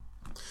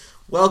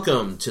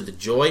Welcome to the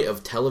Joy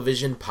of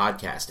Television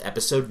podcast,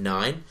 episode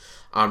 9.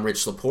 I'm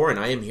Rich Lepore, and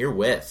I am here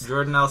with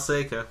Jordan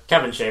Alseca,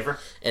 Kevin Schaefer.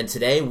 And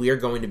today we are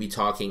going to be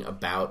talking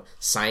about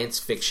science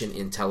fiction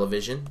in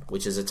television,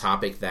 which is a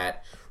topic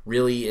that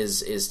really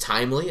is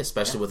timely,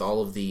 especially with all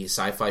of the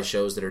sci-fi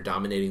shows that are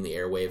dominating the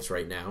airwaves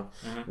right now.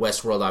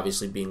 Westworld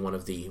obviously being one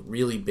of the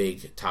really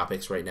big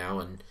topics right now,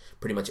 and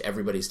pretty much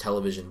everybody's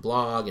television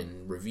blog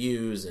and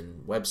reviews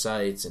and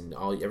websites and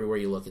everywhere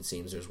you look, it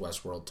seems there's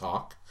Westworld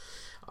talk.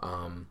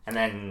 And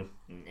then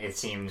it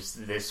seems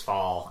this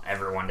fall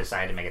everyone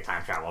decided to make a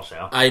time travel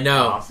show. I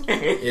know.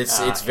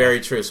 It's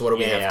very true. So what do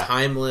we have?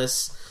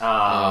 Timeless.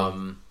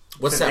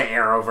 What's that? The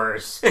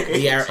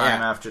Arrowverse.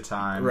 Time after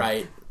time.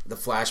 Right. The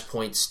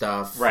Flashpoint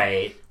stuff.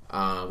 Right.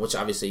 Which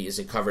obviously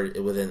isn't covered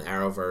within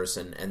Arrowverse.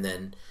 And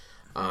then,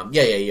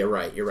 you're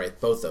right. You're right.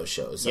 Both those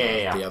shows.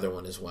 The other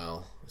one as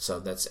well.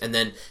 So that's, and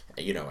then,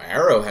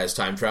 Arrow has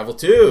time travel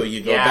too.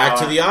 You go back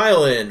to the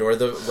island or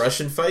the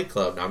Russian Fight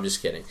Club. No, I'm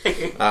just kidding.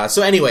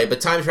 So anyway, but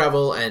time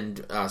travel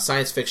and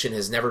science fiction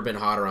has never been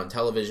hotter on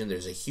television.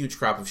 There's a huge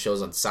crop of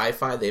shows on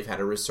Sci-Fi. They've had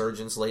a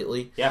resurgence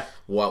lately. Yeah.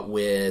 What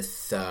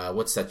with,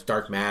 what's that,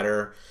 Dark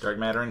Matter? Dark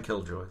Matter and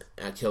Killjoys.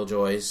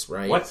 Killjoys,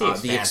 right? What's The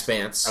Expanse? The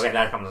Expanse. Okay,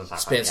 that comes on Sci-Fi.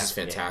 Expanse is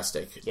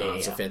fantastic.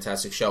 It's a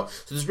fantastic show.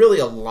 So there's really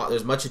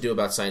there's much to do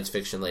about science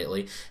fiction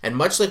lately. And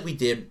much like we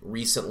did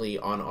recently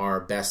on our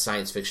best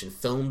science fiction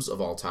films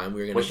of all time,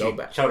 we're going to go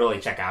back. Totally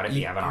check out if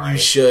you haven't already.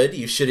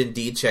 You should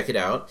indeed check it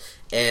out.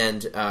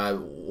 And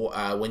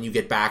when you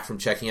get back from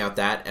checking out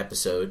that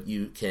episode,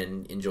 you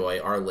can enjoy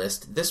our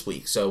list this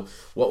week. So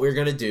what we're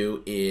going to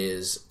do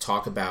is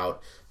talk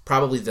about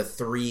probably the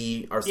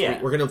three. We're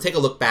going to take a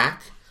look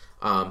back.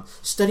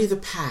 Study the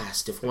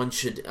past if one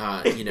should,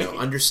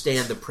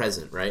 understand the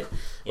present, right?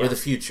 Or the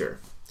future.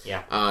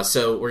 Yeah.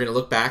 So we're going to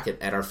look back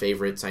at our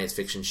favorite science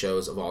fiction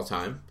shows of all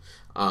time.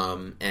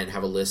 And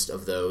have a list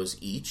of those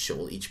each. So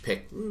we'll each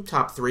pick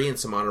top 3 and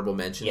some honorable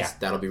mentions. Yeah.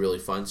 That'll be really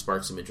fun,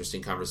 spark some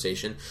interesting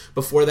conversation.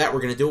 Before that,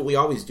 we're going to do what we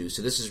always do.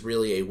 So this is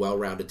really a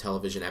well-rounded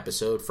television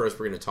episode. First,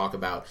 we're going to talk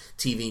about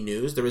TV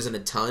news. There isn't a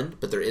ton,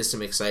 but there is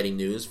some exciting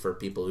news for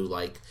people who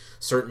like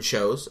certain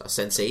shows.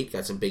 Sense8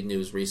 got some big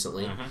news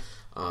recently.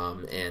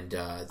 And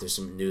there's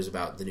some news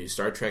about the new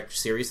Star Trek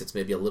series that's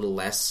maybe a little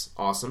less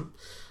awesome.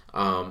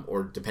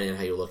 Or depending on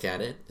how you look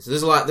at it. So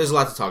there's a lot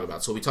to talk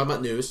about. So we talk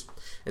about news,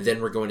 and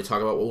then we're going to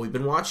talk about what we've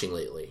been watching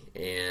lately.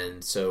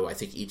 And so I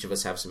think each of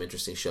us have some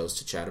interesting shows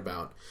to chat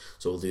about.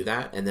 So we'll do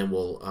that, and then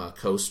we'll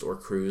coast or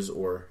cruise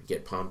or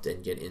get pumped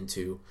and get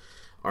into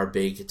our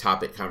big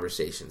topic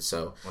conversation.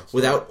 So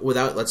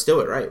let's do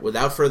it, right?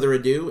 Without further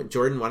ado,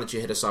 Jordan, why don't you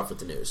hit us off with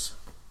the news?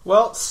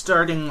 Well,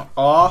 starting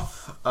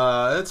off,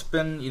 it's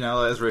been,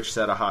 as Rich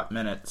said, a hot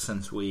minute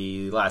since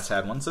we last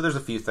had one, so there's a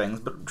few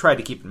things, but tried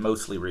to keep it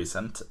mostly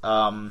recent.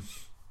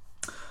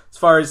 As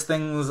far as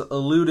things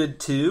alluded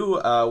to,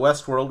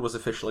 Westworld was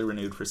officially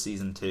renewed for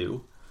Season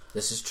 2.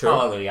 This is true.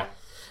 Hallelujah.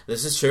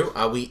 This is true.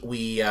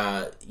 We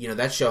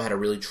that show had a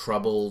really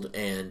troubled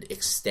and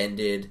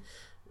extended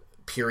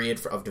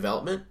period of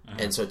development,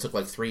 and so it took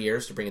like 3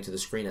 years to bring it to the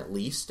screen at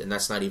least, and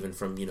that's not even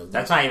from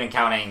that's not even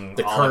counting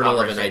the all kernel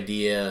the of an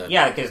idea.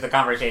 Yeah, because the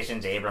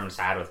conversations Abrams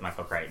had with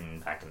Michael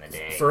Crichton back in the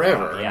day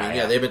forever.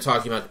 They've been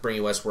talking about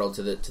bringing Westworld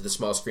to the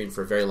small screen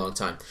for a very long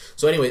time.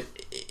 So anyway,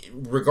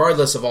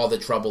 regardless of all the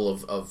trouble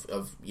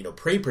of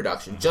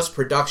pre-production, just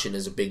production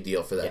is a big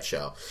deal for that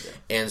show,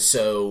 and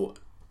so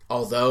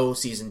although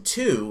season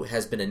 2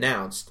 has been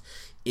announced,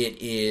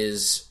 it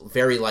is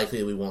very likely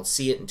that we won't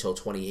see it until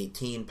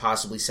 2018,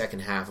 possibly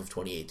second half of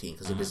 2018,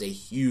 because it is a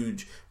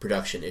huge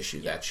production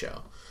issue, that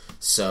show.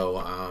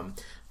 So,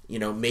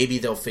 maybe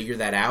they'll figure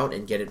that out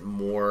and get it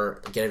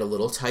a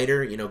little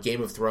tighter.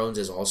 Game of Thrones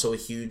is also a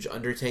huge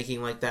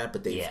undertaking like that,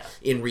 but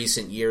in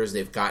recent years,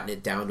 they've gotten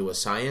it down to a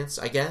science,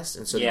 I guess,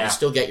 and so you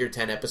still get your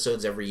 10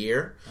 episodes every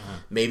year.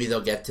 Maybe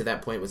they'll get to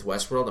that point with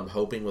Westworld. I'm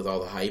hoping with all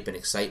the hype and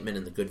excitement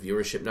and the good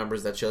viewership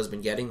numbers that show's been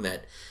getting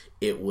that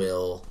it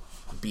will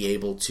be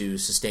able to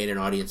sustain an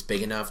audience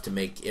big enough to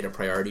make it a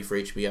priority for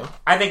HBO?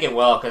 I think it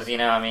will, because,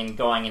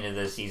 going into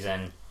this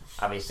season,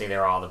 obviously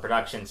there were all the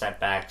production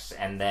setbacks,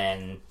 and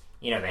then,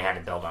 they had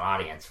to build an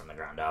audience from the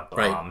ground up.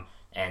 Right.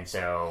 And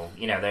so,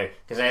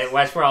 because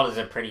Westworld is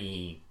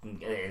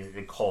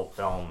a cult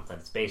film that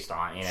it's based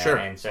on, Sure.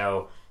 And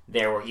so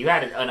you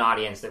had an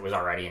audience that was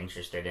already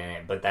interested in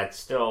it, but that's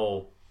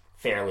still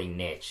fairly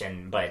niche.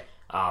 But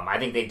I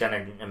think they've done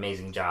an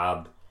amazing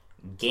job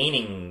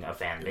gaining a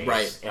fan base,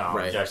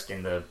 right. Just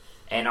in the,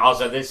 and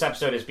also this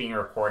episode is being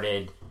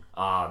recorded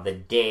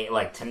the day,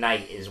 like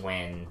tonight is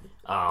when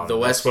the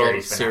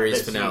Westworld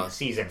series finale.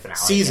 Season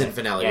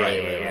finale.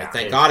 Right.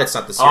 Thank God it's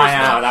not the series finale.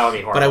 I know, that would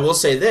be horrible. But I will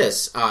say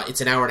this,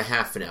 it's an hour and a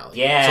half finale.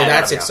 Yeah. So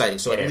that's exciting.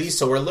 So at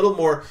least, we're a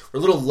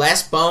little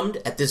less bummed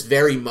at this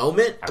very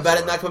moment about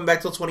it not coming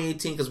back till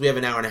 2018, because we have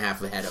an hour and a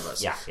half ahead of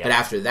us. Yeah. But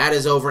after that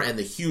is over, and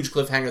the huge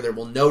cliffhanger there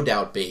will no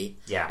doubt be,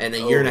 and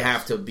a year and a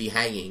half to be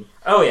hanging.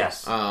 Oh,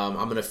 yes. I'm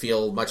going to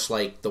feel much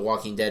like the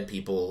Walking Dead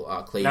people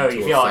claim No, to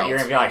you're have going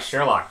to feel like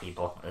Sherlock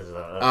people.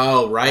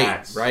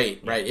 Right.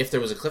 If there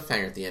was a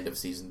cliffhanger at the end of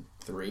season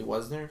 3,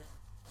 was there?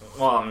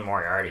 Well,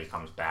 Moriarty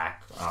comes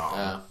back.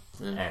 And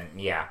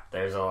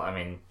there's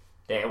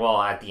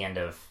at the end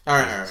of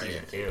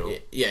season 2.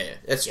 Yeah,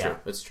 that's true.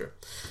 That's true.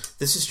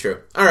 This is true.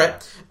 All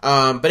right.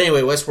 But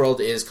anyway, Westworld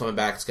is coming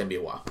back. It's going to be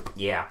a while.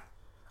 Yeah.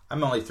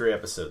 I'm only 3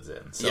 episodes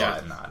in, so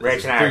I'm not.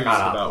 Rich and I are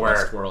caught up.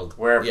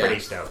 We're pretty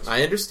stoked.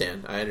 I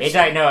understand. It's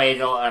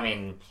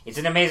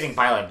an amazing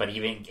pilot, but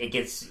it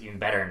gets even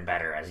better and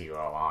better as you go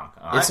along.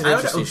 I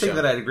don't think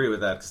that I'd agree with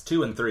that, because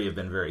 2 and 3 have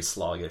been very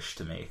sluggish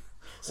to me.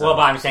 So, well,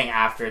 but I'm saying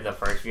after the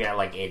first few,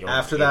 like Age Old,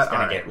 after that, it's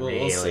going to get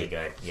really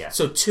good. Yeah.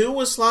 So 2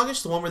 was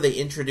sluggish, the one where they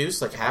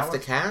introduced like half the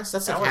cast.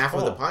 That's like half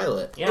of the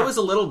pilot. Yeah. It was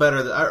a little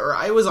better.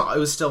 I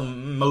was still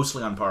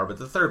mostly on par, but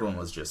the third one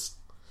was just.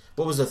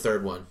 What was the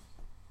third one?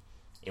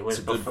 It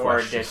was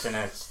before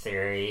Dissonance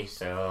Theory,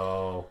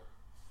 so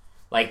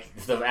like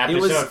the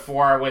episode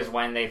 4 was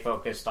when they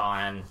focused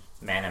on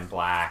Men in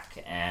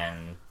Black,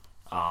 and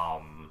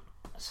so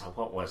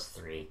what was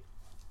 3?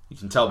 You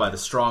can tell by the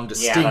strong,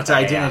 distinct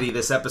identity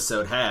this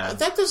episode had.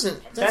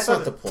 That's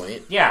not the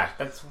point. Yeah,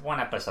 that's one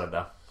episode,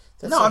 though.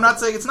 I'm not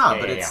saying it's not,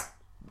 but it's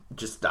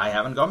just I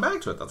haven't gone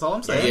back to it. That's all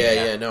I'm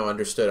saying. No,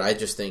 understood. I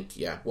just think,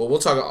 Well, we'll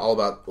talk all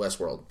about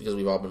Westworld, because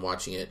we've all been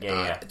watching it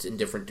in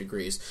different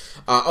degrees.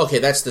 Okay,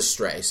 that's the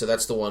Stray. So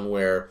that's the one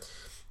where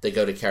they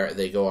go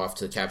off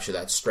to capture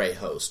that Stray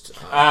host. So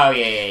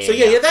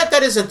that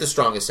isn't the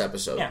strongest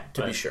episode,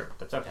 to be sure.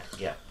 That's okay,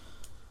 yeah.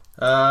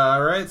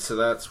 Alright, so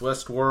that's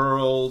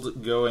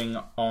Westworld. Going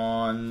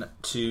on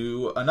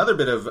to another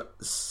bit of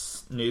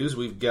news.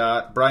 We've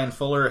got Brian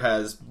Fuller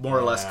has more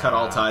or less cut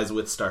all ties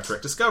with Star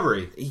Trek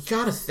Discovery. You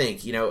gotta think,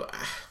 he's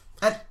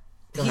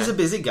a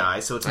busy guy,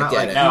 so it's not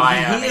like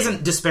he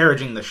isn't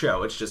disparaging the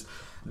show. It's just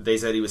they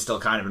said he was still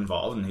kind of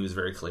involved, and he was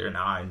very clear.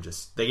 Now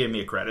they gave me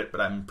a credit,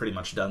 but I'm pretty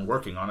much done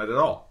working on it at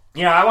all.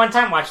 I one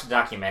time watched a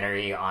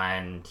documentary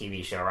on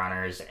TV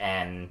showrunners,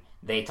 and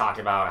they talked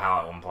about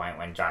how at one point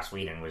when Joss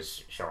Whedon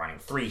was showrunning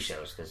 3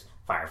 shows, because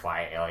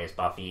Firefly, Alias,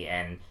 Buffy,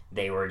 and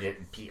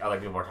other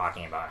people were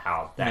talking about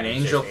how that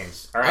Angel.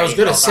 I was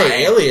going to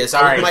say Alias.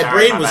 My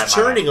brain was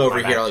churning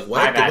over here. Like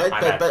what?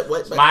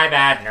 What? My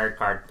bad. Nerd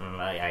card.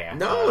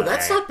 No,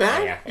 that's not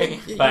bad.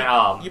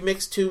 But you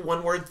mixed 2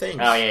 one-word things.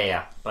 Oh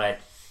yeah. But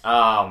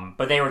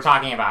they were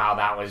talking about how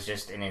that was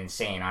just an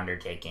insane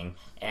undertaking,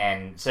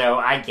 and so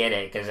I get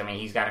it, because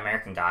he's got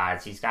American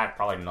Gods, he's got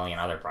probably a million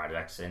other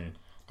projects in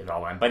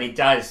development, but it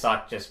does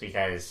suck just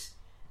because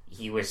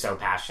he was so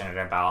passionate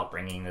about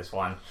bringing this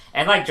one.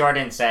 And like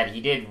Jordan said,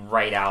 he did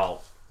write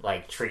out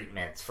like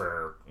treatments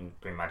for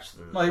pretty much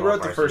the he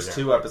wrote the first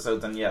 2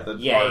 episodes, and the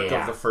arc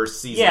of the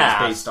first season is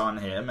based on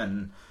him,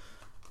 and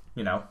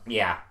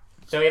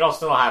so it'll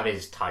still have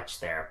his touch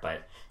there.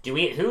 But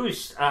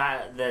who's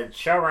the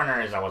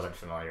showrunners I wasn't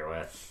familiar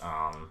with?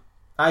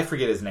 I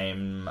forget his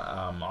name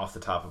off the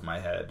top of my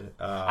head.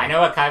 I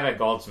know Akiva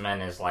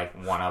Goldsman is like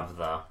one of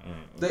the.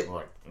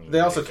 They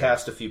also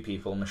cast a few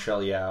people: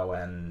 Michelle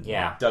Yeoh and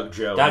Doug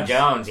Jones. Doug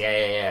Jones,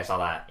 I saw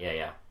that.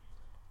 Yeah.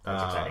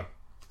 That's exciting.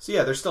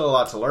 So there's still a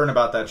lot to learn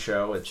about that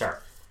show.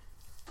 Sure.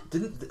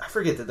 Did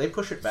they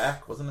push it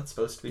back? Wasn't it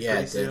supposed to be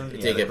pretty soon?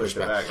 It did get pushed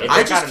back.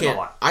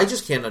 I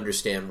just can't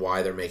understand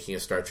why they're making a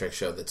Star Trek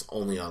show that's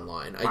only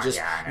online. I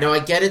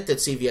get it that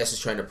CBS is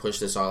trying to push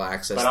this all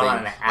access thing.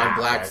 On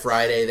Black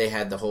Friday, they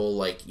had the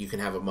whole you can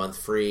have a month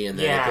free, and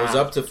then it goes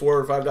up to $4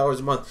 or $5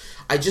 a month.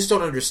 I just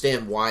don't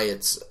understand why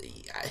it's.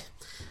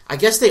 I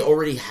guess they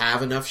already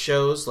have enough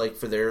shows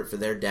for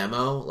their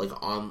demo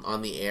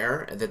on the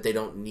air that they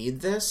don't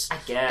need this. I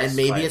guess, and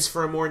maybe it's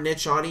for a more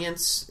niche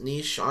audience,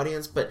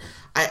 but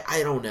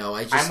I don't know.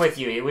 I'm with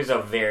you. It was a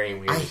very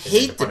weird. I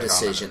hate the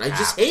decision. I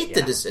just hate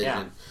the decision.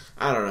 Yeah.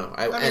 I don't know.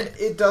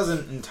 It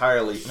doesn't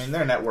entirely.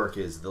 Their network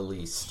is the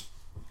least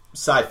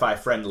sci-fi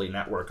friendly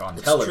network on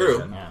television.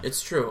 True. Yeah.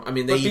 It's true. But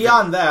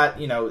beyond that,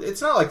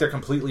 it's not like they're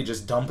completely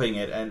just dumping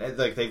it, and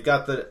they've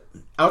got the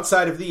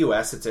outside of the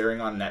U.S. it's airing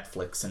on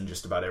Netflix and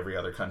just about every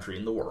other country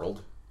in the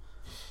world.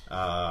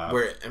 I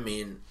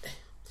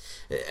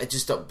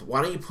just don't.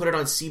 Why don't you put it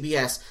on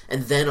CBS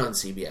and then on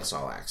CBS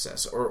All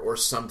Access or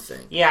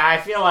something? Yeah, I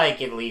feel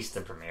like at least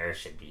the premiere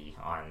should be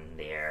on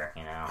the air,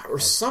 or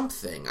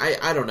something.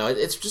 I don't know.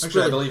 It's just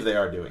actually, I believe they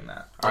are doing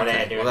that. Are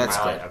they doing? Well, that's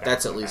good. Okay.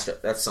 That's at least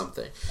that's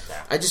something. Okay.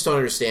 I just don't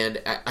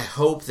understand. I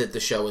hope that the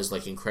show is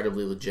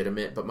incredibly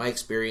legitimate, but my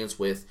experience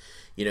with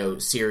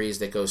series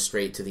that go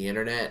straight to the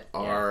internet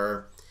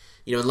are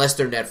unless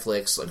they're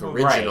Netflix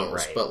originals,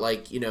 right. But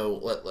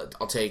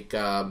I'll take.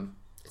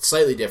 It's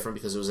slightly different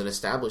because it was an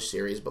established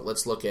series, but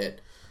let's look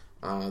at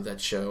that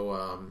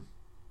show,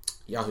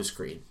 Yahoo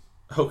Screen.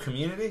 Oh,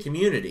 Community?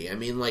 Community.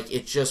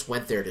 It just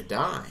went there to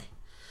die.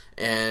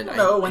 And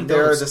it went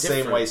there the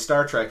same way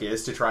Star Trek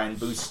is to try and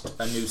boost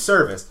a new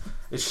service.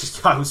 It's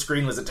just Yahoo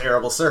Screen was a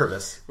terrible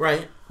service.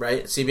 Right.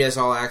 CBS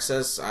All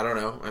Access. I don't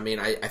know. I mean,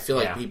 I feel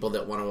like people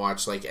that want to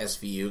watch like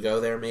SVU go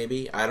there.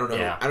 Maybe I don't know.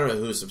 Yeah. I don't know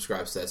who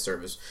subscribes to that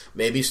service.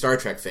 Maybe Star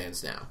Trek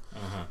fans now.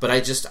 But I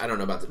don't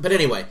know about that. But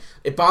anyway,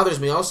 it bothers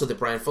me also that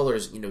Brian Fuller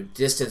is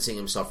distancing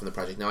himself from the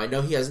project. Now I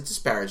know he hasn't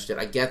disparaged it.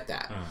 I get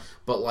that.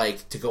 But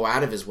like to go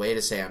out of his way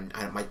to say I'm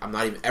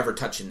not even ever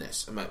touching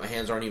this. My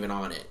hands aren't even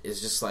on it.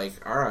 It's just like,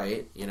 all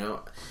right,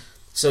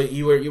 So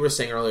you were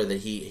saying earlier that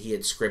he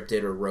had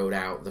scripted or wrote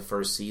out the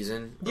first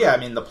season? Yeah, I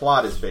mean the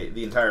plot is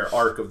the entire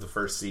arc of the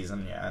first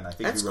season. Yeah, and I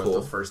think he wrote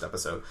the first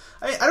episode.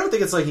 I don't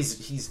think it's like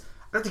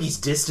I don't think he's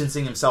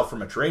distancing himself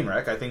from a train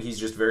wreck. I think he's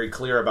just very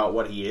clear about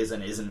what he is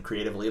and isn't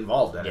creatively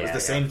involved in. It was the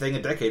same thing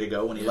a decade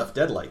ago when he left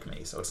Dead Like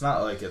Me. So it's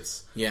not like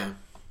it's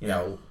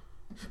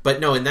But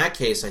no, in that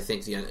case, I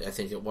think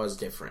it was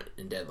different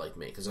in Dead Like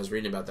Me, because I was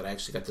reading about that. I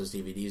actually got those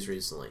DVDs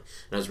recently,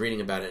 and I was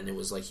reading about it, and it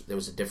was like there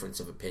was a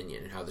difference of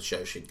opinion in how the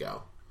show should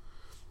go.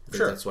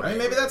 Sure, that's what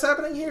maybe that's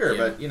happening here,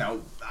 but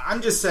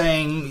I'm just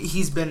saying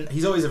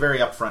he's always a very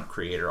upfront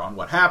creator on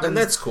what happened. And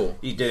that's cool.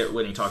 He did it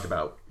when he talked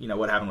about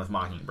what happened with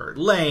Mockingbird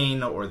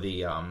Lane or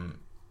the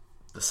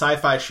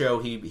Sci-Fi show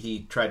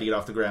he tried to get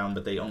off the ground,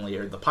 but they only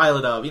aired the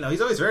pilot of.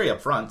 He's always very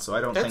upfront, so I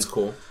don't think that's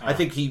cool. I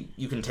think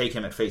you can take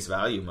him at face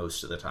value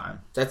most of the time.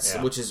 That's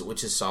which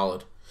is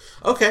solid.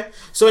 Okay,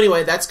 so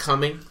anyway, that's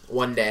coming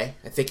one day.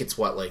 I think it's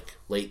like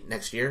late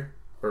next year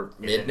or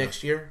mid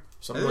next year.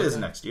 Something it is that.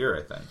 Next year,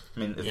 I think. I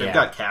mean, if they've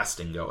got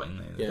casting going,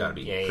 they've got to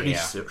be pretty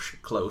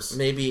close.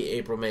 Maybe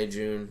April, May,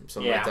 June,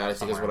 something like that. I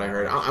think is what I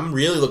heard. Right. I'm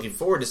really looking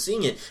forward to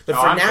seeing it, but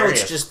for now,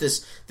 it's just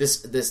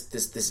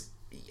this.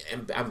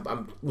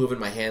 I'm moving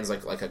my hands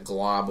like a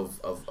glob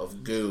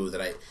of goo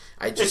that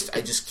I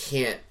just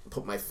can't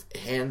put my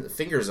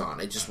fingers on.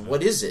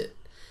 What is it?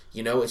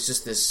 It's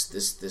just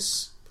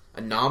this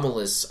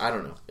anomalous. I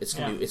don't know.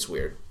 It's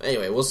weird.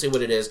 Anyway, we'll see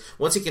what it is.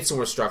 Once it gets some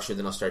more structure,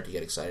 then I'll start to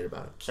get excited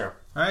about it. Sure.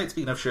 All right.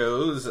 Speaking of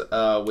shows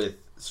with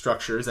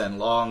structures and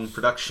long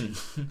production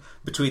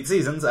between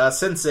seasons,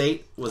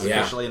 Sense8 was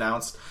officially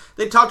announced.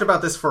 They talked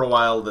about this for a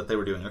while, that they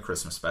were doing a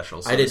Christmas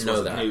special. So I didn't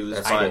know that.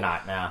 I did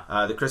not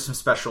know. The Christmas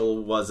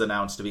special was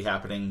announced to be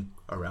happening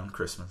around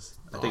Christmas.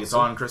 I think it's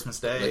on Christmas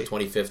Day. Like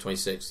 25th,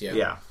 26th, yeah.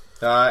 Yeah.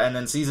 And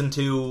then Season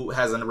 2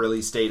 has a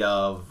release date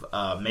of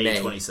May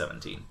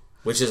 2017.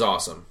 Which is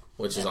awesome.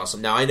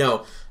 Now, I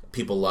know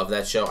people love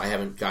that show. I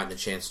haven't gotten a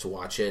chance to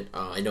watch it.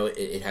 I know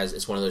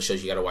it's one of those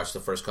shows you got to watch the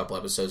first couple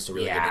episodes to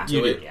really get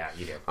into it. Yeah,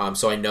 you do.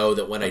 So I know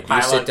that when I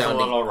do sit down... It's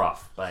a little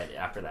rough, but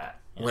after that...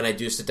 When I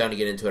do sit down to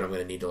get into it, I'm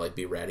going to need to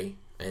be ready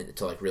and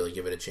to really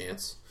give it a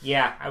chance.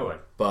 Yeah, I would.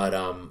 But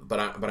I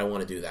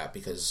want to do that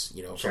because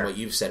from what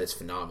you've said, it's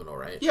phenomenal,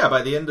 right? Yeah,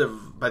 by the end of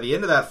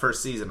that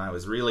first season, I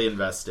was really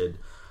invested.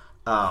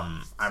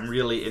 I'm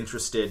really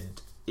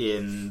interested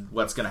in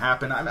what's going to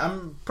happen.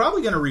 I'm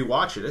probably going to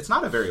rewatch it. It's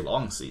not a very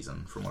long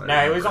season, from what I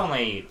remember. No, it was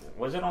only...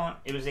 Was it on...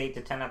 It was 8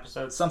 to 10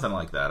 episodes? Something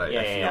like that, I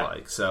feel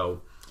like.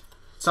 So,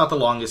 it's not the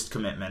longest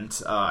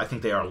commitment. I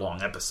think they are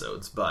long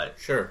episodes, but...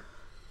 Sure.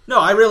 No,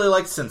 I really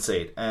liked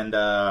Sense8, and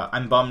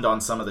I'm bummed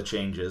on some of the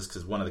changes,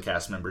 because one of the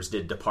cast members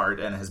did depart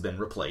and has been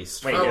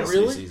replaced. Wait,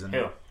 really? Season.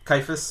 Who?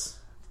 Caiaphas.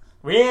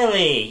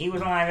 Really? He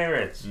was one of my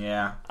favorites.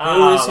 Yeah.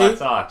 Oh, Who is he? That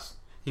sucks.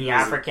 The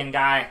African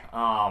guy.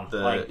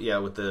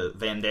 with the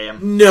Van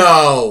Damme.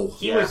 No!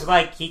 He was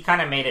he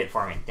kind of made it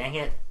for me. Dang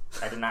it.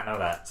 I did not know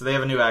that. So they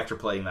have a new actor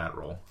playing that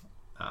role.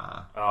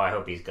 I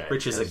hope he's good.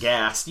 Rich is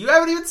aghast. You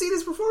haven't even seen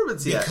his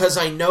performance yet. Because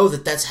I know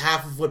that's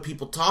half of what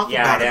people talk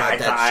about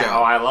that show.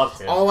 I loved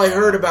it. All I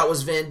heard about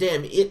was Van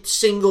Damme. It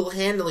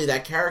single-handedly,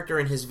 that character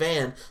in his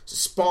van,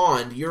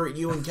 spawned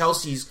you and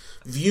Kelsey's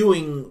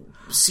viewing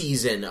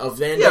season of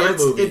Van Damme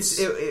movies.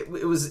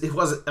 It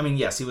wasn't. I mean,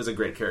 yes, he was a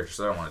great character,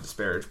 so I don't want to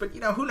disparage. But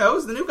who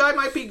knows? The new guy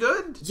might be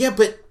good. Yeah,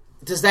 but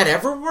does that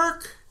ever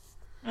work?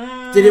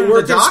 Did it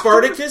work in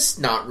Spartacus?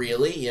 Not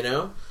really.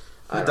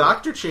 The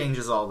Doctor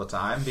changes all the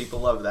time. People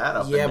love that.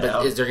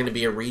 But is there going to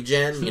be a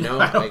regen?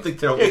 I don't think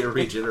there'll be a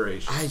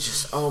regeneration.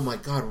 Oh my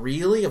god,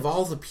 really? Of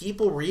all the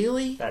people,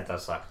 really? That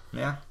does suck.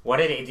 Yeah. What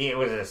did it do?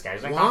 Was it a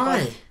scheduling Why?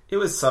 conflict? It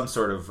was some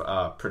sort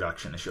of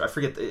production issue. I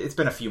forget. It's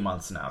been a few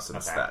months now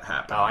since that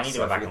happened. Oh, I need to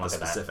go back and look the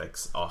at that.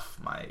 specifics off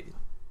my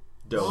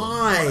dome.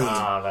 Why?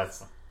 Oh,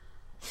 that's...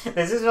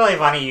 This is really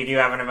funny. You do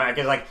have an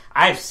because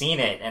I've seen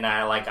it and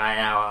that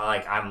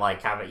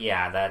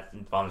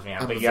bums me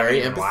out. I'm but a you haven't very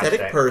even watched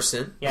empathetic it.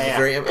 person. Yeah.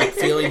 I'm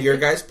feeling your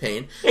guys'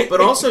 pain,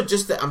 but also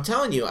just that I'm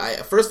telling you.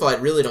 First of all, I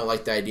really don't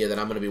like the idea that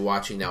I'm going to be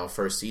watching now a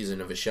first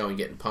season of a show and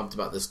getting pumped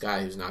about this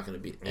guy who's not going to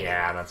be.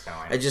 Yeah, that's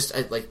kind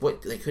of.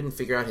 What they couldn't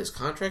figure out his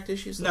contract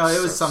issues. No,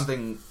 it was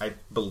something I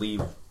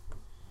believe.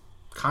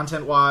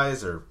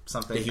 Content-wise or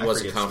something that he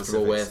wasn't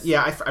comfortable with.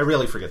 Yeah, I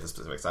really forget the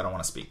specifics. I don't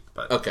want to speak,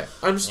 but okay,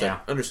 understood.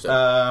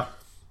 But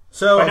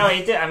no,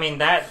 it did. I mean,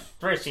 that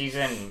first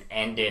season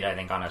ended, I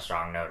think, on a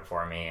strong note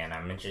for me, and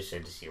I'm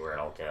interested to see where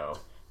it'll go.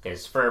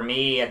 Because for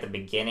me, at the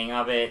beginning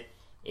of it,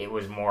 it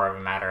was more of a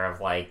matter of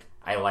I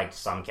liked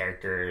some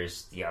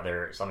characters,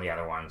 some of the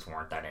other ones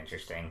weren't that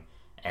interesting,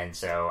 and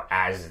so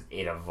as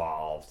it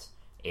evolved,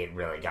 it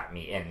really got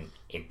me, and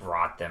it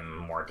brought them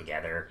more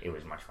together. It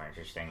was much more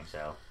interesting.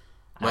 So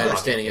my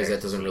understanding is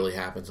that doesn't really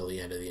happen until the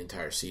end of the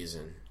entire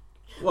season.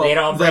 Well, they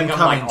don't bring them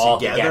like all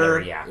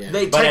together. Yeah.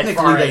 They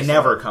technically they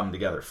never come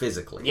together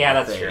physically. Yeah,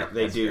 that's true.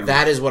 They do. True.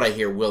 That is what I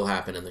hear will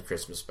happen in the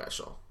Christmas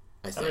special.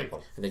 I think.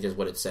 Cool. I think is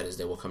what it said is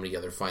they will come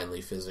together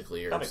finally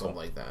physically or something cool.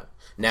 like that.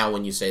 Now,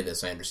 when you say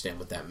this, I understand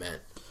what that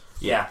meant.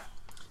 Yeah.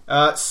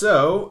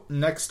 So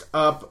next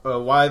up,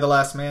 Why the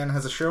Last Man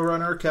has a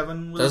showrunner.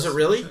 Kevin, does it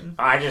really?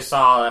 I just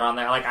saw it on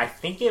there. Like I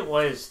think it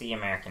was the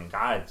American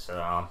Gods.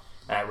 So,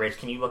 Rich,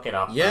 can you look it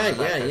up?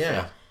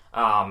 Yeah.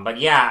 But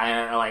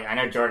yeah, I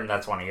know Jordan.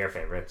 That's one of your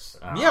favorites.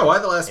 Why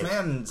the Last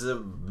Man's a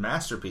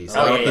masterpiece. A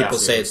lot of people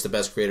say it's the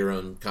best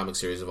creator-owned comic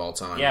series of all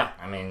time. Yeah,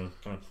 I mean,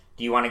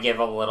 do you want to give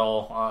a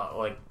little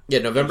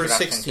November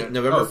 16th,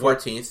 November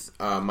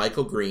 14th.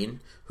 Michael Green,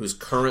 who's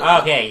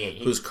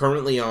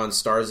currently on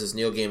stars as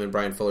Neil Gaiman,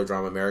 Brian Fuller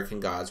drama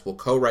American Gods, will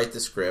co-write the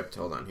script.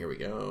 Hold on, here we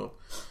go.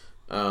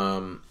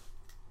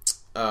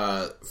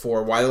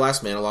 For Why the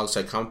Last Man,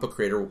 alongside comic book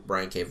creator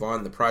Brian K.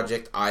 Vaughan. The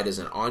project, eyed as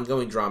an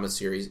ongoing drama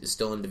series, is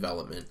still in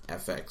development.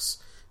 FX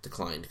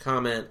declined to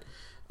comment.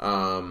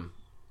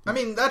 I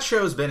mean, that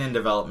show's been in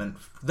development.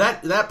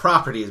 That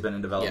property has been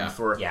in development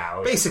for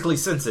basically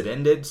since it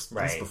ended.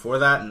 Since before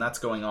that, and that's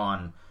going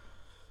on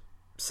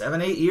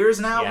 7-8 years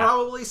now,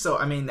 probably. So,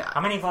 I mean,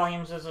 how many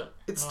volumes is it?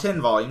 It's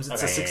 10 volumes.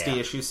 It's a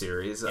 60-issue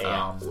series.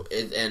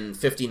 And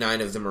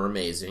 59 of them are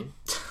amazing.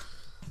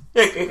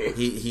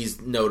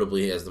 He's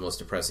notably has the most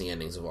depressing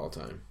endings of all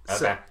time. Okay.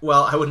 So,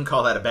 well, I wouldn't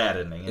call that a bad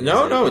ending.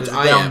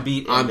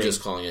 I'm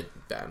just calling it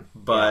bad.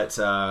 But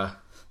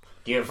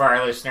do you, for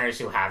our listeners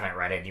who haven't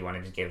read it, do you want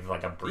to just give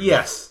like a brief?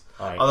 Yes.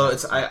 Although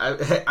it's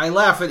I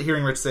laugh at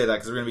hearing Rich say that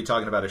because we're going to be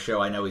talking about a show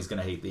I know he's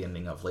going to hate the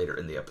ending of later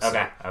in the episode.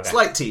 Okay.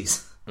 Slight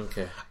tease.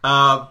 Okay.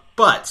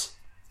 But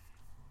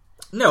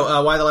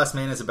no, Why the Last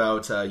Man is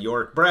about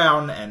Yorick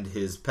Brown and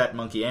his pet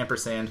monkey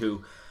Ampersand,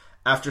 who,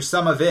 after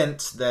some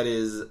event that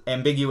is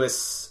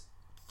ambiguous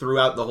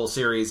throughout the whole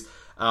series,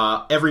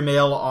 every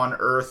male on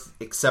Earth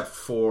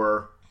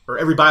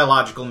every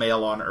biological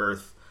male on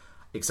Earth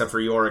except for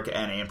Yorick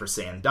and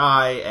Ampersand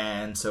die,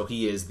 and so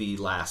he is the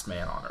last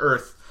man on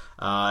Earth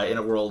in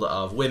a world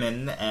of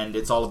women, and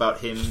it's all about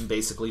him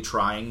basically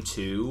trying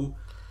to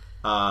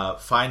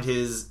find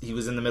he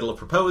was in the middle of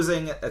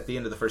proposing at the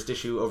end of the first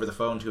issue over the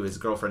phone to his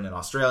girlfriend in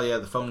Australia.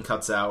 The phone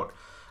cuts out,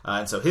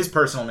 and so his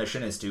personal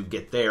mission is to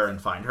get there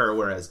and find her,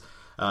 whereas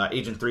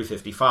Agent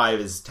 355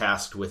 is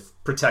tasked with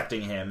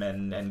protecting him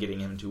and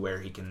getting him to where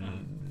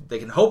they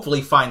can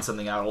hopefully find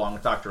something out, along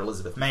with Dr.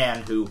 Elizabeth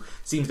Mann, who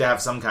seems to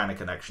have some kind of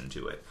connection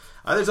to it.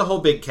 There's a whole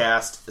big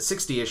cast,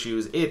 60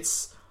 issues.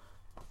 It's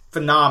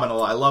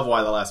phenomenal. I love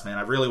Why the Last Man.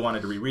 I really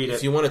wanted to reread it.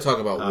 If you want to talk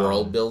about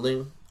world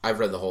building, I've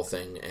read the whole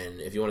thing, and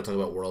if you want to talk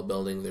about world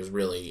building, there's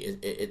really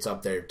it's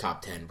up there,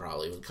 top 10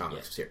 probably with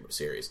comic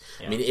series.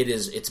 Yeah. I mean,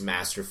 it's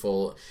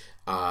masterful.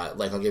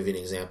 Like, I'll give you an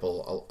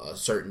example. A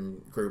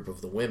certain group of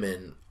the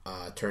women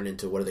turn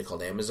into, what are they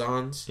called,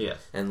 Amazons? Yeah.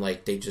 And,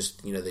 like, they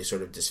just, they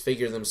sort of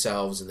disfigure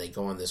themselves, and they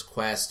go on this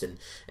quest, and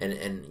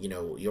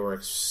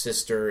Yorick's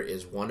sister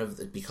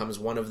becomes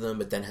one of them,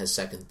 but then has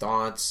second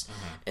thoughts,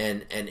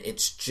 and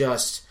it's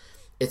just...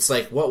 It's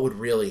like, what would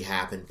really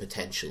happen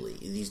potentially?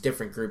 These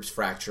different groups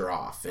fracture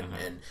off,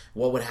 and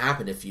what would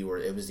happen if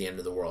it was the end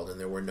of the world and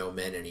there were no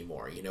men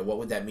anymore? What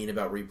would that mean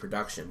about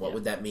reproduction? What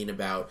would that mean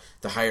about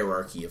the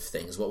hierarchy of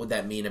things? What would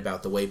that mean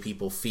about the way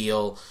people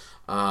feel?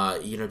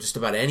 Just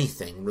about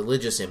anything,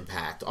 religious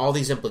impact. All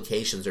these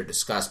implications are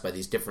discussed by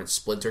these different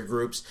splinter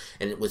groups,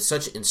 and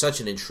in such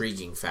an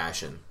intriguing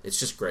fashion. It's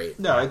just great.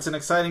 No, it's an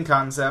exciting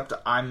concept.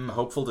 I'm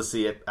hopeful to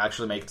see it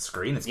actually make it to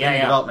screen. It's been in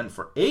development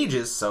for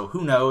ages, so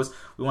who knows?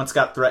 We once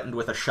got threatened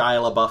with a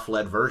Shia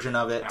LaBeouf-led version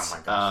of it. Oh my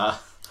gosh.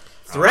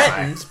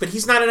 Threatened? But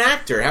he's not an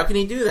actor. How can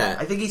he do that?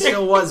 I think he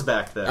still was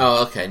back then.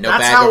 Oh, okay. No,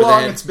 that's bag how over the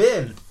long head. it's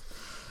been.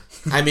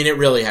 I mean, it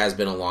really has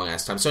been a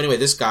long-ass time. So anyway,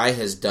 this guy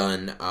has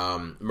done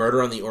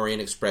Murder on the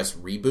Orient Express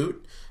reboot,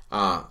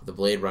 the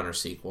Blade Runner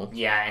sequel.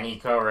 Yeah, and he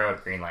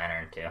co-wrote Green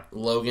Lantern, too.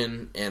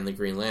 Logan and the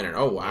Green Lantern.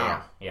 Oh,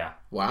 wow. Yeah.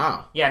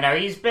 Wow. Yeah, no,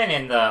 he's been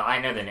in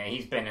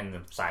he's been in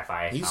the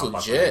Sci-Fi. He's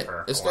legit.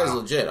 This guy's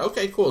legit.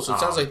 Okay, cool. So it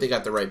sounds like they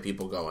got the right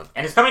people going.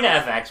 And it's coming to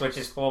FX, which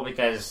is cool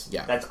because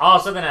that's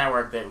also the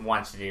network that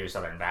wants to do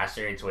Southern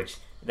Bastards, which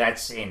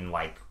that's in,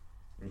 like,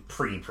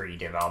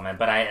 pre-development,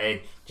 but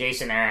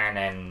Jason Aaron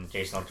and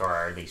Jason Latour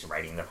are at least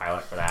writing the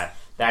pilot for that.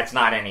 That's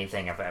not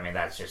anything.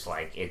 That's just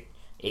like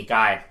it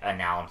got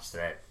announced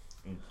that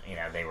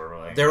they were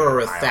really. There were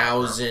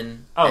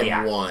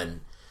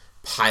 1,001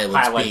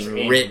 pilots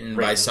being written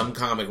by some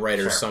comic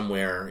writer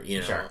somewhere.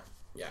 Sure.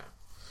 Yeah.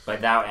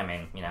 But that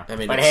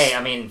but hey,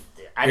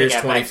 I here's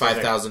think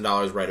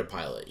 $25,000 write a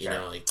pilot.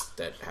 Like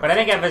that. But I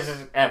think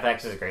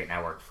FX is a great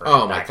network for.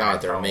 Oh my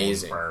god, they're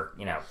amazing for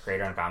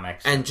creator-owned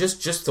comics, and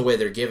just the way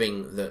they're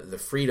giving the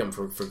freedom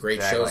for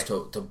great shows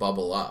to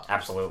bubble up.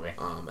 Absolutely.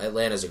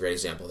 Atlanta's a great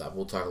example of that.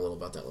 We'll talk a little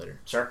about that later.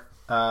 Sure.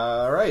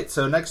 All right,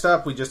 so next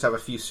up, we just have a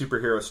few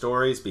superhero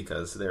stories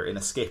because they're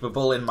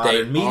inescapable in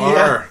modern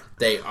media.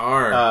 They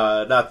are.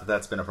 Not that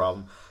that's been a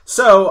problem.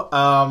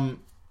 So,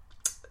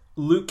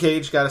 Luke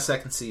Cage got a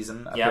second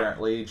season,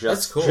 apparently.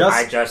 That's cool.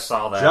 I just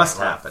saw that. Just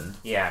happened.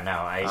 Yeah, no,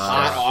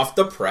 hot off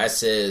the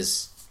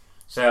presses.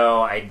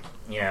 So,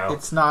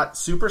 It's not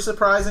super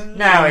surprising.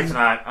 No, it's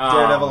not.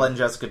 Daredevil and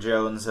Jessica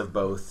Jones have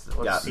both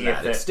gotten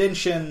that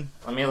extension.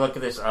 Let me look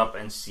this up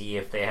and see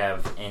if they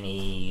have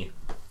any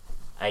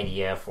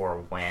idea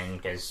for when,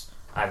 because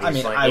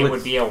obviously it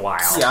would be a while.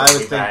 Yeah, I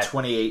would think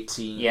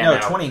 2018. Yeah, no,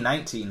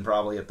 2019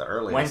 probably at the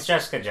earliest. When's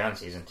Jessica Jones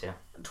season 2?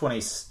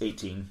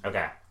 2018.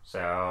 Okay, so...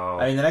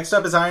 I mean, the next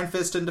up is Iron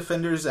Fist and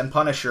Defenders and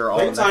Punisher all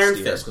When's next Iron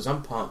year. Fist? Because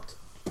I'm pumped.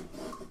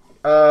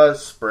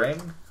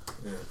 Spring.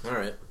 Yeah,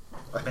 alright.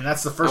 I mean,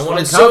 that's the first one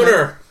one coming.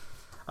 Sooner.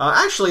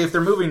 Actually, if they're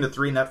moving to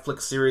 3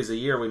 Netflix series a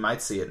year, we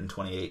might see it in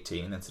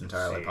 2018. It's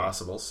entirely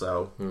possible.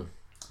 So,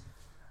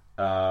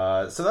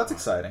 so that's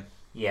exciting.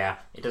 Yeah,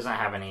 it doesn't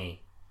have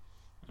any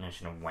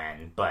mention of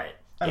when, but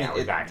I mean,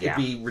 it'd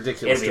be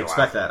ridiculous to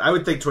expect that. I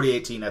would think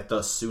 2018 at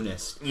the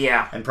soonest.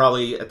 Yeah, and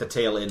probably at the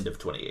tail end of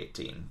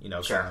 2018.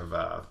 Kind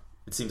of.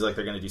 It seems like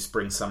they're going to do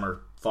spring,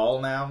 summer,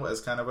 fall now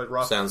as kind of a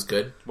rough. Sounds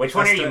good. Which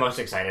one are you most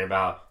excited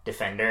about?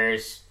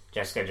 Defenders,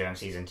 Jessica Jones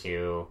season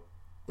 2.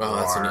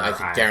 I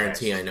can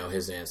guarantee I know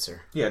his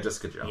answer. Yeah,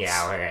 Jessica Jones.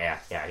 Yeah.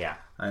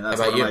 And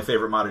that's one of my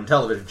favorite modern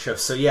television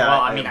shows. So yeah.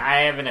 Well, I mean, I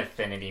have an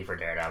affinity for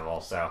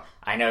Daredevil, so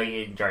I know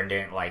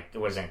Jordan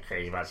wasn't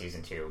crazy about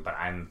season 2, but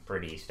I'm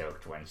pretty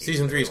stoked when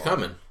season 3 is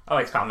coming. Oh,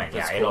 it's coming.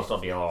 That's cool. It'll still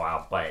be a little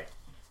while, but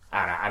I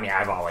don't know. I mean,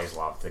 I've always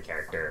loved the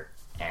character.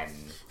 And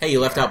hey, you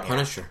left out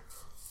Punisher.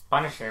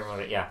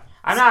 Punisher, yeah.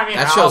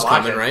 That show's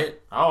coming, right?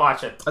 I'll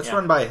watch it. That's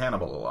run by a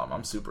Hannibal alum.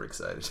 I'm super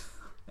excited.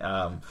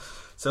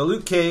 So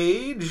Luke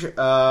Cage, this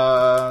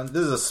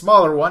is a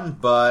smaller one,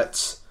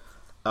 but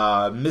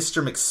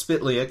Mr.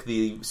 McSpitlick,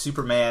 the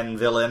Superman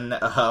villain,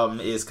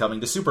 is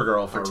coming to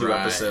Supergirl for 2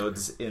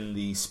 episodes in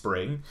the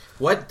spring.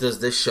 What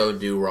does this show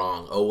do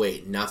wrong? Oh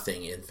wait,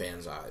 nothing in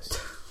fans' eyes.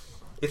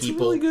 It's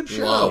People a really good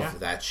show. love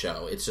that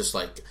show. It's just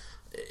like,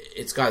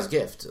 it's God's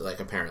gift,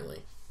 apparently.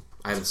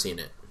 I haven't seen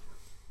it.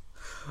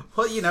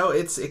 Well,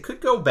 it could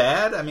go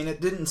bad. I mean,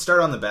 it didn't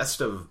start on the best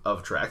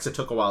of tracks. It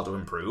took a while to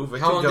improve.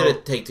 How long did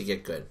it take to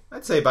get good?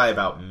 I'd say by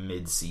about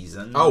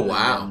mid-season. Oh,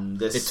 wow.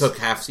 It took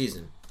half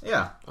season.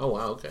 Yeah. Oh,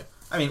 wow, okay.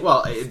 I mean,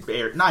 well, it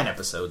aired 9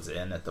 episodes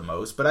in at the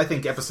most, but I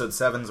think episode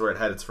 7's where it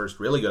had its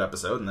first really good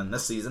episode, and then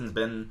this season's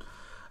been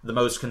the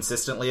most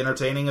consistently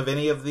entertaining of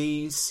any of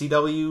the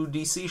CW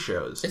DC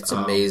shows. It's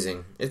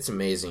amazing. It's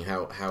amazing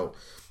how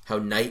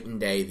night and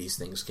day these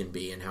things can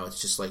be, and how it's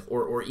just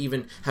or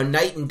even how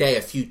night and day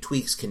a few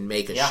tweaks can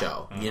make a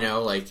show.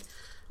 Mm-hmm.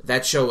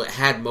 That show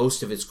had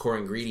most of its core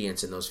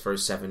ingredients in those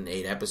first 7,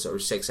 8 episodes, or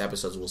 6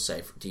 episodes, we'll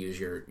say, to use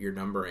your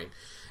numbering.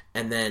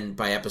 And then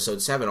by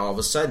episode 7, all of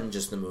a sudden,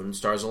 just the moon and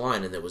stars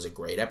align, and it was a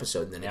great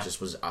episode, and then it just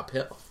was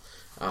uphill.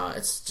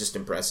 It's just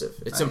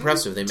impressive. It's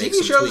impressive. They make TV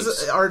some shows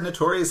tweaks. are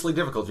notoriously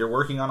difficult. You're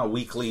working on a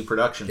weekly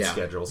production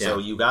schedule, so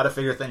you got to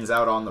figure things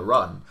out on the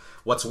run.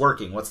 What's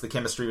working? What's the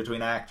chemistry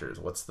between actors?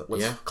 What's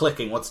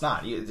clicking? What's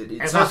not?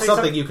 It's not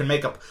something you can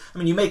make up. I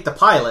mean, you make the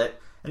pilot,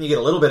 and you get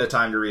a little bit of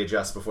time to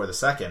readjust before the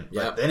second,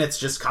 but then it's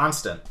just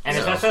constant. And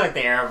especially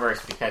the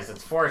Arrowverse, because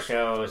it's 4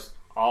 shows,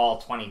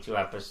 all 22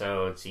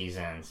 episode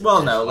seasons.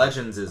 Well, no,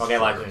 Legends is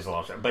Legends is a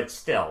little short, but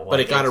still. But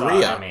it got a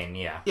re-up.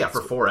 Yeah,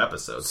 for 4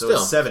 episodes, so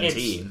it's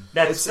 17.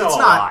 It's still a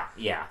lot.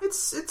 Yeah,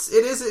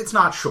 it's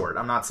not short.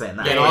 I'm not saying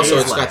that. And also,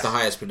 it's got the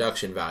highest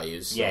production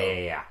values. So.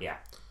 Yeah.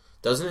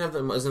 Doesn't it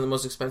isn't the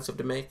most expensive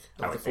to make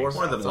of the 4?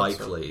 More than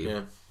likely.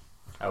 Yeah.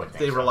 I would think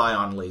they rely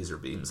on laser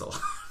beams a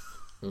lot.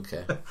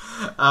 Okay.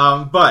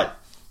 But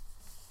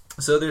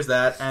so there's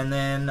that, and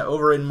then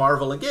over in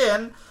Marvel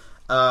again,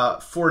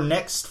 for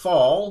next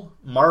fall,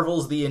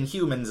 Marvel's The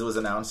Inhumans was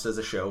announced as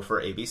a show for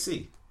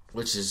ABC,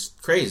 which is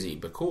crazy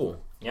but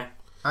cool. Yeah.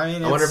 I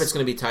mean, I wonder if it's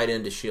going to be tied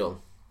into S.H.I.E.L.D.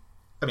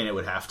 I mean, it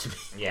would have to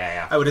be.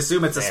 Yeah. I would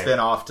assume it's a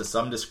spin-off to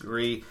some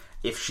degree.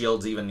 If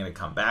S.H.I.E.L.D's even going to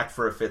come back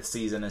for a 5th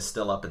season is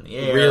still up in the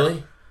air.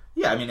 Really?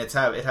 Yeah, I mean, it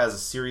has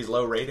series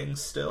low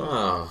ratings still.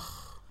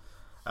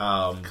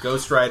 Oh.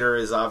 Ghost Rider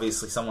is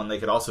obviously someone they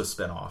could also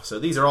spin off. So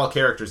these are all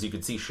characters you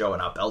could see showing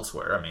up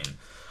elsewhere. I mean,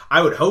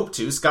 I would hope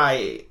to.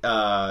 Sky,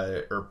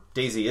 or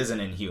Daisy is an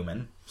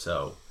Inhuman,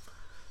 so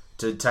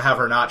to have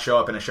her not show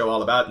up in a show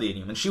all about the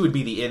Inhumans, she would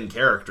be the in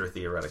character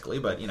theoretically,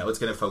 but it's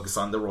going to focus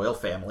on the royal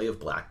family of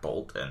Black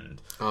Bolt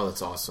and... Oh,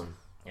 that's awesome.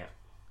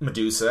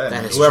 Medusa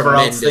and whoever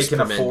else they can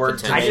afford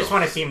to. I just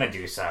want to see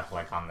Medusa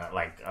on the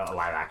live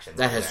action.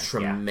 That has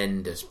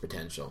tremendous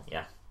potential.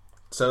 Yeah.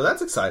 So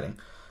that's exciting.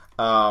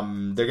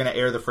 They're going to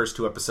air the first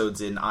 2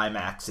 episodes in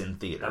IMAX in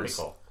theaters. That'd be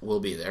cool. We'll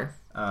be there.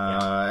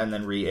 And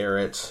then re-air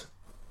it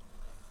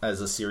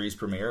as a series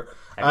premiere.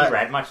 Have you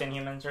read much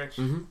Inhumans, Rich?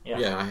 Mm-hmm.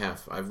 Yeah, I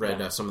have. I've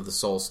read some of the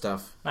Soul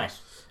stuff. Nice.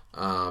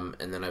 And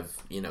then I've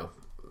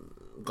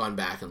gone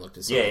back and looked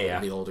at some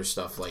of the older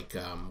stuff, like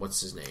what's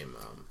his name?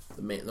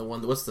 The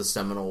one. What's the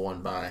seminal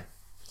one by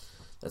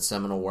that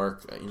seminal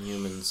work?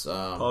 Inhumans.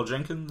 Paul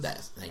Jenkins.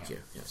 Thank you.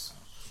 Yes.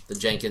 the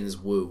Jenkins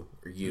Wu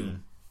or you.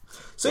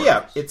 So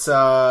yeah, it's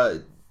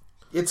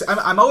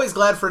I'm always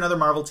glad for another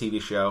Marvel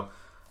TV show.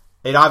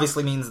 It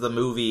obviously means the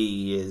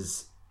movie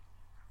is,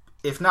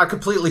 if not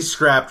completely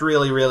scrapped,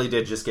 really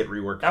did just get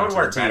reworked. That would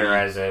work better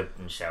as a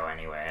show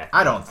anyway.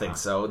 I don't think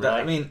so. Really?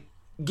 I mean,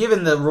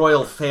 given the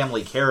royal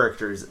family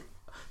characters,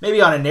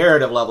 maybe on a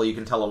narrative level you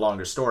can tell a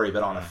longer story,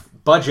 but on a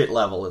budget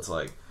level, it's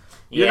like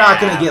you're not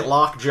going to get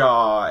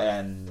Lockjaw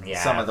and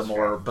some of the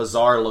more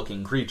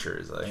bizarre-looking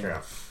creatures. True.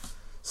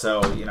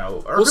 So or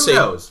we'll who see.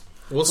 knows?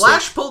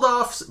 Flash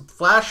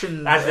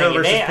and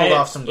Arrowverse pulled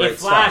off some great stuff. If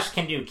Flash stuff.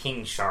 can do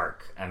King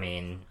Shark, I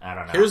mean, I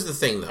don't know. Here's the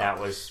thing, though. That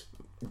was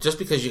just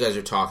because you guys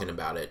are talking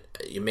about it.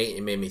 It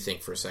made me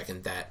think for a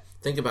second that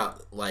think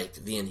about like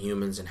the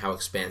Inhumans and how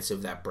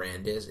expansive that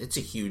brand is. It's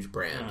a huge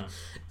brand,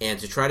 and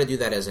to try to do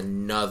that as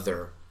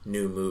another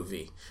new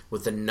movie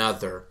with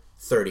another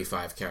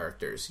 35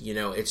 characters,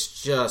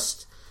 it's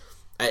just.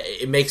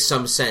 It makes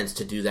some sense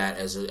to do that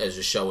as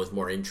a show with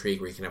more intrigue,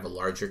 where you can have a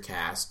larger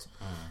cast.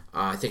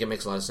 I think it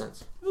makes a lot of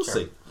sense. We'll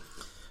see.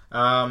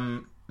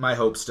 My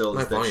hope still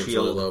is that volume's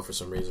S.H.I.E.L.D. really low for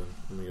some reason.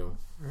 Let me go.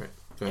 All right,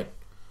 go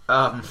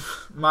ahead.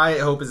 My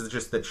hope is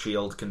just that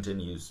S.H.I.E.L.D.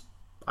 continues.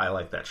 I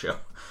like that show.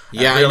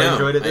 Yeah, I really know.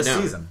 enjoyed it this I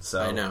know. season.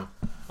 So I know.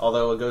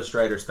 Although a Ghost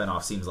Rider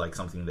spinoff seems like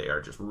something they are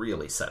just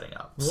really setting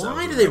up.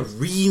 Why do they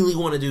really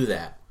want to do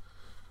that?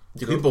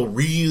 Do people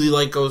really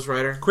like Ghost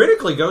Rider?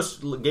 Critically,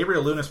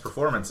 Gabriel Luna's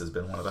performance has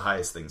been one of the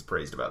highest things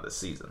praised about this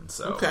season.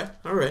 So Okay,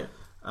 all right.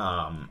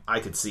 I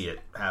could see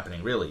it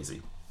happening real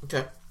easy.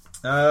 Okay.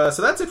 So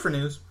that's it for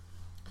news.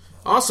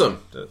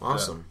 Awesome.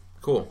 Awesome.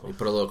 Cool. We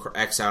put a little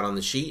X out on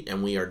the sheet,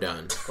 and we are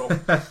done. cool.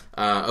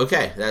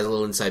 Okay, that's a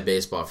little inside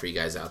baseball for you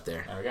guys out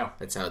there. There we go.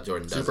 That's how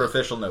Jordan does Super it.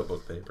 official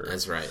notebook paper.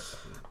 That's right.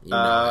 You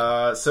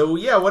know So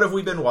yeah, what have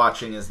we been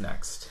watching is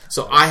next.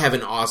 So I have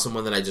an awesome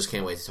one that I just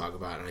can't wait to talk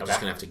about, and I'm just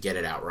Okay. going to have to get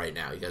it out right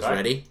now. You guys Go ahead.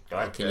 ready? Go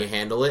ahead. Can you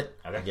handle it?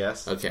 Okay.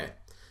 Yes. Okay.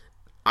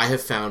 I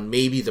have found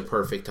maybe the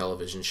perfect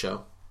television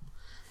show,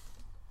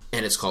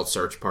 and it's called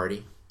Search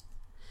Party.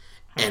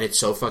 And it's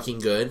so fucking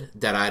good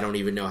that I don't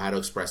even know how to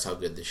express how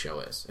good this show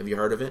is. Have you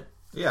heard of it?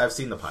 Yeah, I've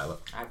seen the pilot.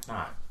 I've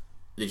not.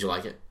 Did you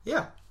like it?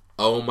 Yeah.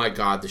 Oh my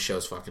god, the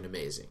show's fucking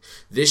amazing.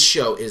 This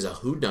show is a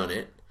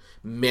whodunit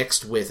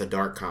mixed with a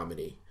dark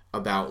comedy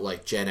about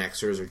like Gen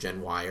Xers or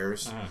Gen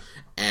Yers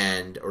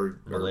and or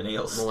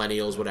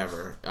millennials,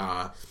 whatever.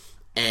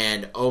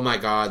 And oh my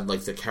god,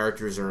 like the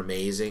characters are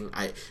amazing.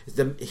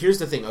 Here's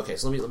the thing. Okay,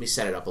 so let me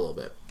set it up a little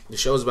bit. The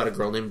show is about a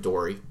girl named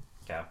Dory.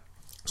 Okay.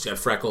 She's got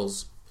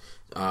freckles,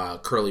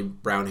 curly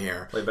brown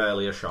hair. Played by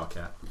Aaliyah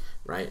Shawkat.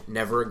 Right?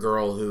 Never a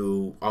girl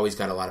who always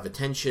got a lot of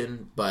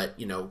attention, but,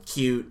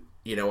 cute,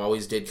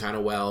 always did kind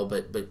of well,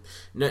 but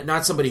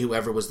not somebody who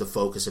ever was the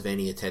focus of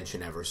any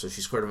attention ever. So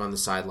she's sort of on the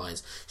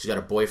sidelines. She's got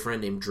a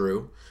boyfriend named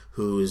Drew,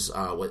 who's,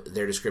 what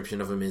their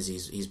description of him is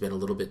he's been a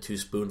little bit too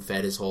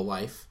spoon-fed his whole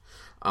life.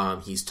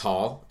 He's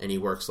tall, and he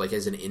works, like,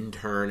 as an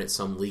intern at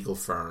some legal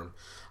firm.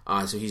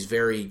 So he's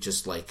very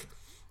just, like,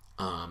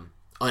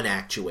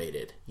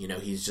 unactuated.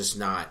 He's just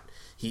not...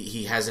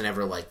 He hasn't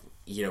ever, like,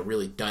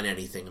 really done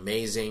anything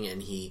amazing,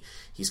 and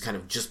he's kind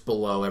of just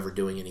below ever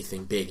doing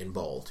anything big and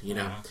bold,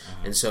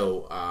 And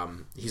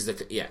so he's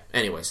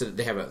anyway, so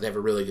they have a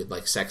really good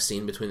like sex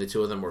scene between the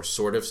two of them, or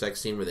sort of sex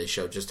scene where they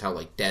show just how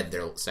like dead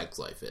their sex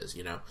life is,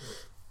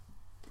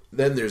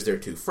 Then there's their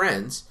two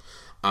friends,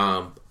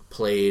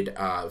 played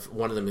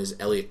one of them is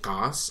Elliot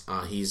Goss.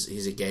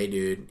 He's a gay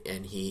dude,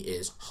 and he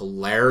is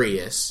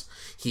hilarious.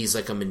 He's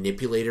like a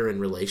manipulator in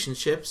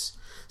relationships.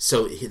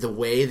 So the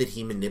way that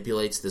he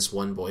manipulates this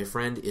one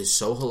boyfriend is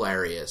so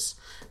hilarious,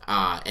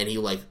 and he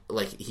like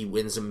he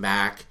wins him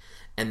back,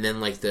 and then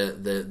like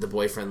the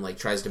boyfriend like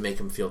tries to make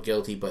him feel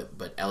guilty,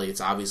 but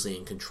Elliot's obviously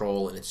in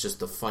control, and it's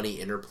just the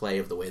funny interplay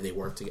of the way they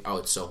work together. Oh,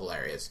 it's so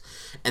hilarious.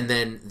 And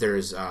then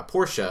there's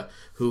Portia,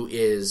 who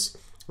is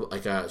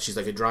like she's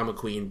like a drama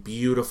queen,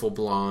 beautiful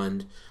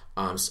blonde,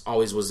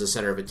 always was the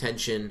center of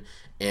attention,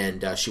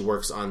 and she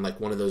works on like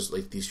one of those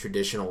like these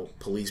traditional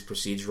police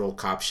procedural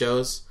cop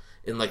shows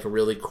in like a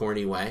really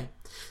corny way.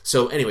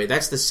 So anyway,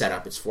 that's the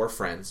setup. It's four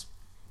friends.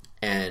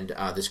 And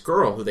this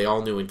girl who they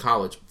all knew in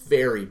college,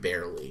 very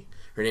barely,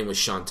 her name was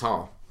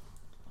Chantal,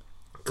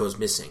 goes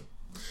missing.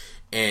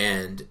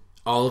 And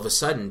all of a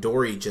sudden,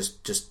 Dory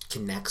just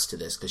connects to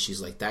this, because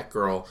she's like, that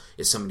girl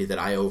is somebody that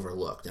I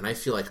overlooked. And I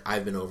feel like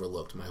I've been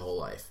overlooked my whole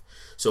life.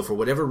 So for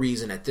whatever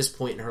reason, at this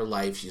point in her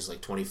life, she's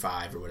like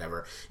 25 or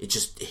whatever, it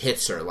just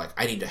hits her like,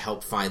 I need to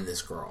help find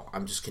this girl.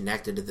 I'm just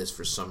connected to this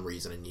for some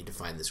reason. I need to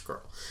find this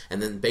girl.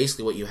 And then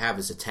basically what you have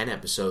is a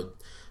 10-episode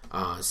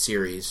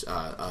series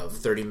of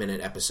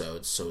 30-minute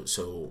episodes.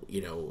 So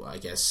I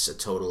guess a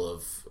total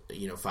of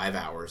 5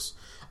 hours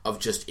of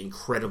just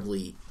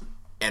incredibly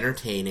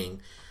entertaining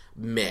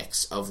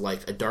mix of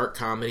like a dark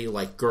comedy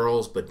like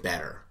Girls but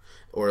better,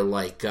 or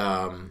like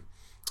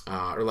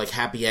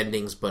Happy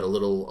Endings but a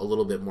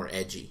little bit more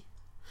edgy,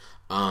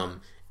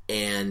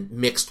 and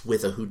mixed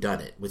with a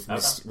whodunit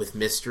with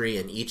mystery.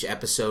 And each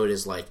episode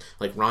is like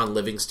Ron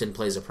Livingston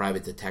plays a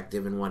private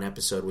detective in one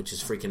episode, which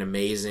is freaking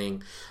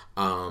amazing.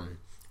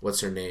 What's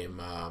her name?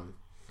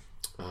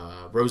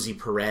 Rosie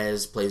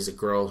Perez plays a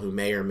girl who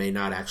may or may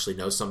not actually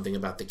know something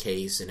about the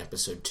case in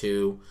episode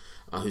 2,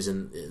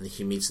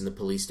 he meets in the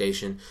police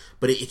station.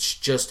 But it's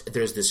just,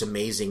 there's this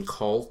amazing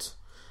cult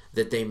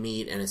that they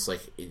meet, and it's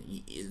like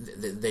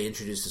they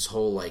introduce this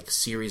whole like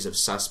series of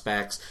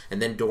suspects,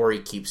 and then Dory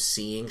keeps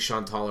seeing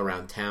Chantal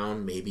around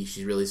town. Maybe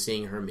she's really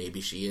seeing her,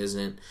 maybe she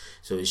isn't.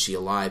 So is she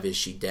alive? Is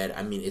she dead?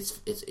 I mean,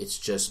 it's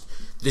just,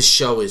 this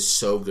show is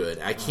so good.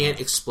 I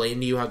can't explain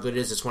to you how good it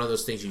is. It's one of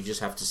those things you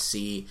just have to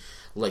see.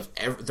 Like,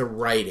 the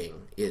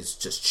writing is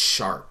just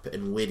sharp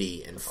and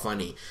witty and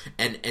funny.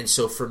 And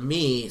so for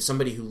me,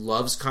 somebody who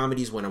loves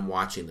comedies when I'm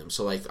watching them,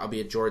 so like I'll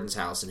be at Jordan's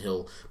house and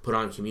he'll put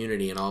on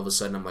Community and all of a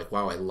sudden I'm like,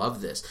 wow, I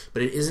love this.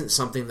 But it isn't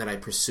something that I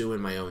pursue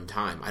in my own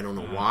time. I don't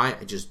know why,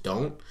 I just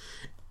don't.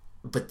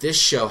 But this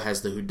show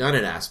has the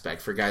whodunit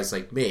aspect for guys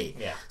like me.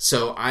 Yeah.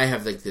 So I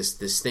have like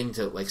this thing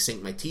to like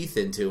sink my teeth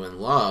into and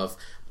love.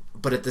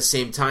 But at the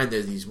same time,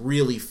 there's these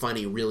really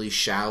funny, really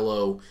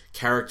shallow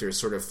characters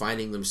sort of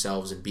finding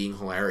themselves and being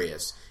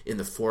hilarious in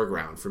the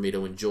foreground for me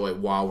to enjoy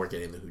while we're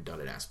getting the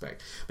whodunit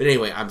aspect. But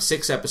anyway, I'm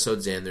 6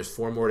 episodes in. There's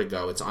 4 more to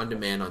go. It's on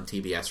demand on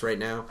TBS right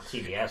now.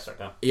 TBS,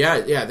 okay.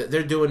 Yeah,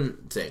 they're doing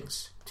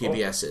things.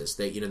 TBS is.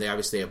 They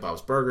obviously have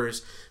Bob's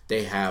Burgers.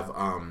 They have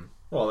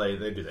Well, they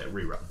do that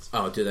reruns.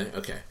 Oh, do they?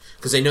 Okay.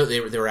 Because they know they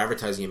were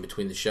advertising in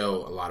between the show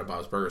a lot of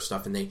Bob's Burger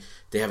stuff, and they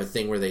have a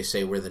thing where they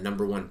say we're the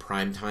 #1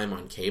 prime time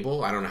on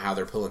cable. I don't know how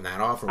they're pulling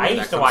that off. Or I where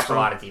used that to watch from. a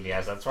lot of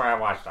TBS. That's where I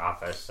watched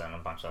Office and a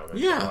bunch of other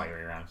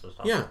reruns and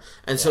stuff. Yeah.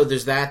 And so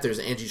there's that. There's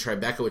Angie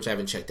Tribeca, which I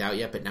haven't checked out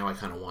yet, but now I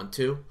kind of want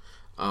to.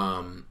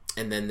 And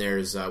then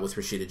there's with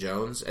Rashida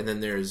Jones, and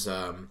then there's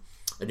a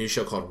new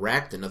show called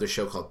Wrecked, another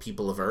show called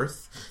People of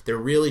Earth. They're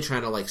really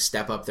trying to like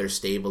step up their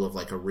stable of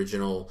like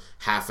original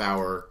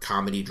half-hour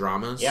comedy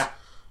dramas. Yeah.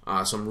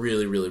 So I'm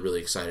really, really, really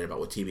excited about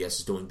what TBS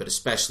is doing, but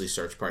especially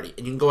Search Party.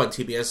 And you can go on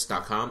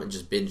TBS.com and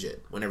just binge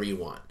it whenever you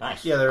want.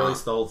 Nice. Yeah, they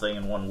released the whole thing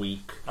in 1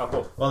 week. Oh,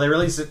 cool. Well, they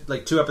released it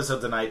like 2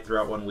 episodes a night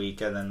throughout 1 week,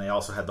 and then they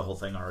also had the whole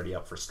thing already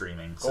up for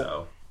streaming. Cool.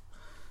 So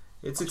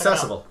it's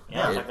accessible.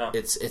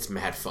 It's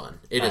mad fun.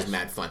 It is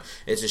mad fun.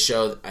 It's a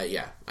show.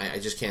 I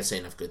just can't say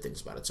enough good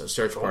things about it. So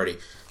Search Party,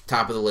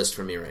 top of the list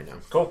for me right now.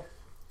 Cool.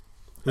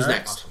 Who's All right.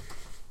 next?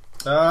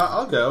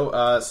 I'll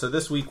go. So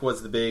this week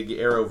was the big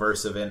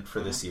Arrowverse event for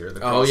this year, the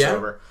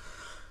crossover.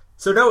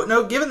 So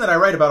no, given that I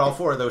write about all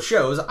 4 of those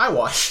shows, I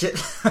watched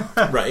it.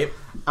 Right.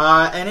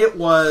 And it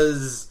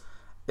was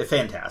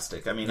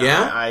fantastic. I mean,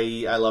 yeah?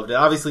 I loved it.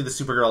 Obviously, the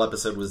Supergirl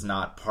episode was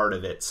not part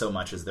of it so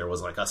much as there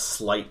was like a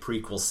slight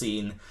prequel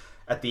scene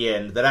at the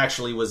end that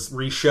actually was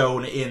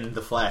reshown in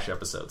the Flash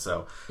episode.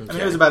 So, I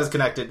mean, it was about as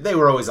connected. They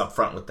were always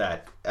upfront with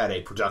that at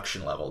a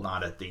production level,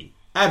 not at the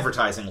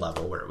advertising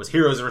level, where it was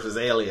Heroes versus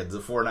Aliens, a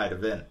 4-night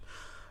event.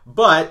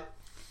 But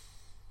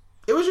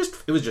it was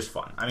just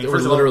fun. I mean, there were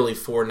literally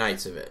 4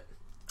 nights of it.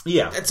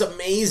 Yeah, that's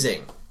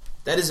amazing.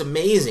 That is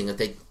amazing that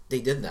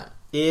they did that.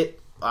 It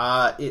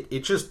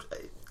just,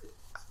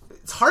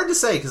 it's hard to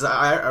say because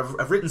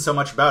I've written so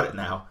much about it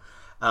now.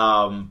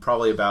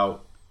 Probably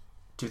about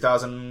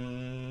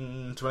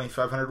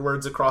 2,500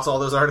 words across all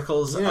those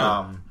articles.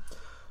 Yeah.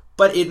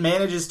 But it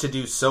manages to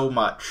do so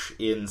much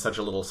in such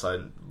a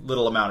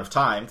little amount of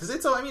time because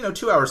it's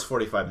 2 hours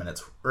 45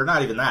 minutes, or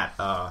not even that.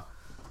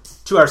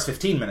 2 hours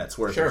 15 minutes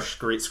worth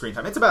of screen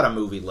time. It's about a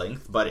movie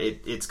length, but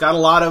it's got a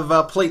lot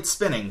of plates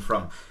spinning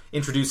from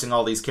introducing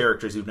all these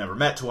characters who've never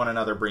met to one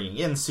another, bringing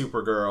in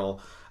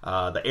Supergirl.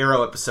 The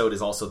Arrow episode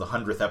is also the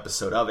 100th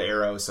episode of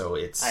Arrow, so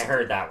it's... I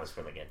heard that was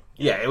really good.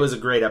 Yeah, it was a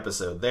great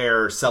episode.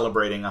 They're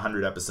celebrating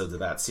 100 episodes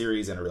of that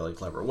series in a really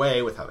clever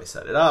way with how they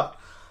set it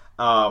up.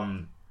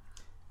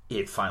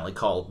 It finally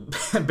called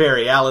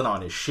Barry Allen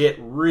on his shit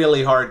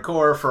really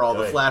hardcore for all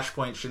the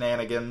Flashpoint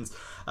shenanigans.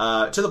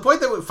 To the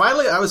point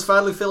that I was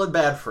finally feeling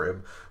bad for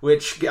him,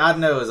 which God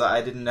knows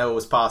I didn't know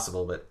was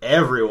possible, but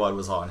everyone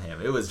was on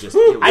him. It was just.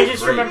 I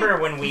just remember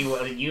when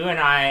you and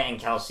I and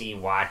Kelsey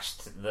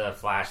watched the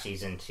Flash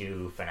season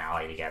 2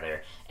 finale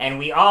together, and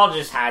we all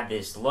just had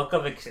this look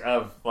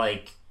of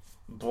like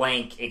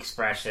blank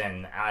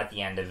expression at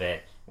the end of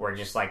it. We're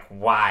just like,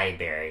 why,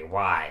 Barry?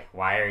 Why?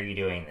 Why are you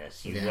doing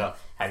this?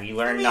 Have you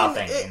learned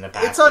nothing in the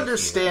past? It's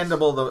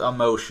understandable, the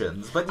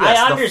emotions, but yes,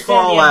 I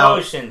understand the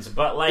emotions,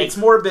 but like it's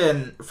more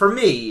been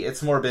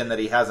that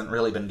he hasn't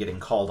really been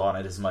getting called on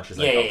it as much as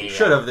I felt he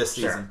should have this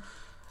season.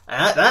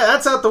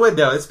 That's out the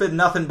window. It's been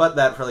nothing but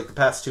that for like the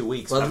past 2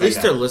 weeks. Well, at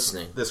least they're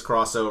listening. This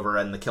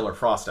crossover and the Killer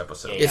Frost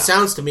episode. It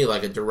sounds to me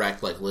like a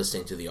direct, like,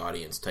 listening to the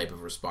audience type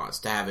of response,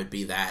 to have it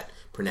be that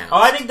pronounced.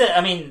 Oh, I think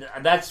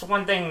that's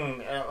one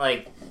thing,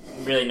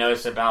 really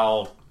notice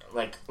about,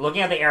 like,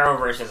 looking at the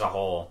Arrowverse as a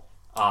whole,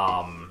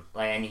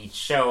 and each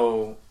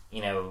show,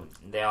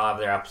 they all have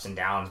their ups and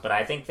downs, but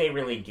I think they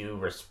really do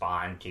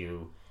respond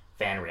to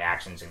fan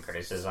reactions and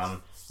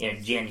criticism.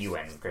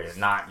 Genuine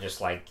criticism, not just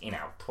like,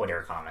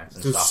 Twitter comments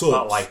and stuff.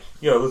 But like,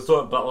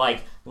 but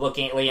like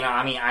looking,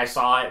 I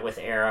saw it with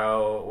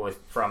Arrow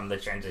from the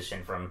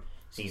transition from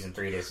season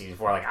 3 to season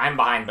 4. Like, I'm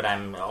behind, but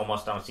I'm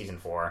almost done with season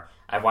 4.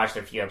 I've watched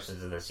a few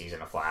episodes of this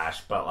season of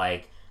Flash, but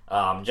like,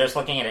 Just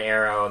looking at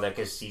Arrow,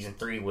 because season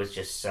 3 was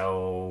just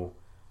so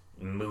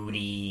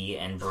moody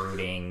and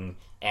brooding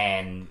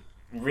and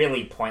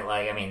really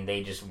pointless. I mean,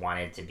 they just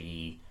wanted to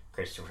be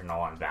Christopher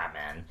Nolan's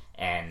Batman,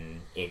 and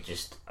it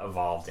just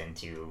evolved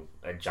into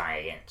a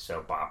giant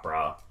soap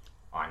opera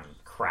on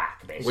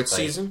crack, basically. Which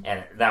season?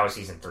 And that was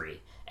season 3.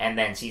 And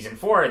then season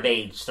 4,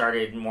 they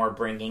started more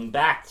bringing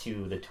back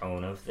to the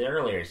tone of the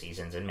earlier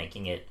seasons and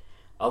making it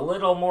a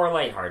little more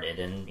lighthearted.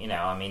 And,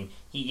 I mean,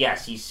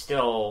 he's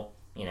still,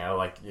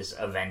 like this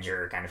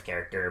Avenger kind of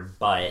character,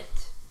 but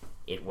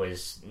it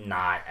was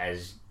not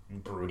as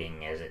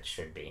brooding as it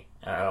should be.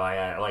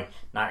 Like,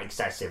 not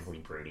excessively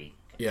broody.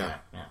 Yeah.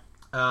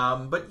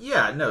 But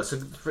yeah, no. So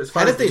as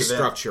far how as did they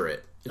structure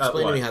it? Explain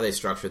to what? me how they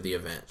structured the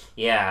event.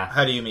 Yeah.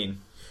 How do you mean?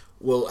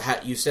 Well,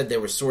 you said they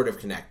were sort of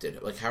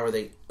connected. Like, how are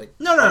they? Like,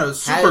 No.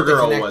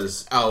 Supergirl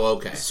was. Oh,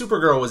 okay.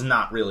 Supergirl was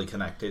not really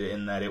connected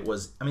in that it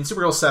was. I mean,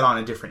 Supergirl set on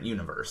a different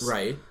universe,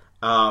 Right.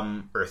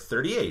 Earth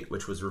 38,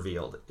 which was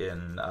revealed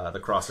in the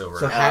crossover.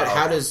 So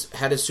how does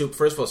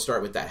first of all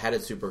start with that? How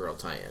did Supergirl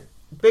tie in?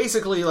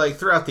 Basically, like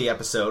throughout the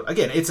episode,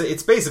 again,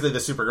 it's basically the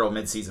Supergirl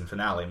mid-season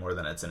finale more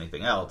than it's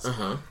anything else.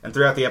 Uh-huh. And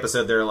throughout the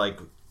episode, there are like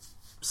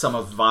some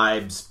of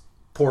Vibe's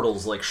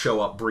portals like show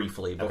up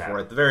briefly before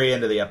at the very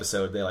end of the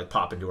episode they like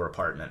pop into her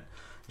apartment.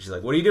 And she's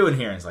like, "What are you doing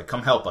here?" And he's like,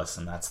 "Come help us."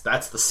 And that's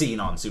the scene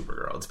on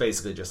Supergirl. It's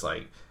basically just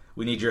like,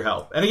 we need your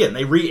help. And again,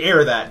 they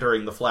re-air that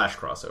during the Flash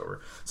crossover.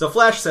 So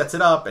Flash sets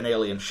it up. An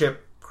alien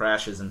ship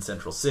crashes in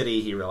Central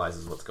City. He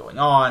realizes what's going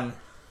on.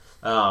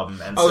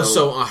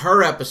 So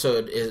her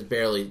episode is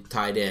barely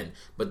tied in,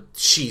 but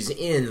she's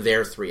in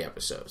their 3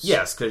 episodes.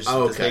 Yes, because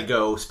they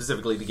go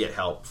specifically to get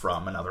help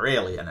from another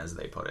alien, as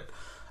they put it.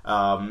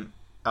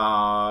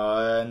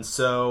 And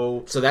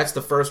so that's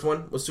the first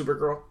one with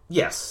Supergirl?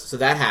 Yes. So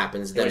that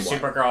happens. Then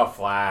what? Supergirl,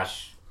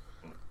 Flash,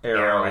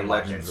 Arrow, and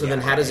Legends. So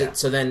then how does it...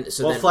 So then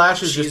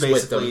Flash is just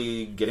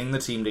basically getting the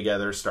team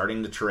together,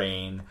 starting to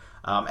train.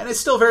 And it's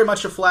still very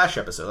much a Flash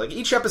episode. Like,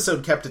 each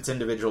episode kept its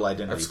individual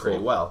identity pretty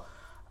well.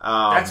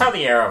 That's how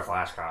the Arrow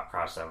Flash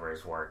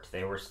crossovers worked.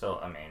 They were still...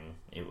 I mean,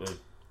 it was...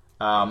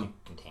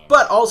 contained.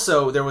 But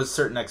also, there was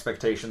certain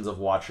expectations of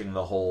watching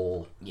the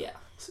whole...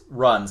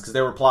 runs, because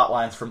there were plot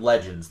lines from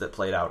Legends that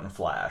played out in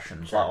Flash,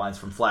 and plot lines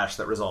from Flash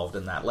that resolved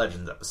in that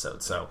Legends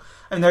episode. So,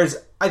 I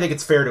think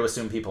it's fair to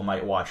assume people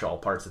might watch all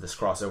parts of this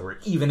crossover,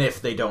 even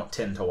if they don't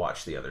tend to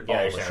watch all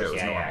the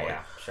shows normally.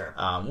 Sure.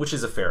 Which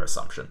is a fair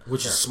assumption.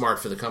 Which is smart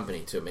for the company,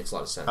 too. It makes a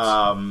lot of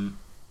sense.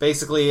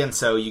 Basically, and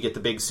so you get the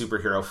big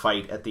superhero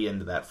fight at the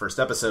end of that first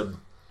episode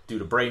due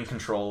to brain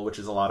control, which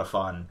is a lot of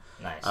fun.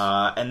 Nice.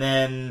 And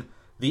then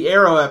the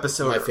Arrow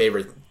episode... My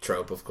favorite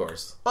trope, of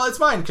course. Well,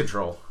 it's mind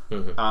control.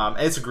 Mm-hmm.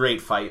 It's a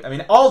great fight. I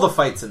mean, all the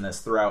fights in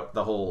this throughout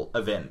the whole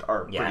event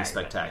are pretty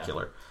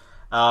spectacular.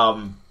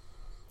 The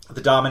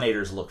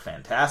Dominators look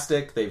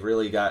fantastic. They've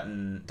really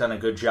done a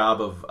good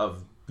job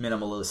of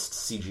minimalist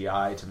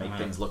CGI to make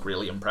things look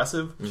really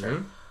impressive.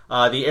 Sure.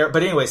 But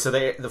anyway, so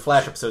the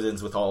Flash episode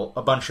ends with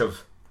a bunch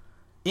of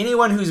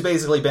anyone who's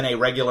basically been a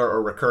regular or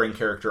recurring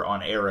character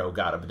on Arrow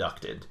got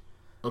abducted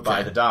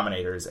by the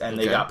Dominators, and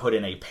they got put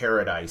in a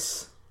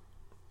paradise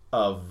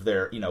of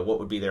their, what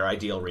would be their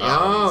ideal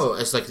realities. Oh,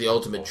 it's like the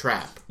ultimate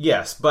trap.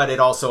 Yes, but it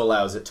also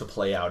allows it to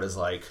play out as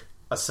like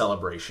a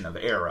celebration of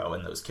Arrow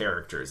and those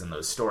characters and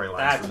those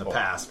storylines from the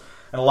past.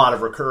 And a lot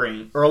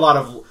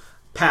of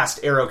past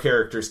Arrow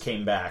characters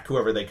came back,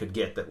 whoever they could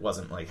get that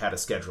wasn't like had a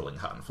scheduling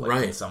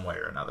conflict in some way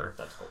or another.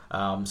 That's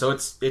cool. So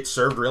it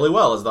served really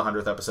well as the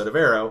 100th episode of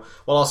Arrow,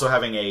 while also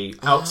having a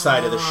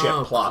outside of the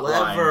ship plot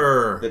line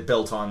that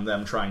built on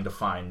them trying to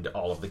find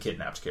all of the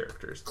kidnapped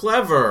characters.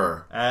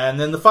 Clever. And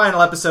then the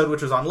final episode,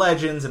 which was on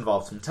Legends,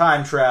 involved some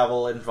time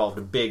travel. It involved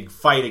a big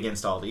fight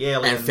against all the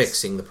aliens. And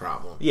fixing the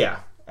problem. Yeah.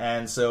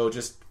 And so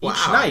just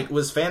each night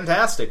was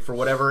fantastic for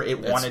whatever it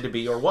wanted to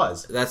be or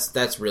was.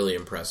 That's really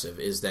impressive,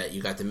 is that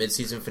you got the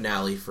mid-season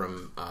finale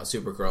from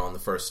Supergirl on the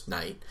first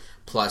night,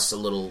 plus a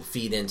little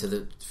feed into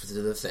the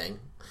thing.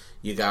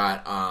 You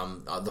got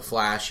the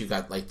Flash, you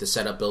got like the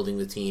setup building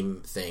the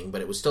team thing,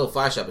 but it was still a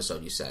Flash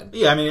episode, you said.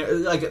 Yeah, I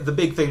mean, like the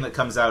big thing that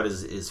comes out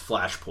is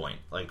Flashpoint.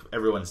 Like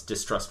everyone's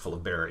distrustful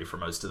of Barry for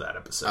most of that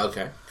episode.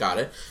 Okay, got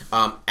it.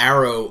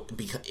 Arrow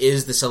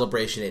is the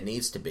celebration it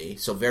needs to be,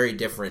 so very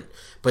different.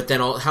 But then,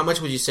 how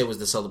much would you say was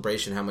the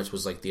celebration? How much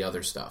was like the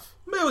other stuff?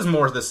 It was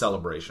more the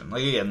celebration.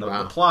 Like again,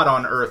 the plot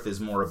on Earth is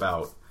more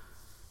about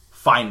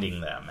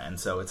finding them, and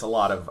so it's a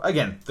lot of,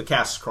 again, the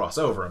casts cross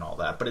over and all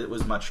that. But it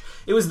was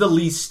the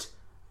least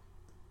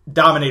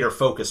Dominator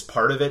focused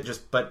part of it,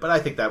 but I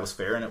think that was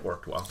fair and it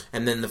worked well.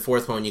 And then the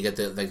fourth one, you get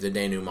the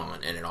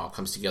denouement, and it all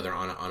comes together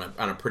on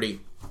a pretty,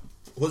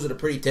 was it a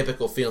pretty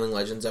typical feeling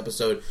Legends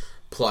episode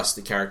plus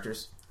the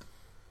characters?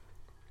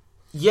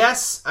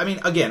 Yes, I mean,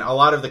 again, a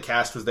lot of the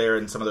cast was there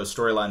and some of those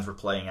storylines were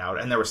playing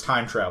out, and there was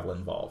time travel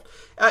involved.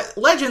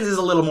 Legends is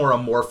a little more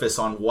amorphous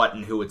on what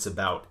and who it's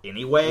about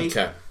anyway.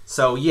 Okay.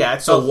 So yeah,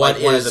 it's so what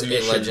like is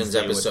a Legends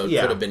episode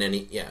could have been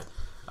any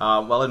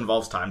well, it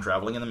involves time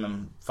traveling and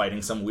them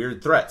fighting some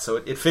weird threat, so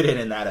it fit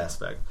in that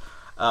aspect.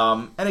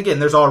 And again,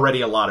 there's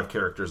already a lot of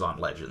characters on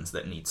Legends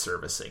that need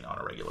servicing on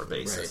a regular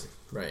basis.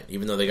 Right.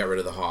 Even though they got rid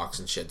of the Hawks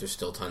and shit, there's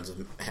still tons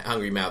of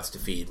hungry mouths to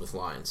feed with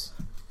lines.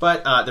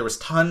 But there was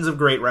tons of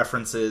great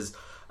references.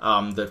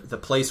 The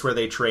place where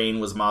they train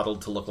was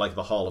modeled to look like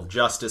the Hall of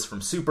Justice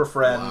from Super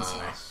Friends.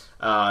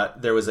 Wow.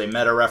 There was a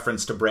meta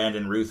reference to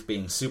Brandon Routh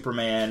being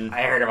Superman.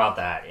 I heard about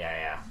that.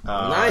 Yeah.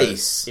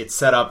 Nice. It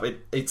set up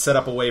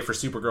a way for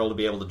Supergirl to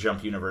be able to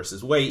jump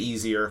universes way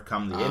easier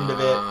come the end of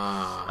it.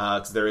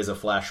 'Cause there is a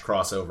Flash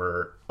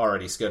crossover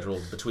already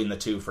scheduled between the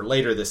two for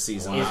later this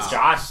season. Is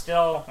Josh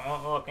still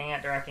looking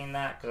at directing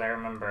that? Because I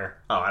remember.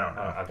 Oh, I don't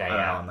know. Okay,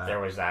 there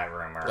was that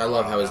rumor. I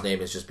love how his name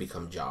has just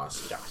become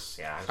Joss. Joss,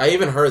 yeah. I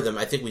even heard them.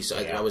 I think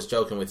I was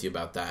joking with you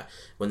about that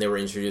when they were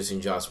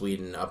introducing Joss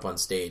Whedon up on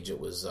stage. It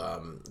was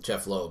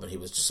Jeff Loeb, and he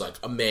was just like,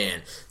 a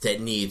man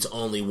that needs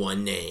only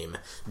one name,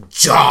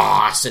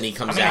 Joss, and he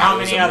comes out. How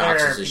many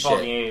other people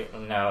do you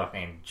know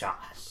named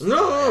Joss?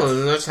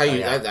 No, that's how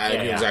you. I knew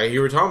yeah. exactly who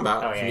you were talking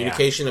about. Oh,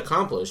 Communication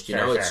accomplished. You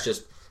know, it's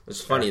just. It's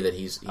funny that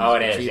he's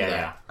achieved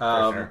that.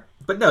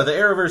 But no, the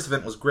Arrowverse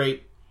event was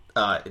great.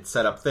 It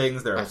set up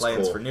things. There are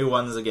plans cool. for new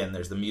ones. Again,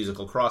 there's the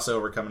musical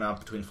crossover coming up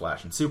between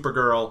Flash and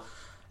Supergirl.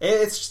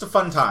 It's just a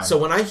fun time. So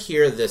when I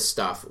hear this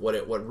stuff,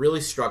 what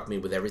really struck me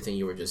with everything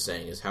you were just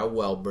saying is how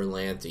well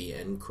Berlanti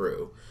and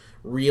crew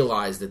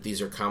realize that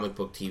these are comic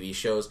book TV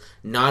shows,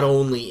 not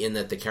only in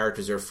that the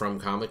characters are from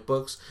comic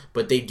books,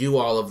 but they do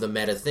all of the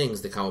meta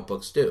things the comic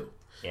books do.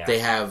 Yeah. They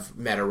have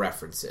meta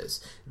references.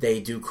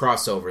 They do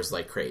crossovers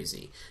like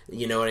crazy.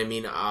 You know what I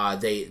mean?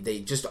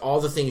 They just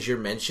all the things you're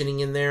mentioning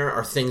in there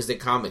are things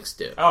that comics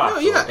do. Oh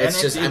yeah. It's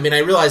just. I mean, I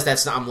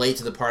realize I'm late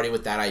to the party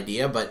with that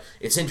idea, but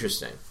it's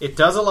interesting. It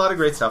does a lot of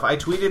great stuff. I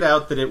tweeted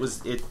out that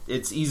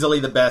it's easily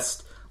the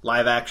best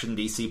live action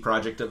DC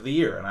project of the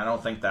year, and I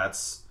don't think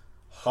that's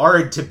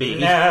hard to be.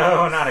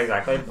 No, not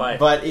exactly,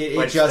 but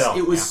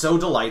it was so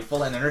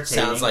delightful and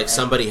entertaining. Sounds like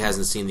somebody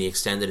hasn't seen the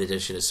extended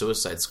edition of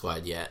Suicide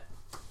Squad yet.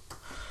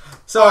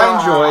 So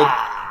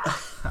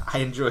I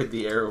enjoyed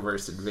the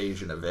Arrowverse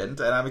Invasion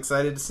event, and I'm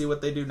excited to see what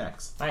they do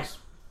next. Nice.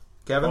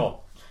 Kevin?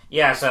 Cool.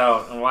 Yeah,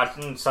 so I'm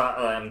watching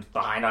I'm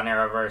behind on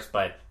Arrowverse,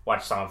 but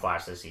watched some of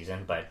Flash this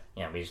season, but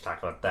we just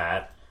talked about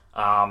that.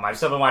 I've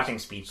still been watching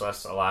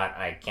Speechless a lot.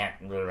 I can't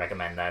really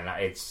recommend that.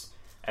 It's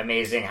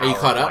amazing how... Are you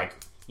caught up?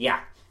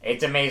 Yeah.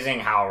 It's amazing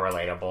how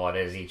relatable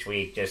it is each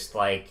week. Just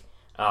like,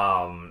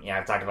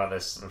 I've talked about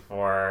this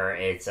before.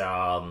 It's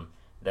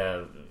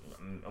the...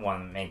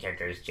 one of the main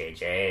characters,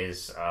 JJ,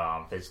 is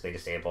physically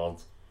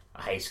disabled,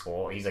 high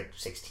school. He's like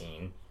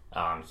 16.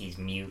 He's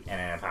mute and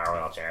in a power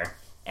wheelchair,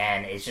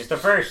 and it's just the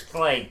first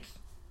like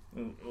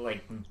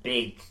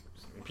big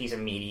piece of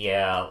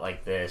media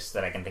like this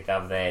that I can think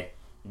of that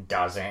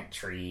doesn't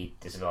treat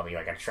disability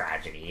like a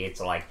tragedy.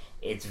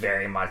 It's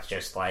very much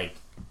just like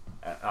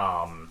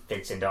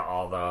fits into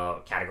all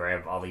the category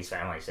of all these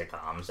family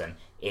sitcoms, and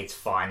it's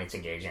fun. It's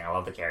engaging. I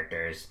love the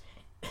characters.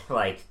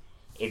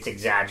 It's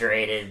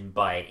exaggerated,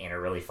 but in a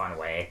really fun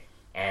way.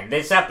 And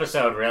this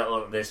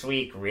episode, this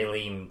week,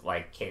 really,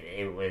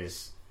 it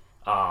was,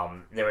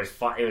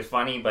 it was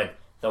funny, but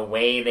the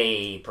way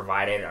they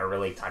provided a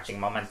really touching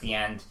moment at the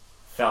end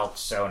felt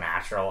so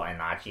natural and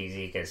not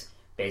cheesy, because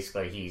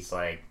basically he's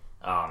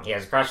he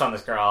has a crush on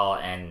this girl,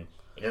 and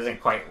it doesn't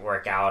quite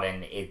work out,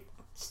 and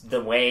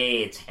the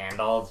way it's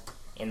handled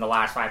in the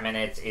last 5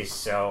 minutes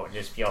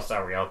just feels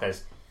so real,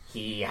 because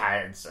he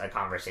has a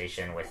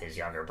conversation with his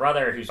younger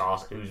brother, who's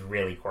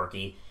really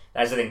quirky.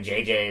 That's the thing.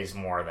 JJ is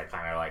more the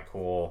kind of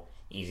cool,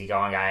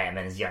 easygoing guy, and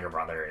then his younger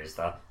brother is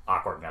the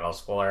awkward middle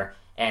schooler.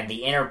 And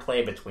the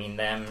interplay between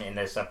them in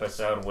this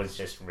episode was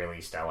just really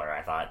stellar,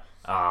 I thought.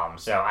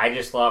 So I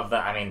just love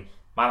that. I mean,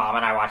 my mom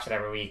and I watch it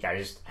every week. I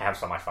just have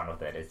so much fun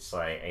with it. It's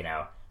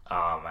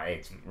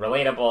it's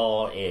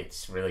relatable.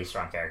 It's really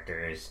strong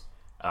characters.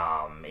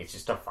 It's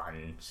just a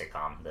fun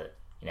sitcom that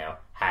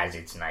has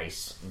its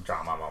nice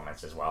drama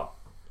moments as well.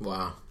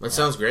 Wow, that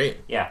sounhave great.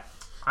 Yeah.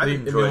 Have you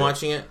been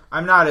watching it?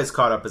 I'm not as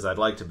caught up as I'd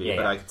like to be,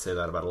 but yeah. I could say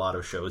that about a lot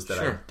of shows that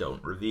I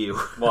don't review.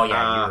 Well,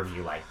 yeah, you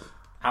review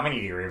how many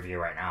do you review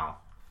right now?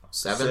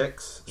 7?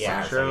 6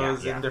 Yeah,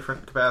 shows in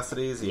different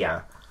capacities.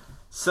 Yeah.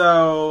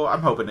 So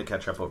I'm hoping to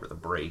catch up over the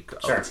break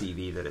of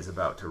TV that is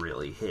about to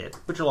really hit,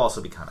 which will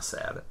also be kind of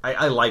sad.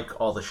 I like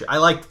all the I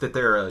like that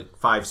there are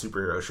 5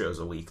 superhero shows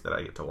a week that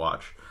I get to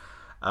watch.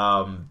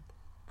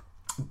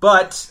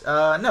 But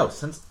no, not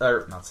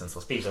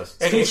senseless. Speechless.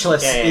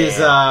 Speechless is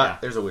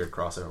there's a weird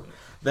crossover.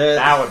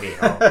 That would be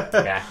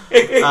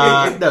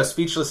okay. No,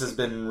 Speechless has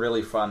been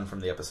really fun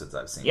from the episodes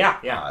I've seen.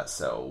 Yeah.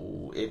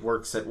 So it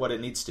works at what it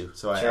needs to.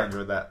 So I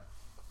enjoyed that.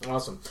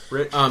 Awesome.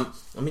 Rich? Let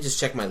me just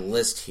check my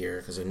list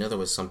here, because I know there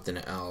was something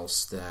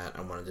else that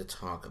I wanted to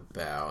talk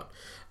about.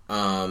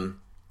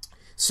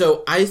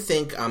 So I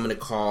think I'm going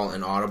to call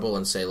an audible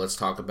and say let's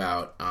talk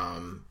about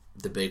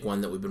the big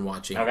one that we've been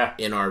watching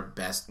in our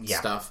best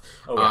stuff.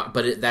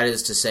 But that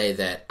is to say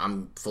that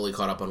I'm fully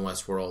caught up on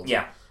Westworld.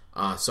 Yeah.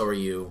 So are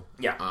you.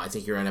 Yeah. I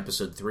think you're on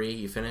episode 3.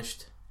 You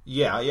finished?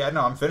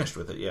 No, I'm finished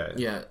with it. Yeah.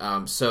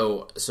 Yeah.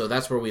 So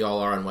that's where we all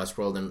are on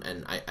Westworld,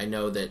 and I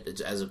know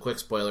that as a quick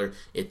spoiler,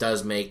 it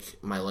does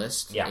make my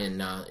list in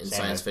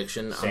science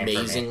fiction.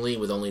 Amazingly,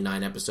 with only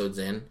 9 episodes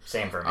in.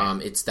 Same for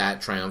me. It's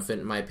that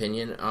triumphant in my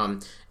opinion.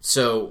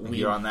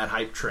 You're on that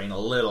hype train a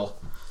little.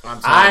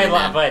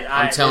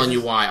 I'm telling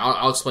you why.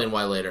 I'll explain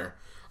why later.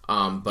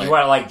 But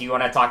do you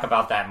want to talk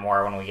about that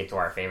more when we get to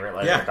our favorite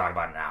list? Or talk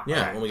about it now?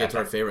 Yeah, when we get to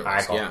our favorite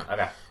list. Cool. Yeah.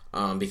 Okay.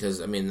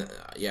 Because I mean,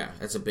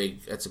 that's a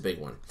big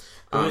one.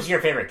 Who's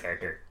your favorite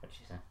character? What'd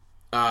you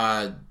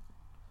say?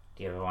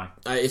 Do you have one?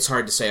 It's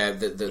hard to say.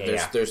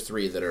 There's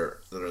 3 that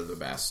are the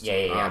best.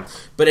 Yeah.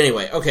 But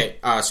anyway, okay.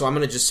 So I'm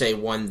going to just say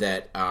one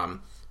that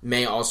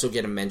may also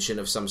get a mention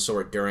of some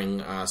sort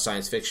during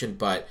science fiction,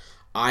 but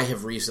I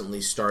have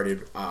recently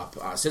started up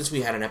since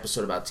we had an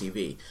episode about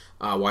TV,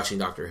 watching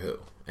Doctor Who,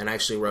 and I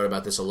actually wrote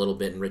about this a little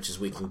bit in Rich's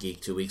Week in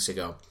Geek 2 weeks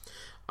ago.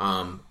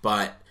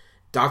 But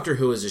Doctor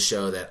Who is a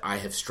show that I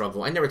have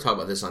struggled. I never talk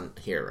about this on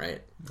here,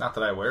 right? Not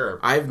that I'm aware of.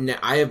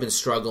 I have been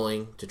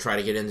struggling to try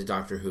to get into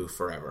Doctor Who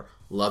forever.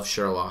 Love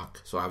Sherlock,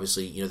 so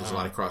obviously there's a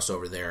lot of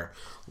crossover there.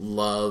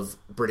 Love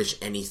British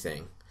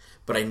anything,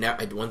 but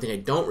one thing I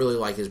don't really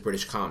like is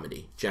British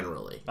comedy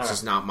generally. It's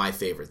just not my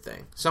favorite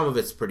thing. Some of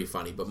it's pretty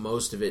funny, but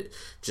most of it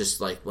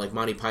just like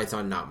Monty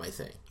Python, not my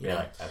thing.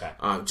 Really? Okay.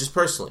 Just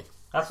personally.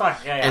 That's fine.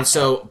 Yeah. And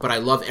so, but I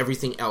love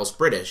everything else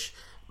British.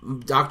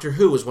 Doctor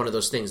Who was one of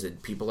those things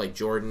that people like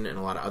Jordan and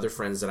a lot of other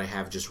friends that I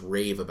have just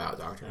rave about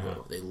Doctor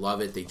Who. They love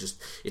it.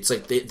 It's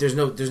like there's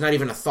not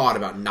even a thought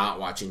about not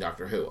watching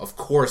Doctor Who. Of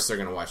course they're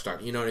going to watch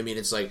Doctor. You know what I mean?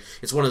 It's like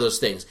it's one of those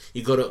things.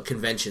 You go to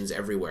conventions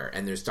everywhere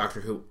and there's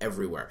Doctor Who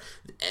everywhere.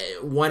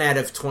 1 out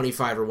of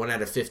 25 or 1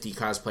 out of 50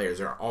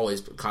 cosplayers are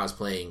always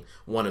cosplaying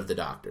one of the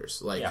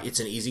Doctors. It's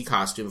an easy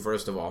costume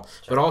first of all,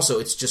 but also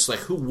it's just like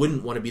who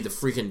wouldn't want to be the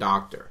freaking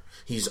Doctor?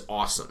 He's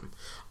awesome.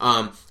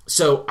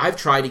 So I've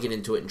tried to get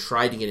into it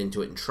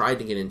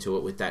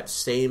with that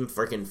same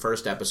freaking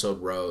first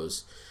episode,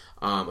 Rose,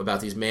 about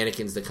these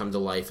mannequins that come to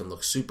life and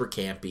look super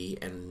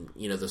campy, and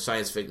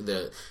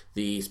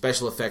the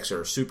special effects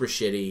are super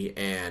shitty,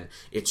 and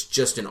it's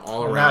just an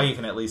all around. Now you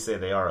can at least say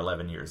they are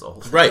 11 years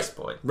old. Right, at this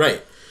point.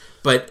 Right.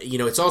 But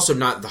it's also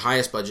not the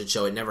highest budget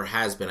show. It never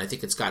has been. I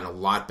think it's gotten a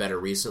lot better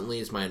recently,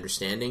 is my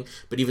understanding.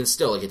 But even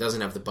still, it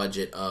doesn't have the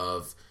budget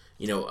of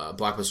a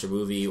blockbuster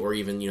movie or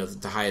even,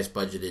 the highest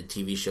budgeted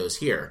TV shows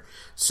here.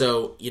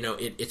 So,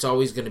 it's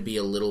always going to be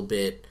a little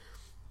bit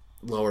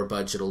lower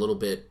budget, a little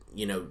bit,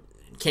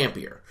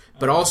 campier.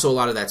 But also a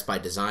lot of that's by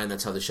design.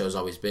 That's how the show's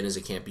always been, as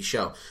a campy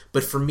show.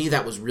 But for me,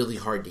 that was really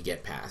hard to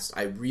get past.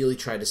 I really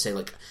tried to say,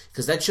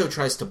 because that show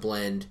tries to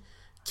blend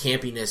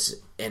campiness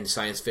and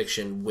science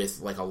fiction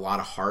with a lot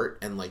of heart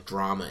and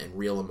drama and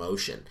real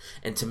emotion,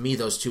 and to me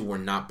those two were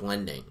not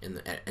blending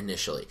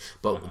initially.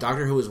 But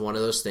Doctor Who is one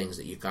of those things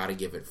that you got to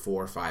give it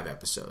 4 or 5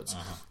 episodes.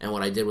 And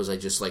what I did was I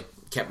just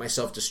kept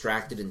myself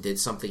distracted and did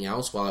something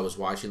else while I was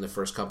watching the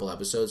first couple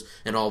episodes,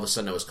 and all of a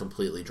sudden I was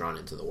completely drawn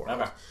into the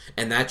world.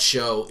 And that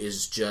show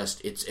is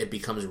just it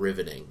becomes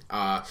riveting.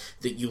 That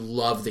you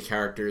love the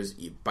characters.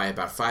 By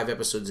about 5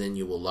 episodes in,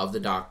 you will love the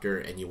Doctor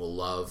and you will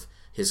love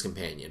his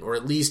companion, or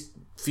at least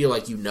feel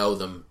like you know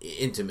them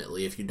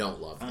intimately if you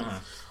don't love them.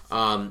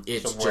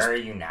 So where are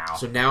you now?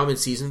 So now I'm in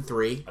season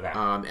 3,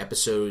 Okay.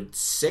 Episode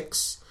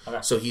 6.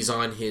 Okay. So he's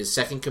on his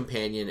second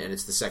companion, and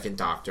it's the second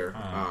Doctor.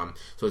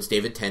 So it's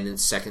David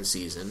Tennant's second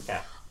season. Okay.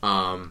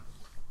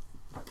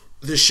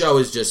 The show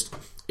is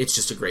it's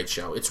just a great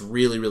show. It's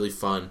really, really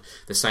fun.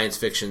 The science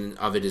fiction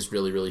of it is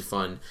really, really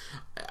fun.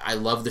 I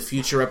love the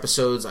future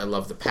episodes. I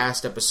love the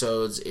past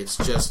episodes. It's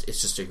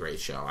just a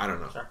great show. I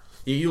don't know. Sure.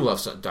 You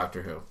love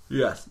Doctor Who.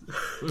 Yes.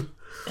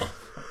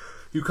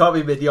 You caught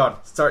me mid-yawn.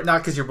 Sorry,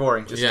 not because you're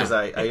boring, just because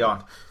I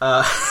yawned.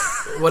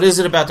 What is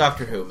it about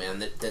Doctor Who, man,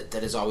 that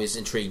has always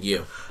intrigued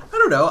you? I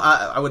don't know.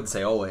 I wouldn't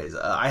say always.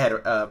 I had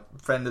a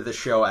friend of the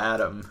show,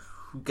 Adam,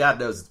 who God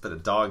knows it's been a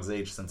dog's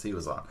age since he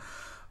was on.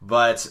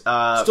 But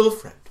Still a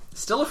friend.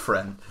 Still a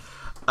friend.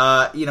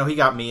 He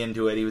got me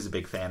into it. He was a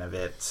big fan of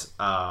it.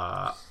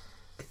 I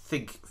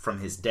think from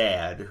his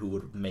dad, who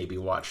would maybe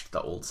watched the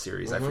old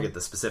series. I forget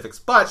the specifics,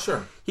 but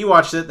sure. He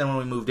watched it. Then when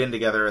we moved in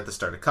together at the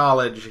start of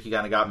college, he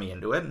kind of got me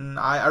into it, and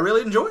I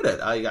really enjoyed it.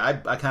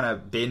 I kind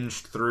of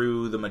binged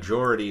through the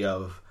majority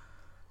of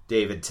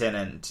David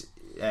Tennant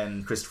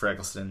and Christopher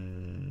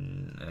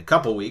Eccleston in a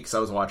couple weeks. I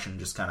was watching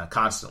just kind of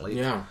constantly.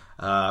 Yeah,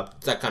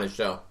 that kind of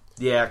show.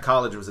 Yeah,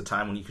 college was a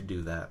time when you could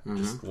do that.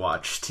 Just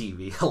watch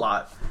TV a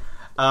lot.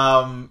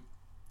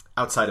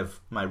 Outside of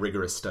my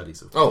rigorous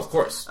studies, of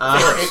course. Of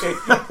course.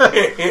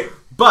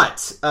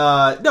 But,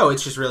 no,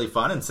 it's just really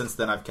fun, and since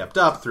then I've kept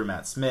up through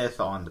Matt Smith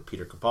on to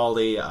Peter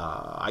Capaldi.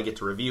 I get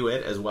to review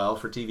it as well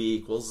for TV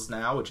Equals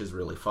now, which is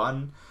really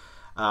fun.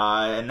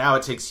 And now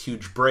it takes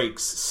huge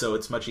breaks, so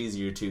it's much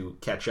easier to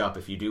catch up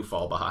if you do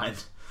fall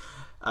behind.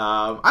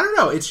 I don't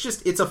know,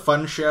 it's a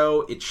fun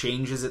show. It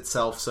changes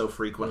itself so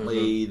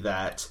frequently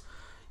that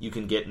you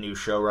can get new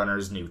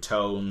showrunners, new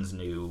tones,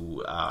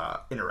 new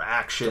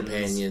interactions.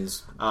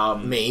 Companions,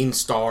 main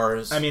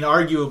stars. I mean,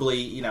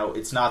 arguably,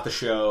 it's not the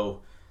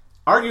show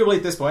arguably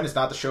at this point, it's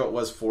not the show it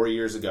was 4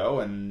 years ago,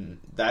 and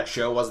that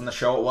show wasn't the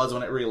show it was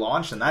when it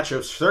relaunched, and that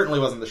show certainly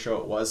wasn't the show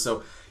it was.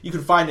 So you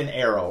can find an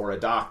era or a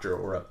Doctor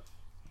or a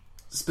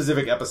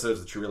specific episodes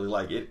that you really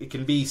like. It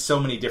can be so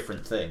many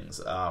different things.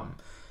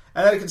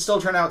 And then it can still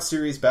turn out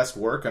series best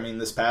work. I mean,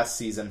 this past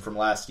season from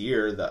last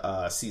year,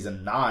 the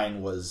season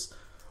 9 was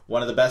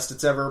one of the best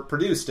it's ever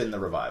produced in the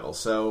revival.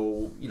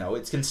 So,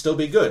 it can still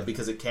be good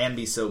because it can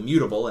be so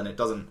mutable, and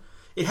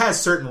it has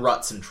certain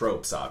ruts and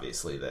tropes,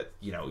 obviously, that,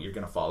 you're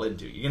going to fall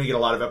into. You're going to get a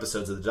lot of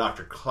episodes of the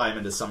Doctor climb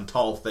into some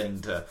tall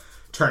thing to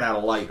turn out a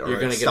light, or you're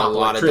going to get a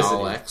lot of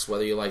Daleks,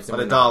 whether you like them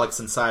or not. A lot of Daleks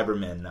and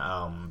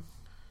Cybermen.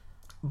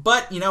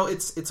 But,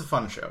 it's a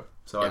fun show,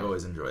 so I've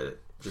always enjoyed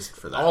it. Just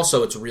for that.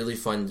 Also, it's really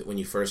fun when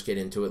you first get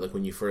into it, like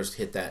when you first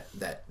hit that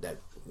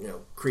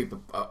creep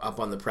up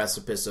on the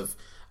precipice of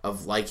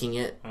liking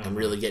it and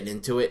really getting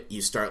into it.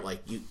 You start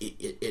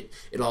it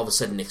all of a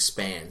sudden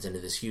expands into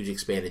this huge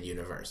expanded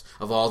universe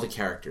of all the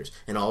characters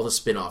and all the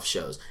spin-off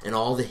shows and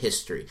all the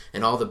history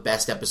and all the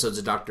best episodes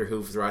of Doctor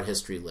Who throughout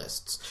history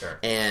lists. Sure.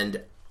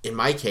 And in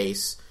my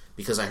case,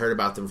 because I heard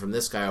about them from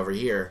this guy over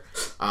here,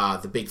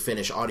 the Big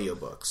Finish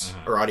audiobooks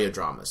or audio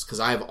dramas. Because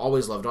I've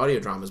always loved audio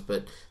dramas,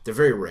 but they're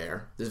very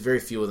rare. There's very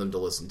few of them to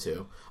listen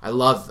to. I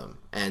love them.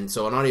 And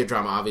so an audio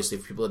drama, obviously,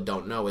 for people that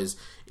don't know, is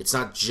it's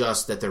not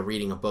just that they're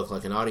reading a book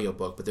like an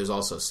audiobook, but there's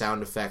also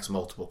sound effects,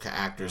 multiple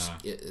actors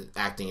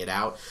acting it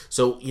out.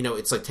 So,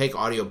 it's like take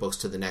audiobooks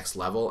to the next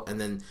level,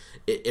 and then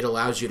it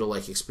allows you to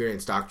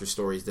experience Doctor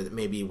stories that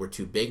maybe were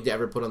too big to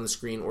ever put on the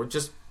screen, or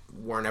just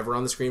weren't ever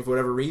on the screen for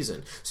whatever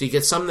reason. So you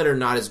get some that are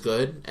not as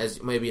good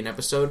as maybe an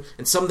episode,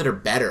 and some that are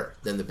better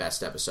than the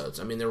best episodes.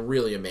 I mean, they're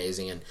really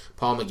amazing. And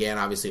Paul McGann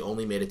obviously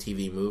only made a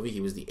TV movie. He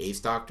was the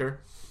 8th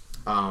Doctor.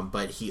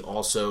 But he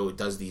also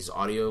does these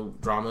audio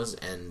dramas,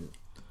 and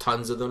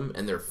tons of them,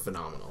 and they're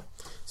phenomenal.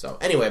 So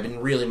anyway, I've been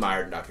really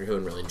mired in Doctor Who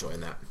and really enjoying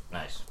that.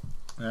 Nice.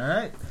 All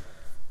right.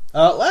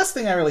 Last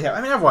thing I really have...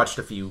 I mean, I've watched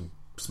a few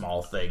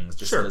small things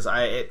just because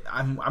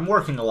I'm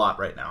working a lot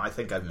right now. I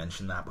think I've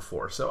mentioned that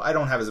before, so I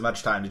don't have as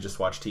much time to just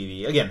watch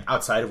TV, again,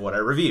 outside of what I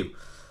review.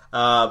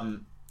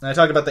 And I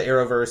talked about the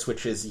Arrowverse,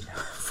 which is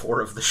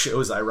 4 of the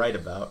shows I write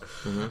about.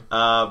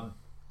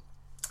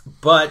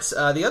 But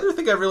the other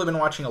thing I've really been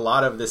watching a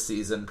lot of this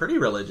season pretty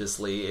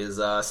religiously is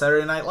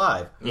Saturday Night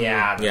Live.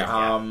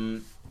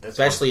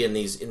 Especially in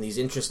these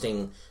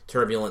interesting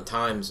turbulent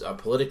times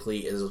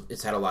politically,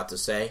 it's had a lot to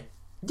say.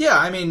 Yeah,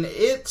 I mean,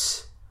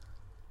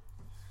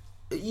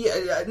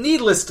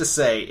 needless to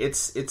say,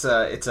 it's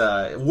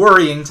a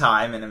worrying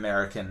time in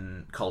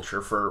American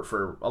culture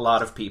for a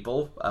lot of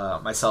people,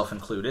 myself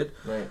included.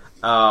 Right.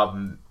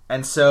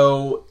 And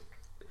so,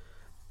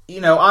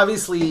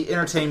 obviously,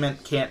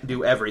 entertainment can't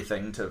do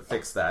everything to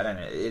fix that, and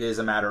it is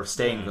a matter of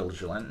staying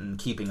vigilant and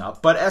keeping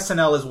up. But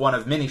SNL is one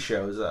of many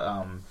shows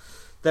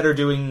that are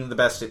doing the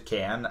best it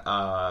can.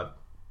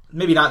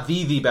 Maybe not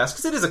the best,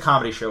 because it is a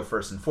comedy show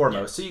first and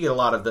foremost, so you get a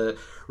lot of the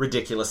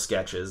ridiculous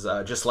sketches.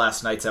 Just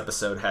last night's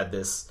episode had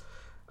this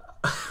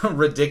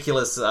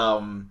ridiculous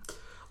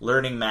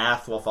learning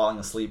math while falling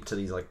asleep to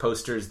these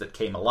posters that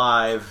came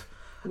alive.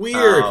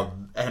 Weird.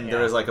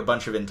 There was a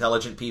bunch of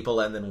intelligent people,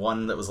 and then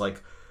one that was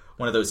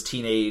one of those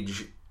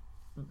teenage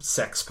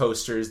sex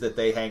posters that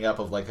they hang up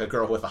of a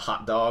girl with a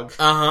hot dog.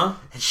 And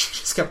she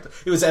just kept...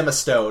 It was Emma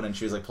Stone, and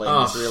she was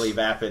playing this really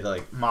vapid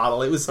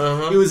model. It was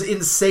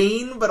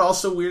insane, but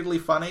also weirdly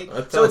funny.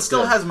 So it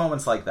still has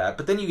moments like that.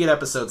 But then you get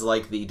episodes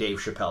like the Dave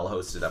Chappelle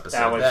hosted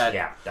episode.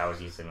 That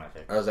was easily my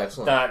favorite. That was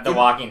excellent. The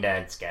Walking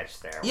Dead sketch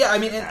there. Yeah, I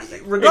mean,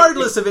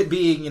 regardless of it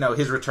being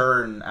his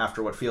return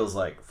after what feels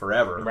like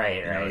forever.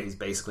 Right. He's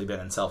basically been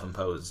in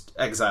self-imposed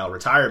exile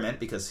retirement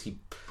because he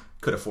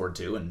could afford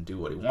to and do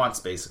what he wants,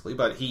 basically.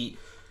 But he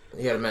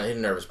had a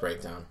nervous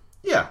breakdown.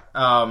 Yeah.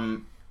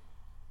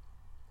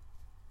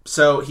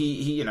 So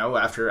he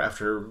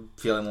after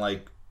feeling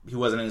like he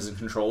wasn't as in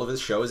control of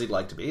his show as he'd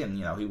like to be, and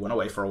he went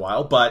away for a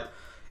while, but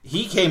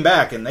he came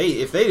back, and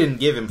if they didn't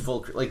give him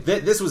full...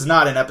 this was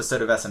not an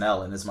episode of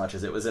SNL in as much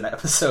as it was an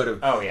episode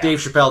of Dave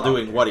Chappelle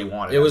doing what he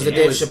wanted. It was the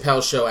Dave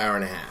Chappelle show hour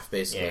and a half,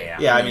 basically.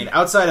 Yeah, I mean,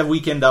 outside of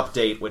Weekend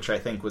Update, which I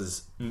think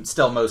was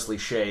still mostly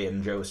Shay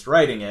and Jost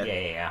writing it,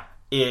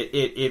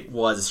 It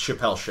was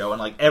Chappelle's show,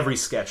 and every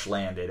sketch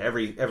landed,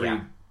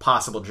 every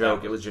possible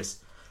joke. It was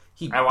just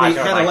he had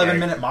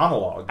 11-minute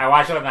monologue. I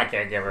watched it with my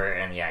caregiver,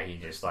 and he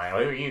just oh,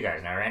 you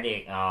guys know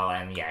Randy? Oh,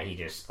 and he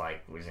just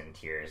was in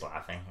tears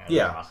laughing. It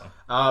was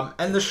awesome.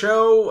 And the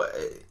show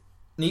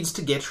needs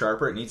to get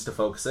sharper. It needs to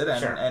focus it,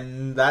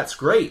 and that's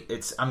great.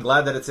 I'm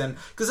glad that it's in,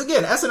 because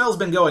again, SNL's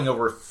been going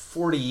over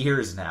 40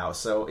 years now,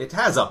 so it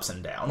has ups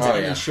and downs.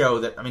 Any show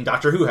that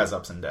Doctor Who has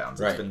ups and downs.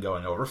 It's been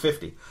going over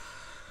 50.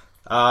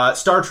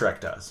 Star Trek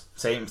does.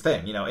 Same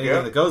thing.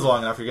 Anything that goes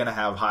long enough, you're going to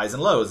have highs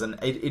and lows, and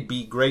it'd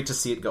be great to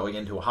see it going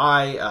into a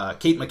high.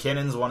 Kate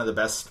McKinnon's one of the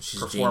best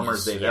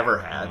performers they've ever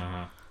had.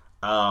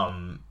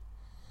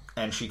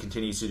 And she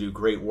continues to do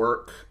great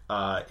work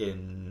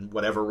in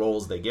whatever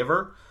roles they give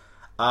her.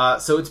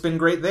 So it's been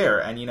great there.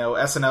 And,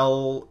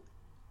 SNL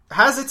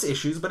has its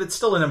issues, but it's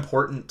still an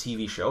important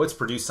TV show. It's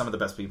produced some of the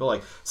best people.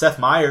 Like Seth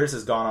Meyers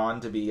has gone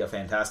on to be a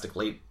fantastic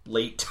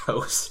late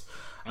host.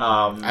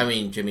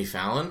 Jimmy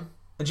Fallon.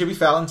 And Jimmy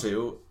Fallon,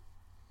 too.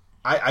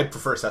 I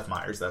prefer Seth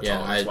Meyers. That's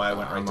why I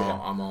went right to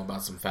him. I'm all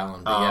about some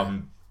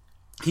Fallon.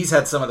 He's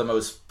had some of the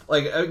most...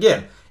 Like,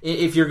 again,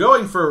 if you're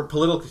going for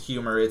political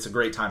humor, it's a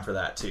great time for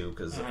that, too.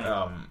 Cause,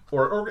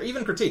 or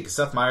even critique.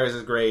 Seth Meyers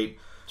is great.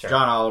 Sure.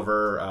 John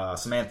Oliver,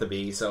 Samantha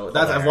Bee. So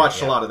I've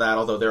watched a lot of that,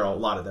 although a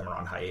lot of them are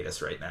on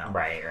hiatus right now.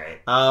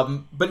 Right.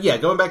 But yeah,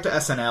 going back to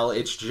SNL,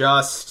 it's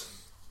just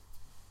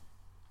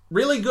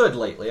really good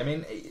lately. I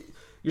mean,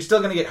 you're still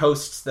going to get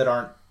hosts that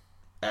aren't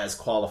as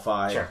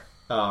qualified. Sure.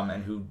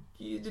 And who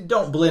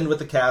don't blend with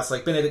the cast.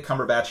 Like Benedict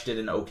Cumberbatch did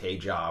an okay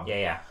job.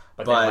 Yeah.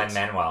 But then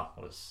Lin-Manuel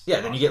was...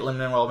 Yeah, then you get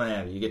Lin-Manuel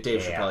Miranda, you get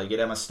Dave Chappelle, you get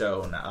Emma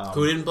Stone.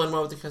 Who didn't blend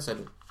well with the cast?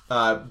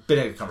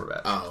 Benedict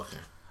Cumberbatch. Oh,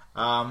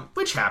 okay.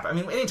 Which happened.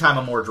 I mean, anytime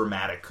a more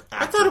dramatic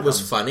actor... I thought it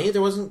was funny.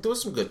 There was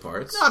some good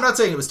parts. No, I'm not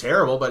saying it was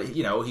terrible, but,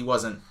 he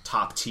wasn't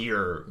top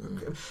tier.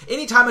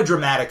 Anytime a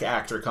dramatic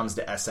actor comes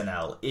to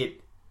SNL,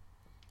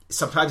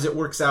 sometimes it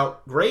works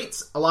out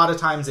great. A lot of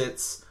times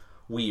it's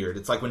weird.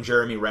 It's like when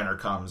Jeremy Renner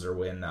comes or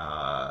when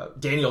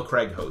Daniel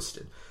Craig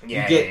hosted.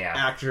 You get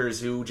actors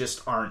who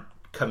just aren't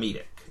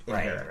comedic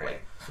inherently.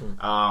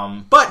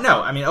 Right. But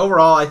no, I mean,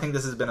 overall, I think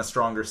this has been a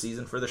stronger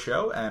season for the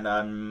show, and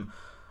I'm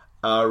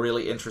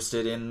really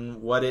interested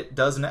in what it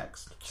does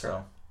next.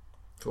 Sure.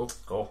 So,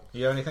 cool.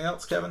 You have anything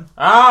else, Kevin?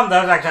 That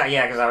was actually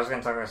because I was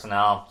going to talk about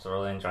SNL, so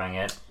really enjoying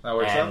it. That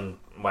works and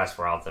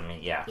Westworld. I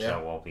mean,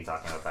 so we'll be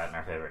talking about that in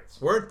our favorites.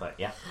 Word, but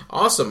yeah,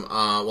 awesome.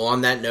 Well,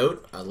 on that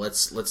note,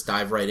 let's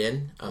dive right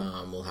in.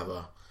 We'll have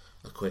a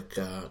quick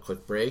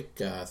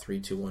break. 3,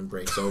 2, 1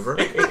 breaks over.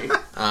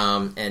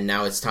 And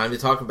now it's time to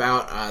talk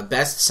about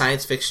best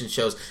science fiction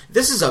shows.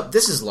 This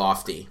is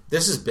lofty.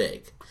 This is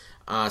big.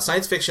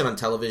 Science fiction on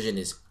television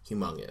is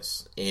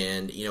humongous,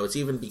 and it's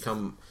even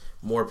become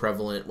more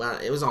prevalent. Well,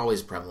 it was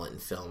always prevalent in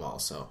film,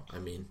 also. I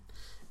mean,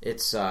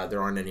 it's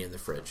there aren't any in the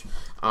fridge.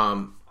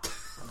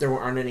 There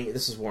aren't any.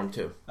 This is warm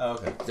too. Oh,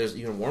 okay. There's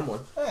even a warm one.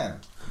 Yeah.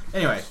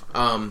 Anyway,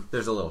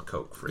 there's a little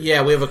Coke fridge.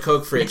 Yeah, we have a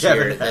Coke fridge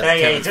here.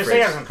 Just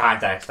to have some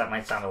context, that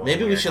might sound a little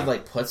maybe weird, we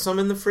should put some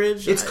in the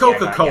fridge. It's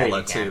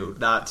Coca-Cola too.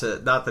 Not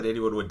that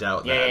anyone would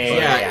doubt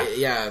that.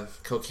 Yeah.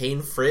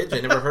 Cocaine fridge.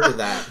 I never heard of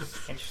that.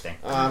 Interesting.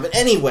 But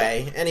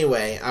anyway,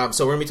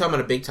 so we're gonna be talking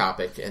about a big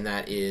topic, and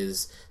that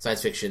is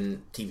science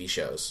fiction TV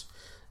shows.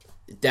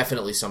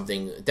 Definitely some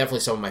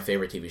of my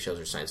favorite TV shows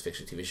are science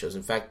fiction TV shows.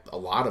 In fact, a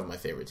lot of my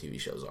favorite TV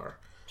shows are.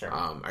 Sure.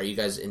 Are you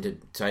guys into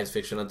science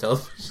fiction on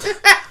television?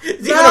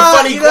 It's even a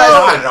funny question.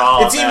 Not at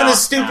all, it's even a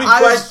stupid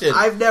question.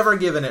 I've never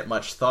given it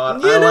much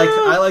thought.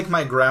 I like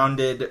my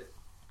grounded,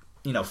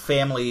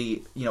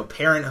 family,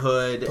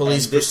 parenthood,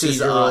 police and This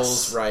Is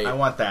Us. Right. I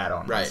want that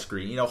on my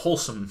screen.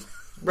 Wholesome.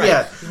 Right.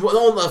 Yeah.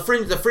 Well, the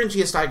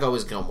fringiest I go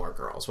is Gilmore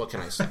Girls. What can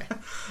I say?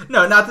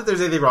 No, not that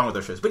there's anything wrong with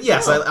their shows, but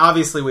yes,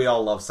 obviously we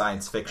all love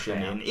science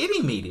fiction in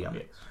any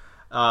medium.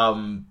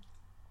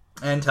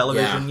 And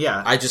television,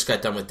 I just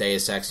got done with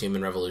Deus Ex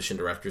Human Revolution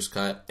Director's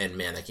Cut, and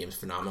man, that game's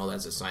phenomenal.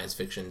 That's a science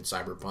fiction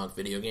cyberpunk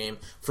video game.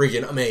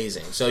 Freaking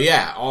amazing. So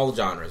yeah, all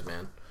genres,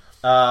 man.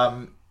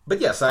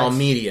 But yeah, all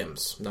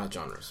mediums, not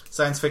genres.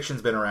 Science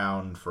fiction's been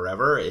around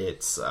forever.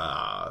 It's,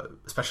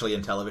 especially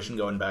in television,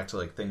 going back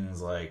to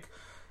things like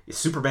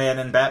Superman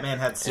and Batman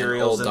had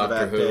serials in the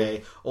back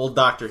day. Old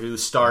Doctor Who,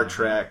 Star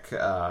Trek,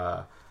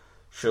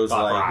 shows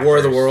Bob like Rogers. War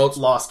of the Worlds,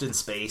 Lost in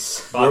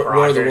Space,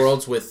 War of the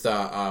Worlds with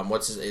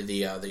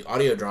the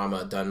audio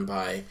drama done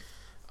by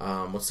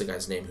what's the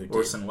guy's name who did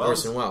Orson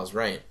Welles,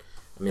 right?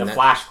 I mean, the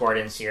Flash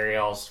Gordon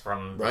serials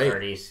from the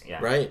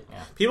 30s, right?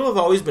 Yeah. People have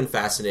always been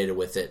fascinated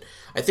with it.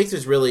 I think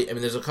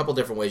there's a couple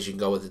different ways you can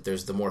go with it.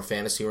 There's the more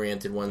fantasy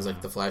oriented ones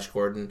like the Flash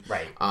Gordon,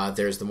 right?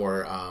 There's the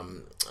more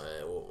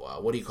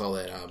what do you call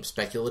it?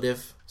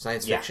 Speculative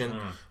science fiction,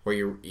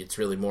 where it's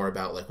really more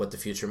about what the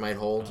future might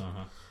hold.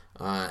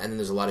 And then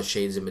there's a lot of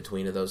shades in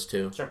between of those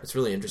two. Sure. It's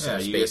really interesting.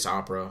 Space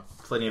opera.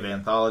 Plenty of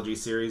anthology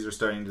series are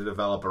starting to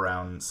develop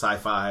around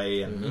sci-fi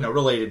and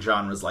related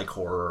genres like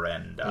horror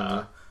and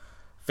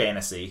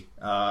fantasy.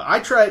 I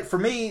tried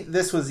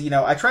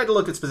to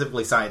look at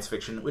specifically science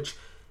fiction, which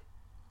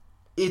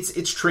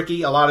it's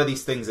tricky. A lot of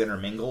these things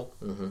intermingle.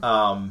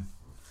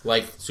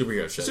 Like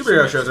superhero shows.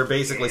 Superhero shows are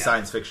basically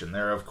science fiction.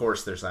 They're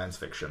science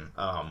fiction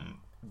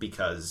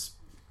because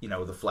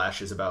the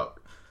Flash is about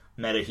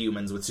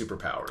meta-humans with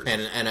superpowers,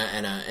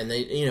 and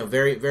they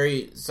very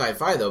very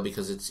sci-fi though,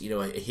 because it's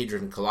a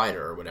hadron collider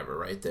or whatever,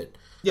 right? The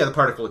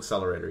particle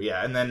accelerator,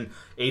 and then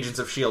Agents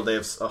of S.H.I.E.L.D. they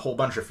have a whole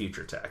bunch of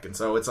future tech, and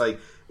so it's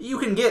you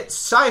can get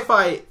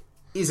sci-fi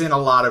is in a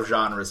lot of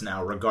genres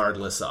now,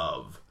 regardless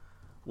of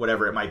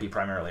whatever it might be,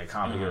 primarily a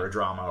comedy or a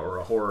drama or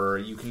a horror.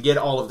 You can get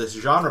all of this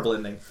genre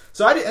blending.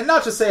 So and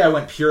not to say I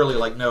went purely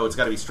no, it's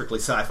got to be strictly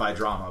sci-fi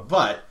drama,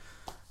 but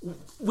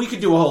we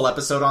could do a whole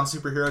episode on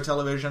superhero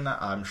television.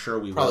 I'm sure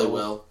we probably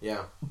will.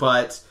 Yeah.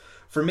 But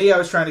for me, I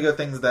was trying to go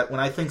things that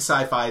when I think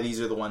sci-fi, these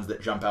are the ones that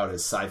jump out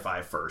as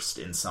sci-fi first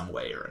in some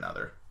way or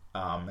another.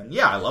 And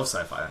yeah, I love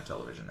sci-fi on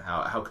television.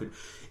 How could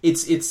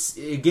it's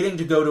getting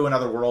to go to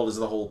another world is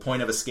the whole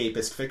point of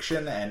escapist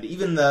fiction, and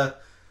even the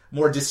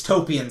more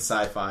dystopian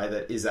sci-fi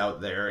that is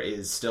out there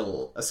is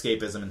still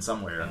escapism in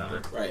some way or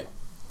another. Right.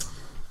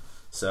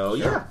 So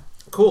yeah.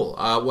 Cool.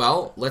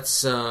 Well, let's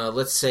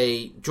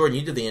say, Jordan,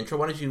 you did the intro.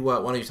 Why don't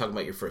you talk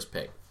about your first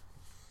pick?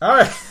 All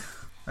right.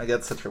 I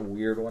got such a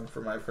weird one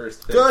for my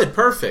first pick. Good,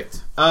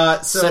 perfect. So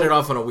set it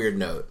off on a weird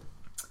note.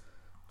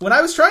 When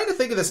I was trying to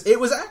think of this, it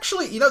was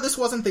actually, this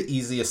wasn't the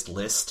easiest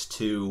list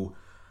to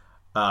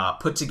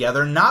put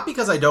together. Not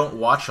because I don't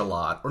watch a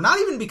lot, or not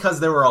even because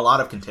there were a lot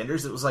of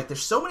contenders. It was like,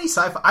 there's so many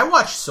sci-fi. I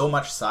watch so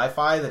much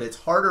sci-fi that it's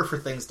harder for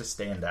things to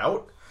stand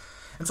out.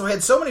 And so I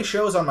had so many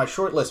shows on my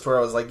short list where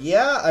I was like,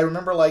 yeah, I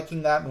remember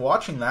liking that and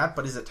watching that,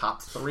 but is it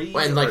top 3?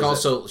 And like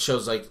also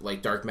shows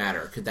like Dark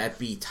Matter. Could that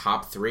be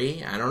top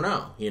 3? I don't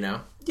know,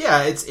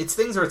 Yeah, it's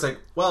things where it's like,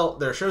 well,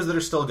 there are shows that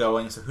are still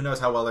going, so who knows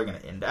how well they're going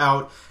to end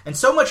out. And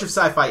so much of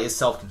sci-fi is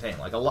self-contained.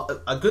 Like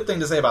a good thing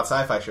to say about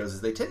sci-fi shows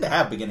is they tend to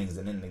have beginnings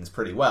and endings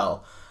pretty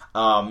well.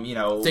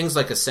 Things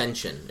like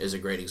Ascension is a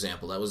great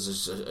example. That was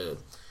just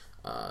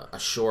a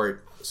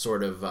short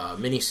sort of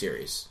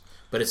miniseries.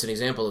 But it's an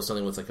example of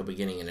something with like a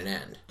beginning and an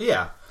end.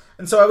 Yeah.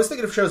 And so I was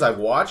thinking of shows I've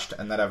watched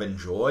and that I've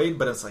enjoyed,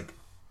 but it's like,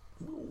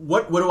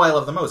 what do I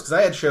love the most? Because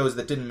I had shows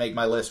that didn't make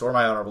my list or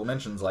my honorable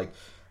mentions, like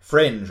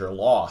Fringe or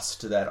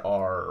Lost, that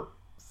are,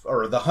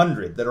 or The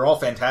 100, that are all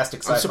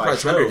fantastic sci-fi shows. I'm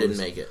surprised 100 didn't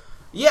make it.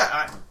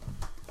 Yeah.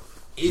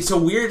 It's a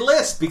weird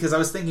list because I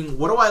was thinking,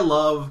 what do I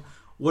love?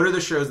 What are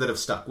the shows that have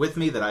stuck with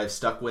me, that I've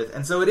stuck with?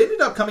 And so it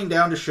ended up coming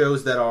down to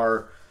shows that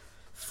are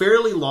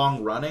fairly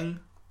long-running,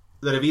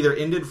 that have either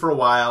ended for a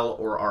while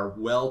or are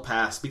well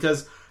past.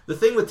 Because the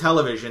thing with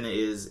television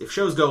is, if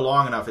shows go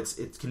long enough,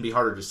 it can be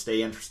harder to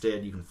stay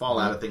interested. You can fall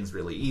out of things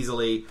really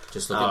easily.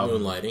 Just look at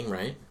Moonlighting,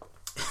 right?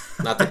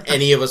 Not that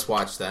any of us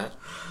watched that.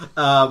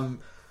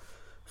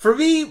 For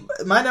me,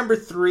 my number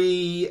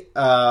 3,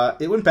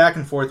 it went back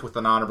and forth with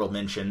an honorable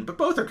mention, but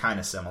both are kind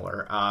of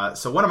similar.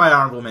 So one of my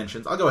honorable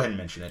mentions, I'll go ahead and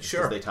mention it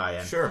because they tie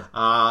in. Sure.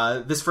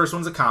 This first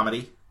one's a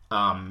comedy.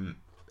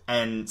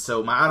 And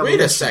so my honorable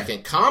Wait a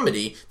second,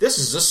 comedy? This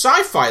is a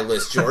sci-fi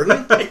list,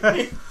 Jordan.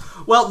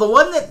 Well, the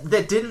one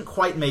that didn't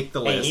quite make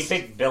the list. Hey, you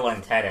picked Bill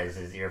and Ted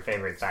as your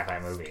favorite sci-fi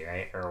movie,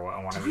 right? Or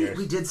one of yours?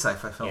 We did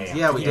sci-fi films.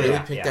 Yeah, we did.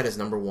 Did we pick that as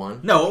number 1?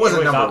 No, it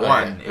wasn't number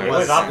 1. It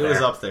was up there. It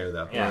was up there,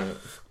 though. Yeah.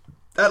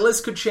 That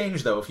list could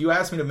change, though. If you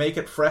ask me to make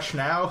it fresh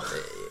now,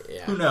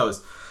 who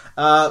knows?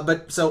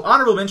 But so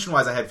honorable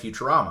mention-wise, I had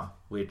Futurama,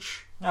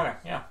 which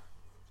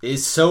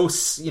is so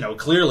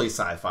clearly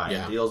sci-fi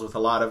and deals with a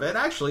lot of it. And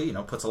actually,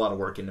 puts a lot of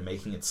work into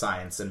making it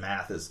science and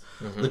math as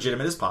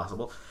legitimate as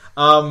possible.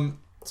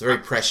 It's a very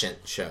prescient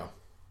show.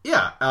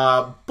 Yeah,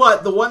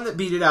 but the one that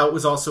beat it out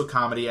was also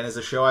comedy, and is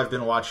a show I've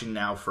been watching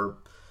now for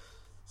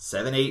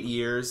 7-8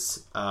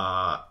 years.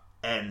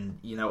 And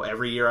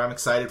every year I'm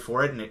excited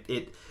for it, and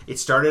it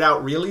started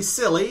out really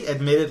silly,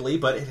 admittedly,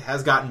 but it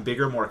has gotten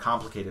bigger, more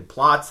complicated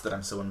plots that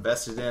I'm so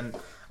invested in.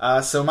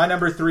 So my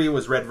number 3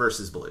 was Red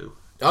vs. Blue.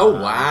 Oh,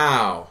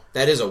 wow.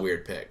 That is a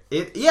weird pick.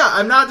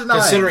 I'm not denying.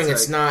 Considering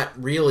it's not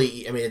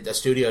really, the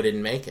studio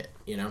didn't make it,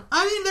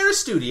 they're a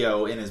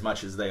studio in as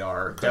much as they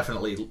are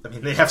definitely,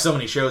 they have so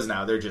many shows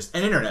now, they're just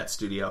an internet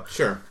studio.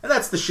 Sure. And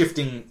that's the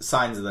shifting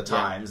signs of the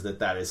times,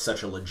 that is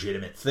such a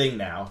legitimate thing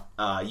now.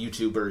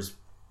 YouTubers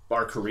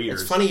are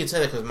careers. It's funny you say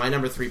that, because my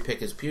number 3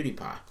 pick is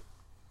PewDiePie.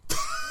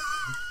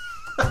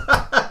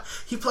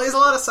 He plays a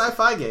lot of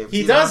sci-fi games.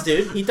 He does,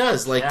 dude. He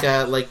does. Like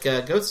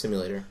Goat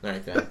Simulator. All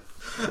right, go ahead.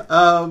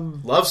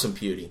 Love some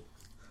Pewdie.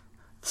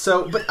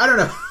 So, but I don't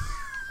know.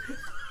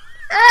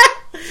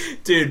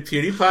 Dude,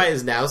 PewDiePie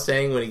is now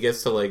saying when he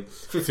gets to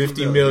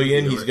 50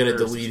 million, he's going to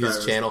delete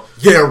his channel.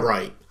 Yeah,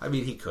 right.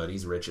 He could.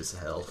 He's rich as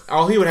hell.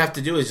 All he would have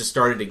to do is just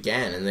start it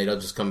again, and they'll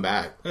just come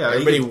back. Yeah,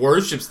 everybody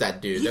worships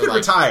that dude. He could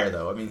retire,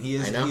 though. He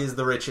is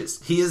the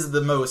richest. He is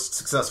the most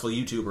successful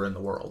YouTuber in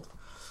the world.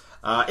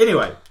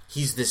 Anyway.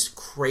 He's this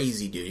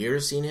crazy dude. You ever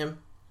seen him?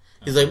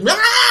 He's like, oh my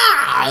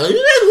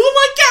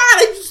god,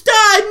 I just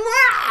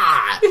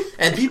died!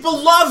 And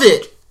people love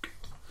it.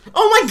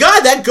 Oh my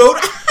god, that goat!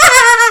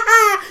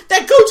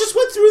 That goat just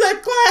went through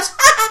that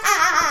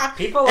glass!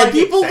 People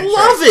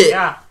love it.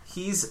 Yeah,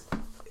 he's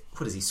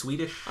what is he?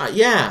 Swedish?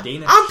 Yeah,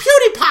 Danish? I'm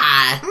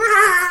PewDiePie.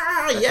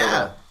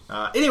 Yeah.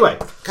 Anyway,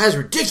 guy's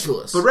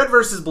ridiculous. But Red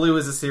vs. Blue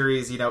is a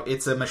series.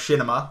 It's a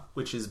machinima,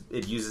 which is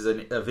it uses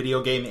a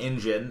video game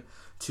engine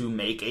to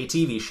make a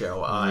TV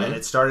show, and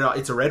it started.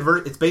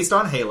 It's based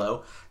on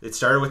Halo. It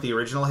started with the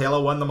original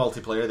Halo 1, the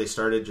multiplayer. They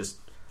started just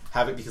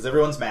have it because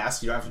everyone's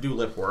masked. You don't have to do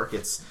lip work.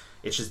 It's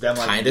just them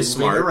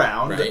moving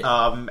around, right.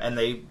 And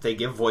they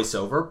give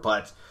voiceover,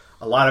 but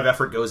a lot of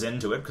effort goes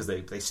into it because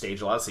they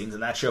stage a lot of scenes,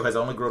 and that show has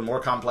only grown more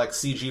complex.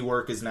 CG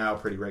work is now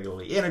pretty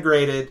regularly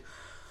integrated.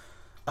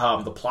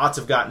 The plots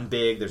have gotten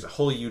big. There's a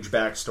whole huge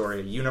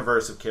backstory, a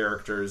universe of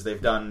characters. They've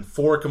done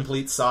 4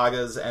 complete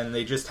sagas, and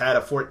they just had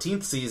a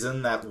 14th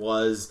season that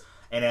was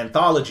an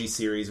anthology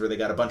series where they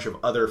got a bunch of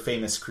other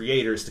famous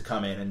creators to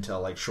come in and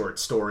tell like short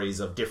stories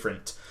of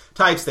different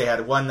types. They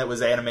had one that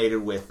was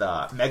animated with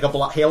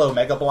Halo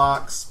Mega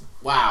Blocks.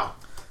 Wow.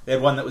 They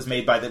had one that was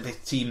made by the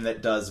team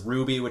that does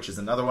Ruby, which is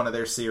another one of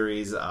their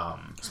series.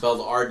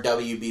 Spelled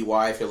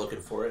RWBY if you're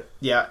looking for it.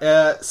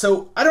 Yeah.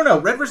 So, I don't know.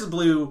 Red vs.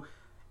 Blue,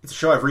 it's a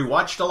show I've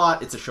rewatched a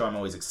lot. It's a show I'm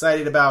always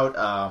excited about.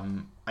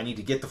 I need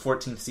to get the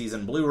 14th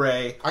season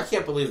Blu-ray. I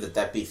can't believe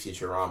that beat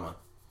Futurama.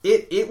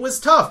 It was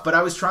tough, but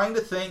I was trying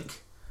to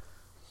think...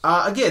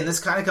 again,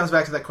 this kind of comes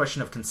back to that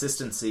question of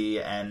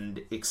consistency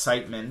and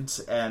excitement,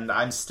 and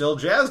I'm still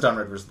jazzed on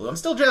Red vs. Blue. I'm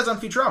still jazzed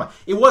on Futurama.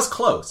 It was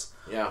close.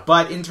 Yeah.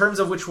 But in terms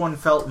of which one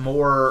felt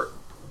more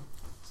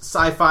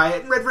sci-fi,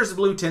 Red vs.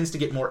 Blue tends to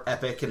get more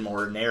epic and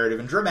more narrative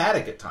and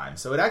dramatic at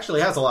times. So it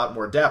actually has a lot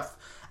more depth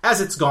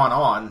as it's gone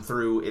on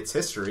through its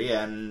history,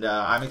 and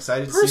I'm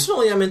excited to see...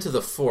 Personally, I'm into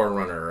the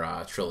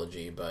Forerunner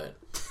trilogy, but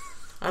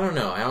I don't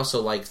know. I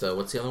also like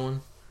what's the other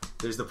one?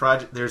 There's the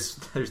project. There's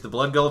the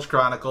Blood Gulch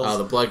Chronicles. Oh,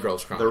 the Blood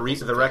Gulch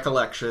Chronicles. The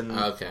Recollection.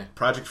 Okay.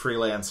 Project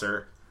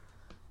Freelancer.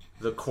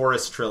 The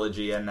Chorus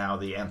trilogy, and now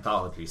the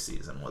anthology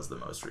season was the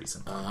most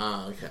recent.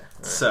 Okay.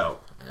 Right. So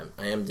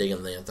I am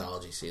digging the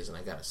anthology season,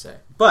 I gotta say.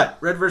 But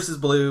Red vs.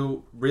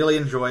 Blue, really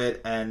enjoy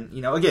it, and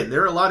again,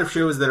 there are a lot of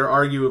shows that are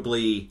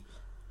arguably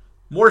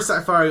more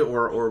sci-fi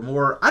or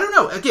more. I don't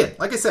know. Again,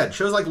 like I said,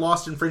 shows like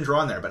Lost and Fringe are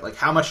on there, but like,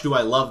 how much do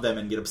I love them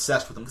and get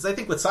obsessed with them? Because I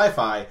think with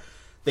sci-fi,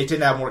 they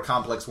tend to have more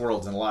complex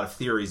worlds and a lot of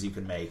theories you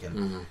can make,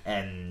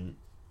 and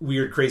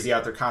weird, crazy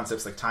out there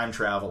concepts like time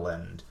travel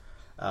and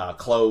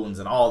clones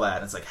and all that.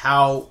 And it's like,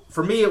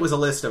 for me, it was a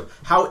list of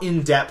how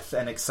in-depth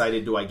and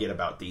excited do I get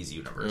about these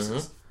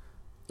universes.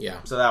 Yeah.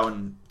 So that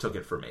one took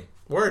it for me.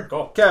 Word.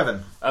 Cool.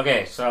 Kevin.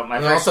 Okay, so my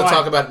and first also one...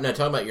 talk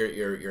about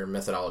your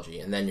methodology,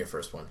 and then your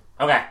first one.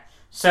 Okay.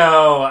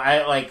 So,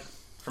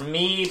 for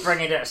me,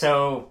 bringing it...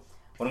 So,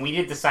 when we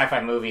did the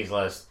sci-fi movies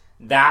list,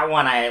 that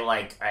one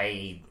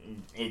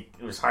it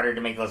was harder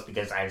to make the list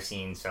because I've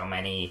seen so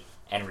many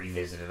and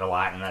revisited a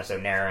lot, and so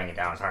narrowing it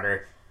down is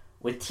harder.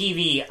 With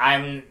TV,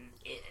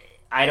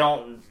 I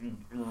don't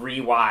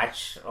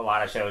rewatch a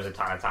lot of shows a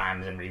ton of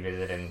times and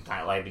revisit and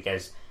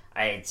because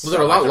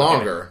they're a lot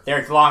longer.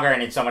 They're longer,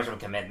 and it's so much of a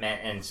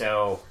commitment, and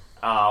so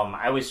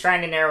I was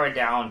trying to narrow it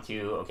down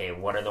to, okay,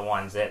 what are the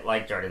ones that,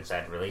 like Jordan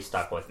said, really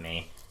stuck with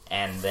me,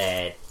 and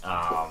that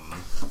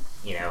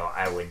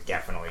I would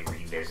definitely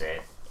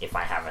revisit if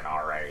I haven't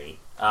already.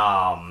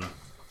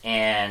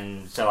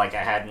 And so I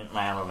had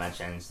my honorable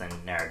mentions, then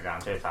narrowed it down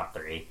to the top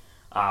 3.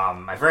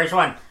 My first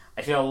one,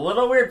 I feel a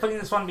little weird putting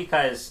this one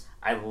because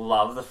I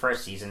love the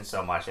first season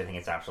so much. I think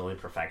it's absolutely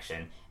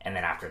perfection. And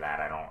then after that,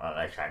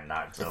 I try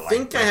not to. I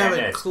think I have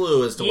a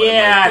clue as to what it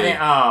might be. Okay,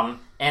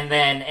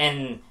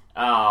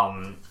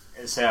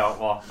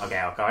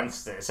 I'll go on.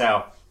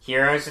 So,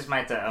 Heroes is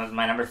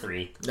my number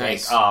 3.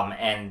 Nice.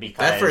 And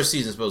because that first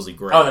season is supposedly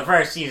great. Oh, the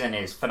first season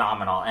is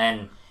phenomenal.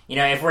 And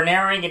if we're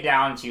narrowing it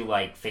down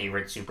to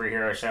favorite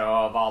superhero show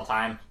of all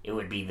time, it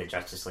would be the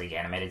Justice League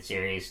animated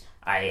series.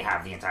 I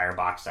have the entire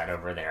box set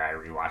over there. I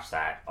rewatched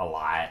that a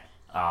lot.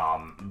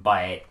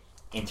 But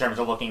in terms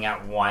of looking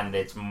at one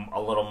that's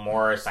a little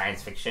more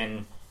science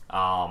fiction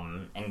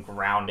and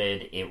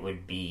grounded, it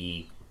would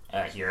be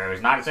Heroes.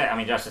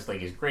 Justice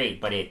League is great,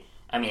 but it's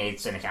an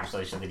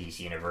encapsulation of the DC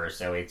universe,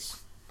 so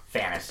it's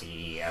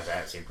fantasy as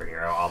a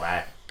superhero, all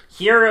that.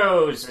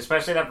 Heroes,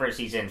 especially that first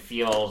season,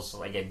 feels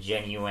like a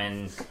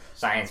genuine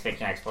science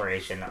fiction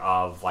exploration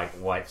of what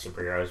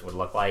superheroes would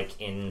look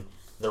like in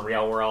the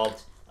real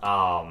world.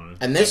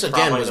 And this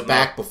again was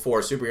back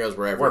before superheroes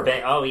were ever.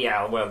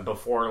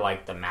 Before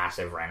the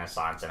massive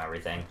renaissance and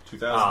everything.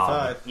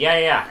 2005.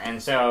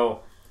 And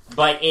so,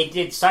 but it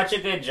did such a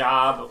good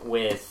job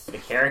with the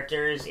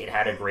characters. It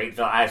had a great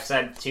villain. I've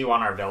said too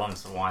on our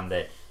villains one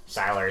that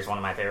Sylar is one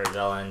of my favorite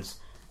villains.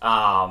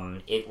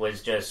 It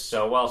was just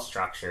so well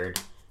structured,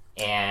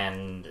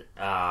 and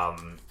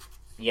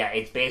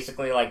it's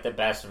basically the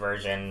best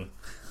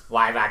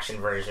live action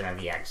version of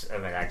an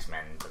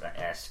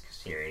X-Men-esque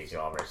series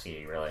you'll ever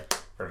see, really,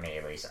 for me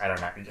at least. I don't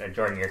know,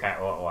 Jordan, you're kind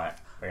of what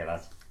are your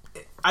thoughts?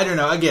 I don't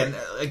know. Again,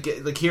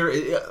 here,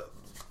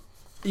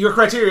 your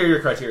criteria.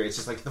 It's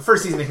just the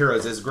first season of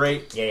Heroes is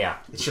great. Yeah.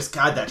 It's just,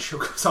 God, that show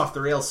goes off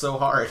the rails so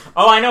hard.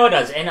 Oh, I know it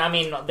does, and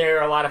there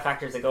are a lot of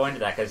factors that go into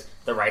that because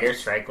the writer's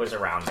strike was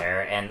around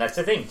there, and that's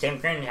the thing. Tim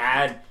Curran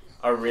had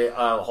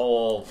a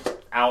whole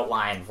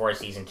outline for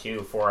season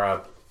 2 for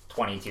a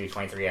 22,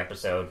 23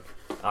 episode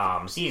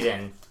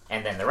season,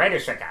 and then the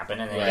writer's strike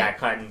happened, and then it got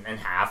cut in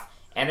half.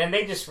 And then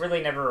they just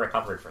really never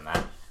recovered from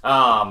that.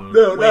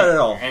 No, not at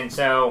all. And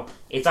so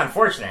it's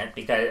unfortunate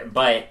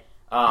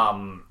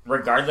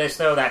regardless,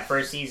 though, that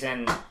first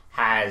season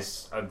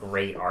has a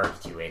great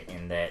arc to it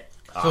in that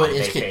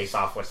they face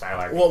off with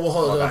Sylar. Well,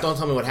 hold on. Don't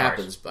tell me what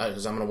happens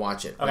because I'm going to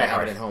watch it. Okay, I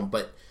have it at home.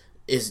 But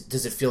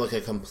does it feel like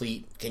a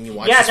complete? Can you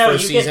watch this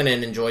first season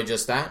and enjoy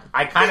just that?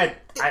 I kind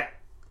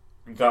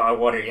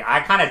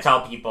of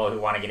tell people who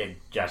want to get it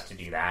just to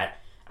do that.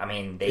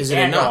 They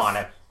can go on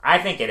it. I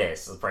think it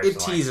is. Personally. It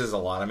teases a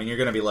lot. I mean, you're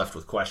going to be left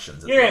with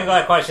questions. You're going to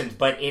have questions,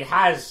 but it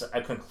has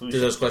a conclusion. Do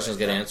those questions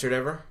get answered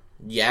ever?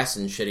 Yes,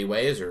 in shitty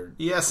ways, or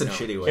yes, in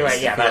shitty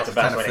ways. Yeah, that's the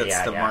best way.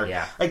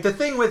 Yeah. Like the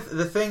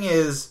thing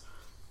is,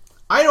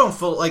 I don't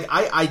feel like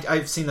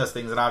I've seen those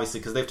things, and obviously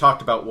because they've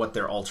talked about what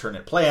their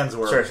alternate plans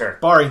were,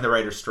 barring the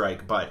writer's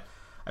strike. But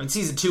I mean,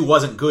 season 2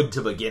 wasn't good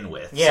to begin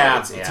with.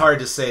 Yeah, so it's hard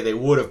to say they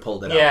would have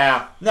pulled it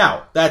off.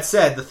 Now that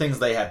said, the things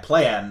they had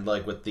planned,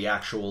 like with the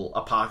actual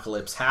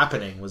apocalypse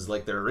happening, was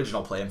like their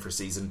original plan for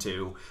season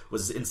 2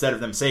 was instead of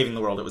them saving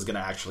the world, it was going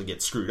to actually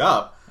get screwed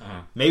up.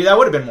 Maybe that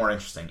would have been more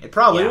interesting. It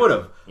probably would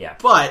have. Yeah.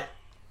 But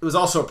it was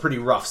also a pretty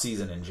rough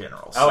season in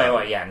general. So.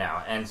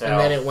 And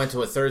then it went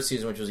to a third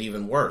season, which was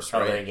even worse,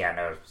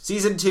 right?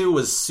 Season 2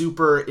 was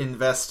super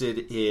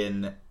invested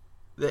in...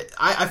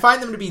 I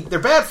find them to be... They're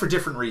bad for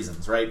different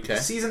reasons, right? Okay.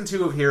 Season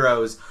 2 of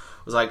Heroes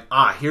was like,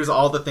 here's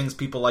all the things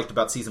people liked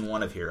about Season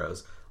 1 of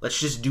Heroes. Let's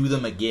just do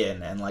them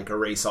again and, like,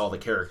 erase all the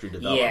character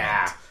development.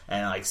 Yeah.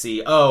 And, like,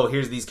 see,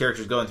 here's these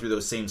characters going through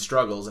those same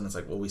struggles. And it's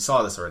like, well, we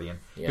saw this already. And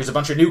here's a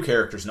bunch of new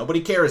characters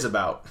nobody cares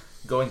about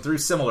going through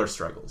similar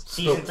struggles.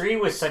 Season 3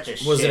 was such a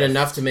Was it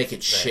enough to make it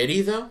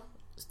shitty, though?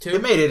 Too?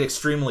 It made it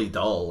extremely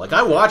dull. Like,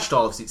 I watched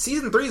all of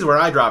Season 3 is where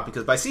I dropped,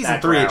 because by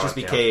Season 3 it just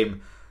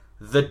became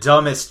the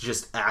dumbest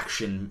just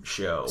action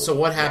show. So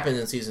what happened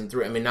in Season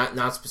 3? I mean,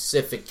 not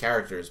specific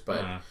characters,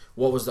 but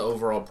what was the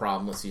overall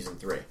problem with Season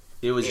 3?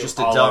 It was just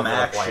a dumb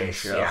action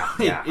show.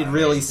 Yeah. It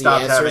really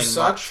stopped having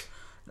much.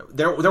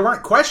 There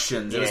weren't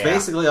questions. It was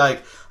basically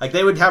like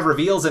they would have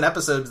reveals in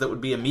episodes that would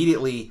be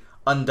immediately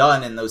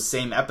undone in those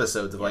same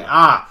episodes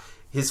of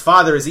his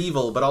father is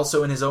evil, but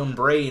also in his own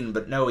brain.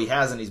 But no, he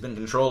hasn't. He's been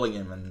controlling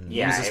him, and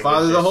he was his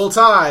father the whole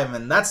time.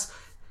 And that's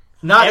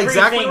not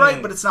exactly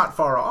right, but it's not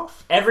far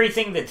off.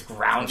 Everything that's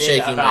grounded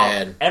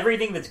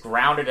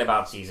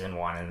about Season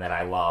 1 and that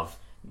I love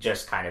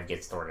just kind of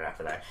gets thwarted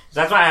after that. So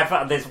that's why I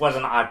thought this was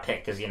an odd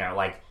pick, because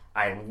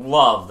I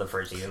love the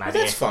first season.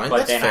 That's fine. But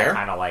that's then fair. I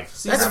kind of like...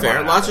 That's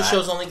fair. Lots of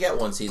shows only get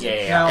one season.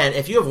 Yeah. And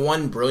if you have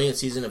one brilliant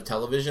season of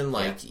television,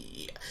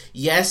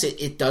 yes,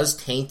 it does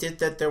taint it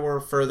that there were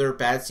further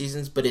bad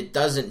seasons, but it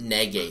doesn't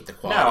negate the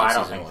quality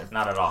of season 1. No, I don't think so.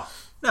 Not at all.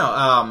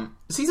 No,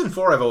 Season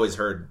 4 I've always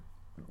heard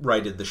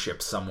righted the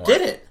ship somewhat.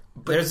 Did it?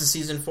 But there's a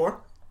Season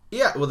 4?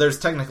 Yeah, well, there's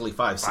technically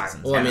 5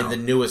 seasons. Well, I mean, the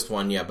newest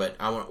one, but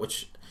I want...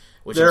 Which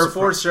there are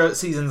 4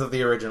 seasons of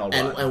the original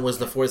run. And was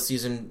the 4th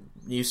season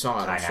you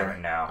saw it? I never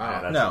know.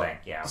 That's no. the thing.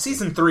 Yeah.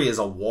 Season 3 is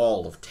a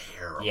wall of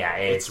terror. Yeah,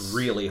 it's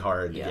really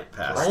hard to get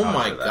past. Oh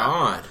my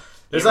god!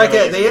 There's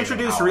they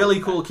introduce really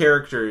cool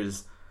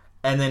characters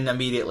and then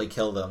immediately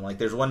kill them. Like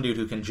there's one dude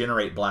who can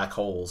generate black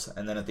holes,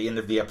 and then at the end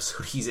of the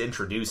episode, he's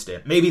introduced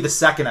it. Maybe the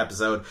second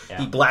episode,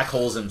 he black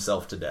holes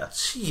himself to death.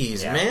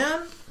 Jeez,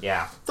 man.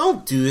 Yeah.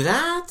 Don't do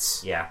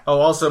that. Yeah. Oh,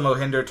 also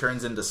Mohinder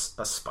turns into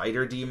a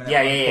spider demon.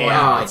 Yeah.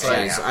 All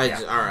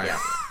right.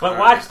 But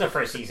watch the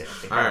first season.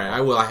 All right,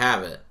 I will. I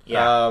have it.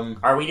 Yeah.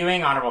 Are we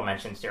doing honorable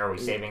mentions? Or are we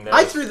saving those?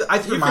 I threw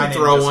mine in.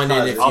 Throw one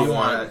in if you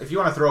want. If you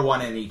want to throw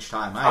one in each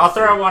time, I'll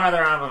throw one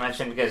other honorable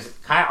mention because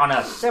kind of on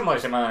a similar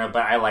note,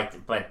 but I liked.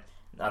 But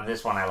on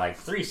this one, I like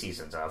 3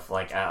 seasons of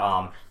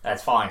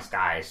that's Falling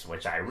Skies,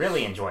 which I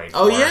really enjoyed.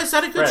 Oh yeah, is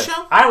that a good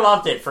show? I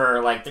loved it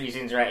for 3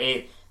 seasons.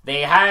 Right?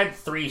 They had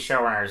 3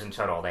 showrunners in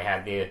total. They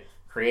had the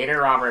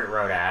creator Robert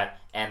Rodat,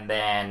 and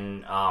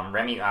then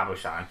Remy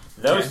Abushan.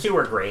 Those 2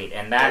 were great,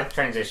 and that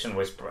transition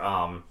was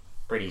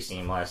pretty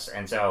seamless.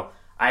 And so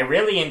I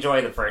really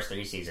enjoy the first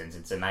 3 seasons.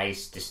 It's a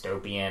nice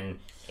dystopian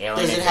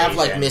alien. Does it have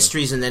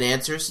mysteries and then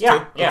answers? Yeah,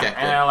 too? yeah. Okay,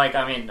 and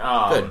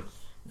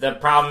the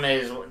problem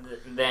is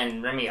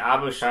then Remy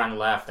Abushan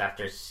left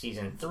after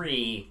season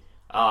 3.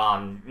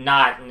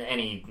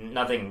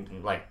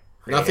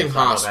 Nothing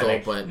hostile,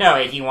 but no,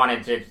 he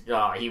wanted to.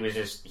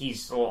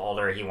 He's a little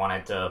older. He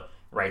wanted to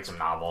write some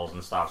novels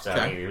and stuff, so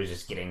he was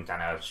just getting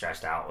kind of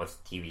stressed out with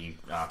TV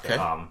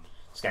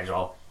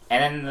schedule.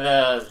 And then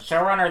the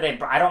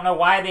showrunner, I don't know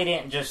why they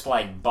didn't just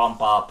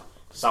bump up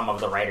some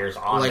of the writers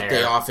on there, like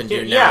they often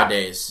do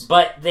nowadays.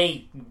 But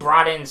they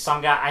brought in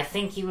some guy. I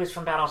think he was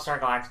from Battlestar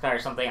Galactica or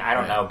something. I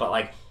don't know,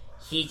 but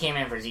he came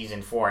in for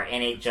season 4,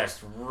 and it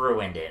just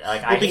ruined it.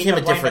 It became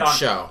a different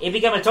show. It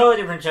became a totally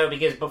different show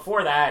because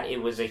before that,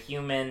 it was a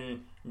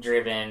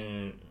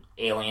human-driven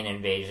alien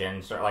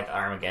invasion, sort of like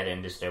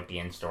Armageddon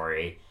dystopian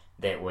story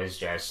that was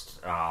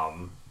just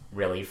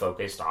really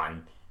focused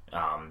on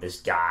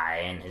this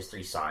guy and his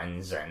 3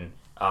 sons, and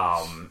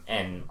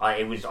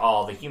it was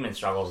all the human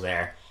struggles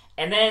there.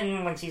 And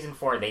then when season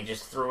 4, they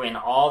just threw in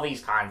all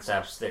these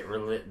concepts that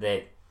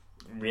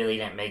really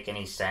didn't make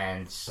any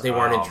sense. They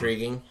weren't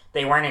intriguing?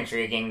 They weren't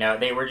intriguing, no.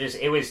 They were just...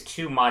 It was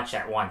too much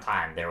at one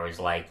time. There was,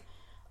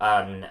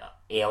 an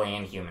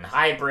alien-human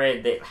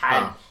hybrid that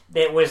had...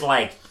 That was,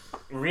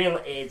 real...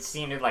 It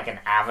seemed like an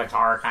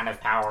Avatar kind of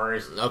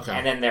powers. Okay.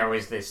 And then there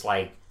was this,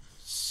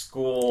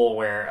 school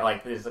where...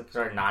 this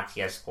sort of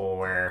Nazi school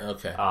where...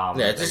 Okay.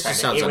 It just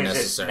sounds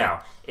unnecessary.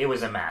 It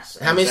was a mess.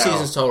 How many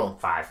seasons total?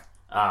 5.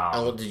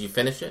 Did you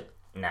finish it?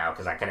 No,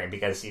 because I couldn't...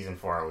 Because season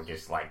 4 would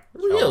just,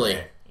 Really?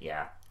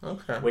 Yeah.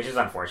 Okay. Which is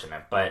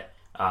unfortunate, but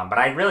But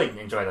I really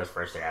enjoy those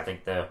first three. I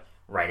think the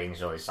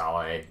writing's really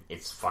solid.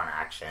 It's fun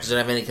action. Does it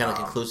have any kind of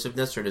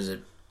conclusiveness, or does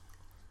it?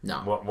 No.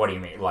 What do you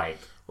mean? Like,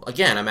 well,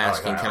 again, I'm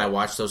asking, can I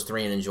watch those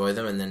three and enjoy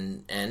them and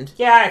then end?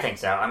 Yeah, I think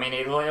so. I mean,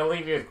 it'll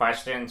leave you with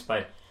questions,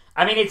 but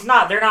I mean,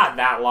 they're not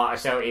that long.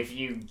 So if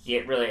you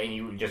get really and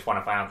you just want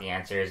to find out the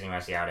answers and you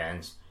want to see how it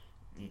ends,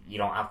 you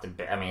don't have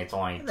to. I mean, it's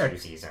only 2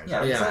 seasons. Yeah,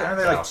 are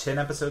they like 10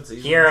 episodes a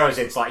season? Heroes,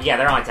 it's like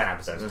they're only 10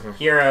 episodes. Mm-hmm.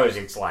 Heroes,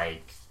 it's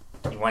like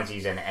 1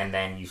 season, and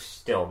then you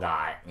still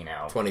got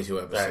 22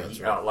 episodes,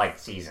 like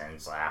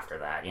seasons after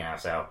that.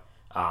 So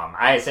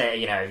I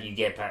say if you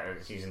get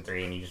season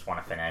 3 and you just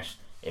want to finish,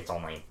 it's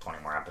only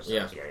 20 more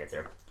episodes you gotta get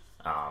through.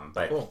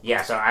 But cool.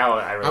 Yeah, so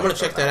I really I'm gonna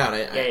check that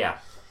out. Yeah.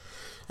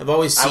 I've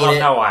always seen it. I love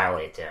No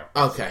Wile too.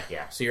 Okay.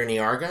 Yeah. So you're an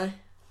ER guy?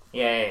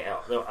 Yeah.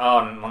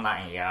 Oh, well,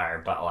 not an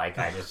ER, but like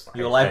I just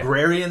you're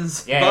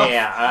librarians.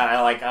 Yeah.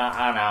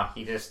 I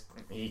don't know.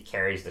 He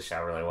carries the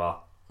show really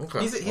well.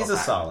 Okay. He's a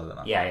solid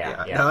enough.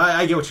 Yeah. No,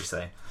 I get what you're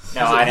saying.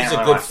 No, he's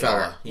a good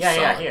fella.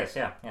 Yeah, he is.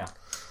 Yeah.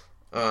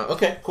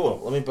 Okay, cool.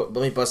 Let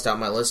me bust out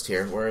my list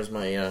here. Where is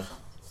my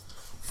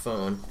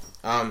phone?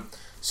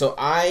 So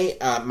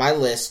my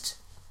list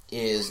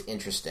is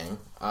interesting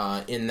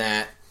in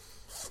that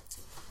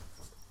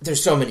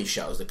there's so many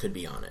shows that could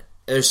be on it.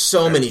 There's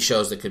so many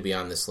shows that could be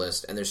on this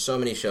list, and there's so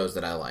many shows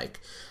that I like.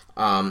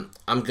 I'm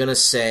gonna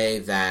say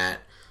that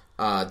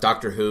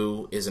Doctor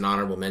Who is an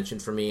honorable mention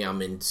for me.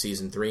 I'm in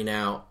season 3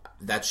 now.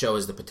 That show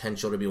has the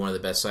potential to be one of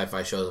the best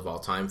sci-fi shows of all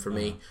time for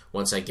me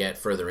once I get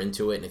further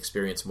into it and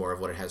experience more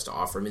of what it has to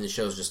offer. I mean, the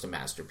show's just a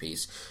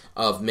masterpiece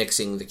of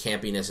mixing the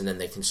campiness, and then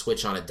they can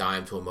switch on a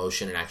dime to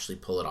emotion and actually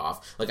pull it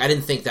off. Like, I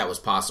didn't think that was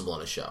possible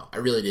in a show. I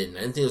really didn't. I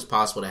didn't think it was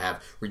possible to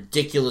have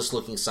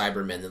ridiculous-looking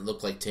Cybermen that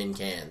look like tin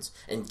cans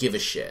and give a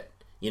shit.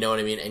 You know what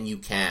I mean? And you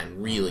can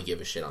really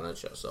give a shit on that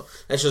show. So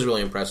that show's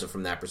really impressive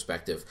from that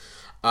perspective.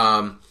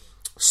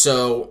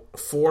 So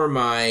for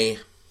my...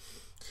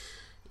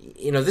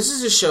 this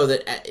is a show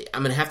that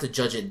I'm going to have to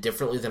judge it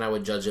differently than I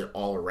would judge it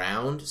all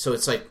around. So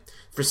it's like,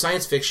 for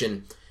science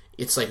fiction,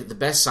 it's like the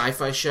best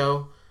sci-fi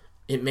show.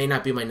 It may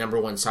not be my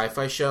number one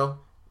sci-fi show,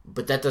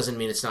 but that doesn't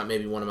mean it's not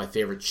maybe one of my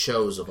favorite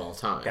shows of all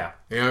time. Yeah.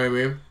 You know what I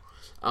mean?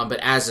 But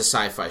as a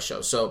sci-fi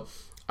show. So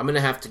I'm going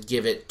to have to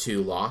give it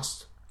to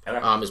Lost,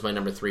 is my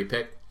number 3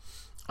 pick.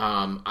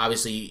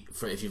 Obviously,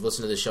 if you've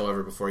listened to this show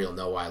ever before, you'll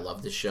know why I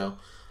love this show.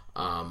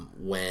 You'll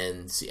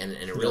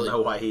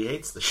know why he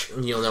hates the show.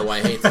 You'll know why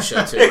I hate the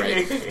show too,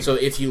 right? So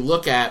if you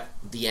look at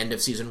the end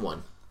of season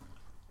 1,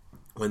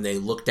 when they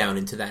look down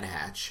into that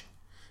hatch,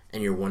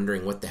 and you're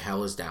wondering what the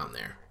hell is down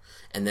there,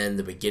 and then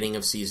the beginning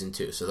of season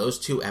 2. So those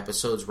 2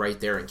 episodes right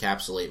there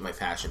encapsulate my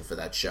passion for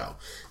that show.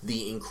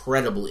 The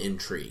incredible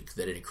intrigue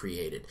that it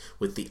created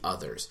with the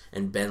others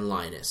and Ben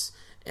Linus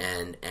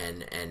and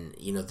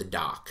the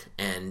Doc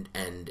and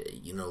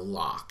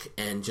Locke,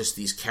 and just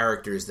these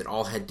characters that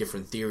all had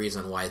different theories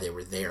on why they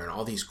were there, and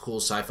all these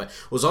cool sci-fi.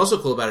 What was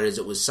also cool about it is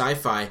it was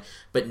sci-fi,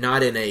 but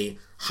not in a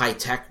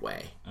high-tech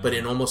way, but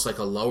in almost like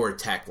a lower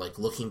tech, like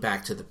looking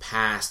back to the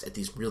past at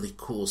these really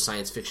cool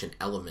science fiction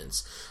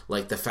elements,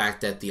 like the fact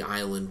that the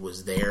island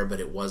was there but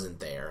it wasn't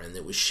there, and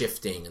it was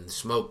shifting, and the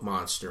smoke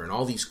monster, and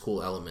all these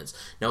cool elements.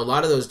 Now, a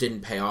lot of those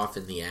didn't pay off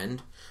in the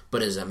end,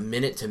 but as a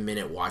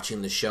minute-to-minute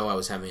watching the show, I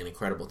was having an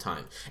incredible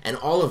time. And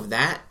all of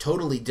that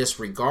totally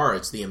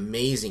disregards the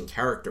amazing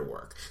character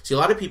work. See, a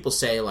lot of people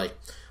say, like,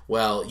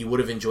 well, you would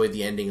have enjoyed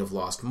the ending of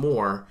Lost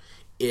more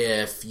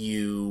if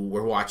you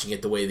were watching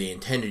it the way they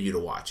intended you to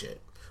watch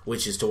it,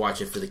 which is to watch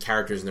it for the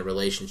characters and the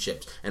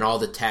relationships, and all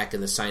the tech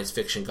and the science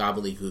fiction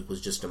gobbledygook was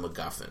just a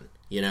MacGuffin,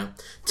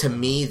 To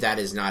me, that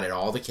is not at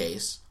all the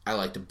case. I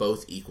liked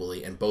both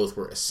equally, and both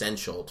were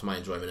essential to my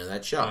enjoyment of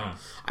that show.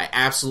 I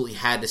absolutely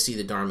had to see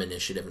the Dharma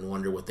Initiative and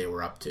wonder what they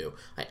were up to.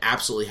 I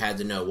absolutely had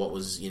to know what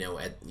was,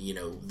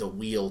 the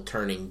wheel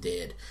turning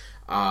did.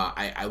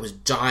 I was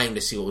dying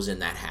to see what was in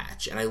that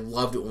hatch, and I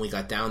loved it when we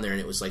got down there, and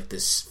it was like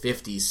this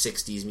 50s,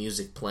 60s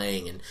music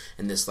playing,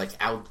 and this like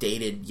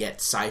outdated yet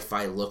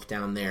sci-fi look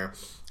down there.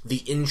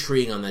 The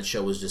intrigue on that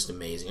show was just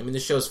amazing. I mean, the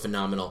show is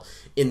phenomenal.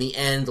 In the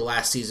end, the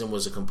last season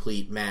was a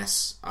complete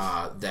mess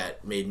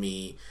that made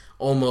me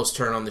almost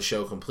turn on the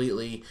show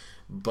completely.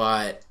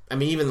 But, I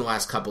mean, even the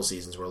last couple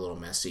seasons were a little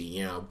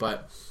messy,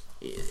 but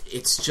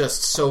it's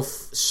just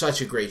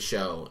such a great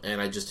show, and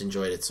I just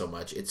enjoyed it so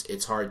much.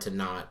 It's hard to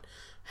not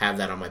have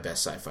that on my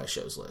best sci-fi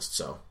shows list.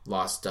 So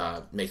Lost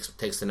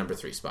takes the number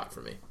 3 spot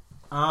for me.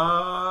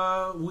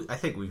 I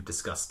think we've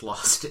discussed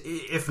Lost.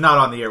 If not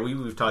on the air,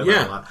 we've talked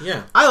about it a lot.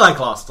 Yeah. I like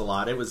Lost a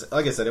lot. It was,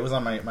 like I said, it was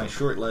on my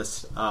short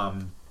list.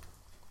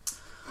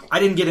 I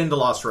didn't get into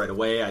Lost right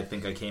away. I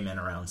think I came in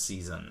around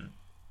season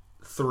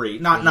 3.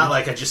 Not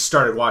like I just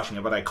started watching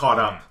it, but I caught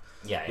up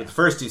with the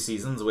first 2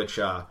 seasons, which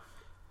is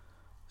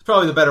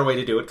probably the better way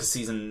to do it, because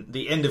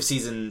the end of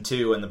season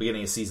 2 and the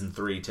beginning of season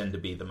 3 tend to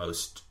be the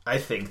most, I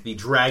think, the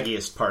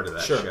draggiest part of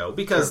that show,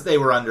 because they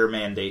were under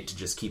mandate to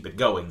just keep it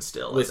going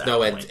still. With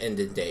no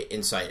end date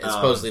in sight. And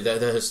supposedly,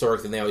 the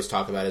historic thing they always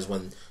talk about is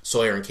when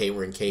Sawyer and Kate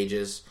were in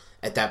cages.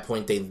 At that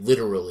point, they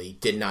literally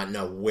did not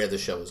know where the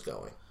show was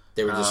going.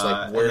 They were just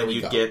like, where and then do we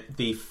you'd go? get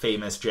the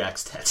famous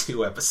Jack's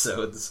tattoo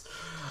episodes,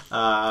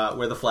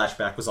 where the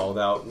flashback was all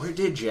about, where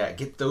did Jack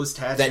get those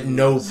tattoos? That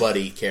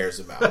nobody cares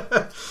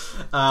about.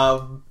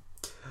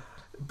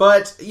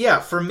 But yeah,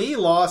 for me,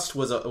 Lost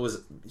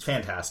was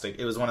fantastic.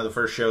 It was one of the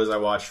first shows I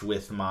watched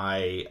with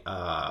my,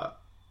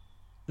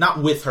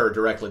 not with her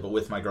directly, but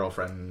with my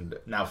girlfriend,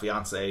 now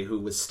fiance, who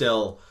was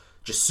still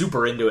just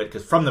super into it,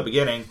 because from the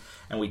beginning,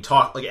 and we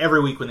talked, like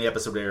every week when the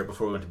episode aired,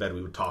 before we went to bed,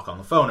 we would talk on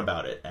the phone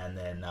about it, and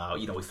then,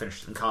 we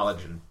finished in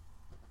college, and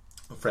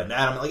my friend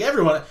Adam, like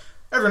everyone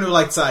who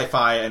liked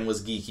sci-fi and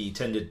was geeky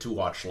tended to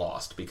watch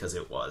Lost, because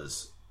it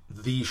was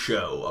the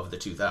show of the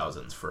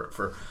 2000s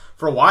for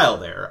a while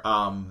there.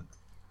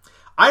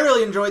 I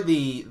really enjoyed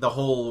the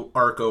whole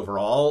arc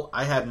overall.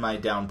 I had my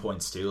down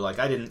points too. Like,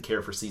 I didn't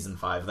care for season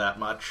 5 that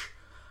much,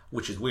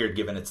 which is weird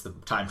given it's the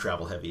time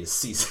travel heaviest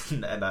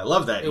season, and I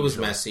love that. It was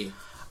messy.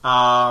 But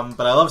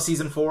I love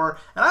season 4,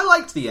 and I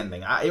liked the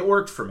ending. It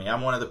worked for me.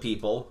 I'm one of the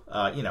people.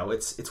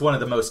 It's one of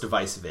the most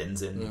divisive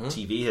ends in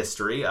TV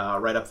history,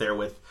 right up there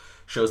with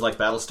shows like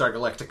Battlestar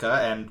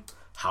Galactica and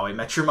How I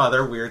Met Your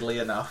Mother, weirdly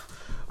enough.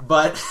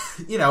 But,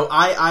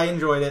 I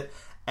enjoyed it,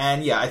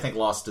 and yeah, I think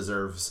Lost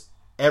deserves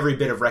every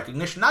bit of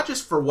recognition, not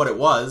just for what it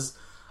was,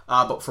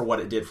 but for what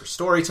it did for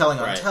storytelling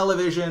on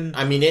television.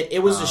 I mean,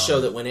 it was a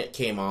show that when it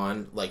came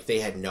on, like, they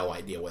had no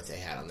idea what they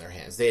had on their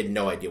hands. They had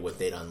no idea what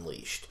they'd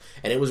unleashed.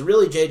 And it was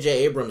really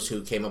J.J. Abrams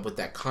who came up with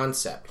that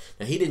concept.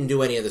 Now, he didn't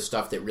do any of the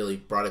stuff that really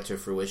brought it to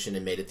fruition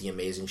and made it the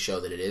amazing show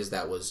that it is.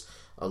 That was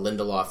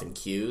Lindelof and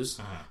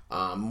Hughes.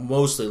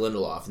 Mostly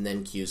Lindelof, and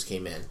then Hughes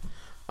came in.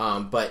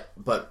 But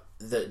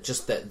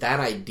that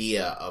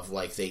idea of,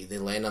 like, they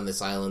land on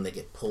this island, they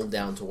get pulled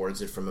down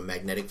towards it from a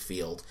magnetic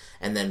field,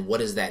 and then what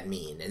does that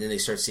mean? And then they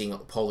start seeing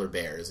polar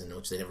bears,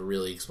 which they never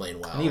really explain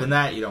well. And even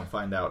that you don't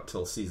find out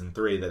till season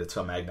 3 that it's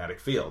a magnetic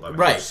field. I mean,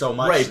 right, so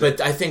much. Right, but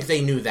I think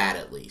they knew that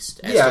at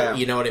least.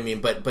 You know what I mean?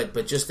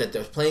 But just that the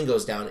plane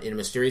goes down in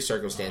mysterious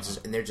circumstances,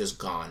 and they're just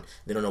gone.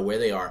 They don't know where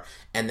they are,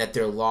 and that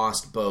they're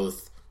lost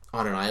both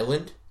on an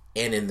island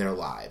and in their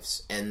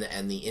lives, and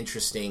the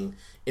interesting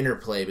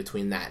interplay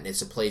between that. And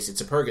it's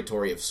a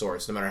purgatory of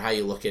sorts. No matter how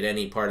you look at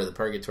any part of the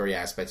purgatory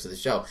aspects of the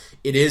show,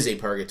 it is a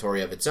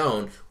purgatory of its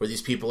own, where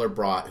these people are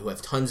brought who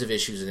have tons of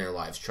issues in their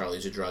lives.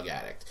 Charlie's a drug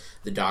addict.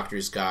 The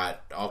doctor's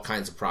got all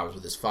kinds of problems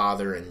with his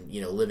father and,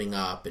 living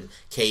up, and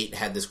Kate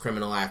had this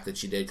criminal act that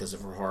she did because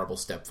of her horrible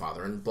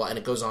stepfather, and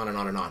it goes on and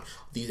on and on.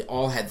 These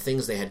all had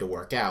things they had to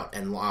work out,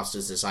 and Lost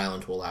is this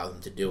island to allow them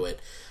to do it.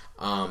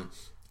 And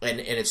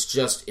it's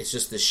just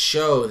this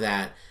show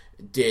that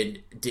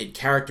did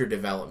character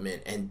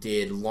development and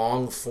did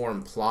long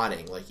form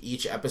plotting. Like,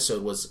 each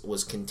episode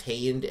was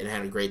contained and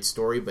had a great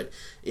story, but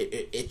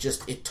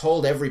it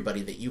told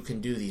everybody that you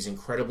can do these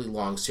incredibly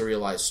long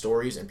serialized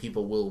stories and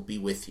people will be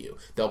with you.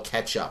 They'll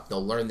catch up.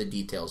 They'll learn the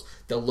details.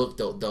 They'll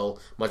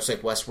much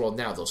like Westworld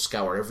now, they'll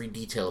scour every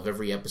detail of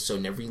every episode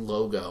and every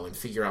logo and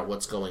figure out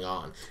what's going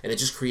on. And it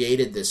just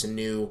created this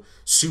new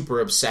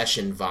super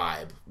obsession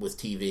vibe with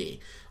TV.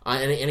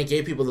 And it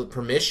gave people the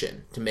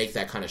permission to make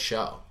that kind of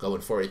show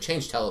going forward. It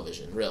changed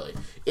television, really.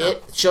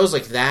 Shows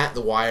like that,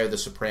 The Wire, The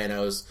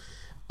Sopranos,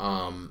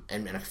 and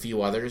a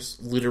few others,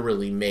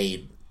 literally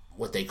made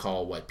what they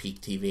call, peak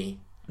TV?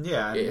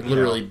 Yeah. It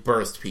literally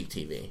birthed peak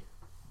TV.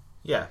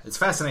 Yeah, it's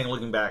fascinating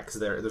looking back, because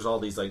there's all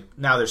these,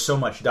 now there's so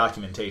much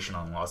documentation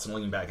on Lost, and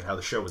looking back at how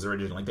the show was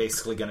originally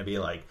basically going to be,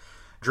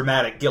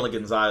 dramatic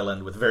Gilligan's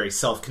Island with very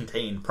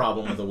self-contained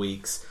problem of the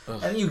weeks.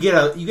 And you get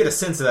a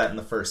sense of that in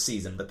the first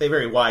season, but they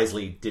very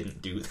wisely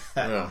didn't do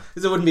that.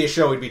 Because it wouldn't be a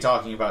show we'd be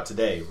talking about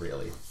today,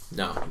 really.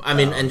 No. I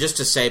mean, and just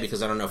to say,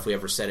 because I don't know if we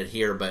ever said it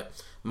here, but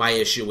my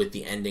issue with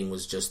the ending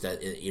was just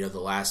that, the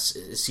last...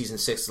 Is season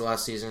 6 the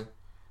last season?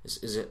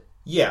 Is it?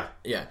 Yeah.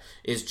 Yeah.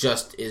 Is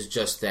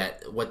just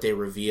that what they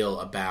reveal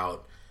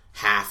about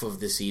half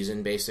of the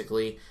season,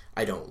 basically,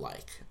 I don't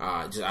like.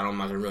 I'm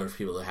not going to ruin it for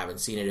people that haven't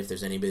seen it, if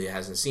there's anybody that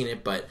hasn't seen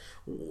it, but,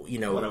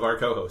 one of our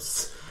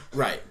co-hosts.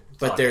 Right.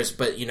 But there's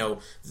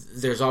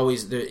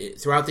always,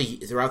 throughout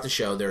the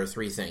show, there are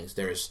three things.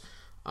 There's,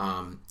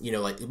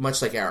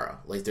 much like Arrow,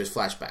 there's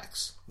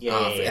flashbacks.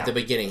 At the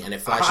beginning, and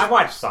it flashes. I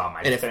watched some.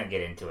 I just didn't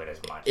get into it as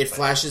much. It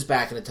flashes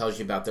back and it tells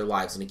you about their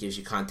lives, and it gives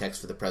you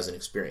context for the present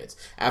experience.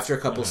 After a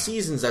couple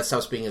seasons, that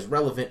stops being as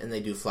relevant, and they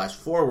do flash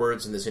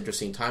forwards and this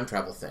interesting time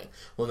travel thing.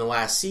 Well, in the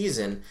last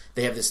season,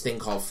 they have this thing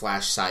called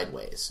flash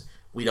sideways.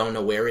 We don't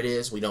know where it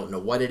is. We don't know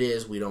what it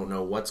is. We don't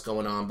know what's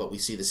going on, but we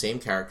see the same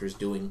characters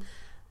doing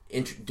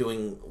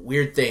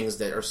weird things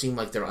that seem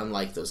like they're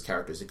unlike those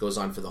characters. It goes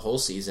on for the whole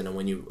season, and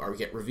when you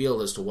get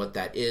revealed as to what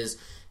that is,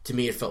 to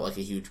me it felt like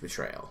a huge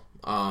betrayal,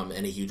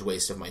 and a huge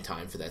waste of my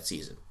time for that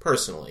season,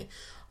 personally.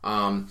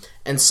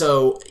 And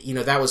so,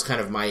 that was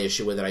kind of my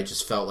issue with it. I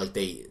just felt like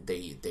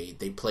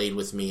they played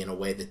with me in a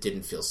way that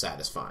didn't feel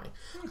satisfying.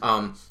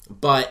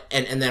 But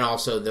then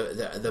also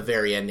the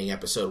very ending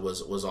episode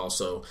was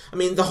also,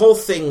 the whole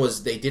thing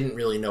was they didn't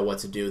really know what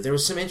to do. There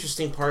was some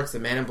interesting parts. The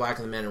Man in Black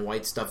and the Man in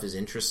White stuff is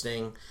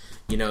interesting.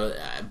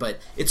 But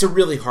it's a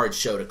really hard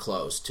show to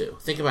close too.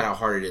 Think about how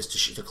hard it is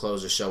to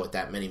close a show with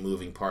that many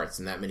moving parts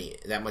and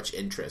that much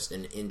interest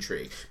and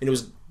intrigue. I mean, it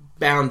was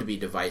bound to be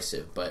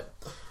divisive, but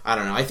I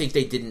don't know. I think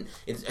they didn't.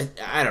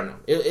 I don't know.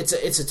 It's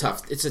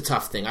a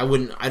tough thing.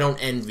 I don't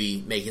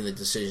envy making the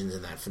decisions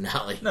in that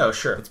finale. No,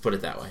 sure. Let's put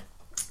it that way.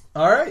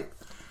 All right.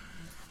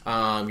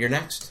 You're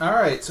next. All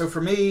right. So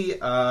for me,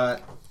 I'll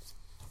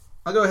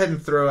go ahead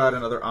and throw out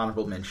another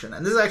honorable mention,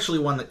 and this is actually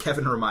one that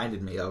Kevin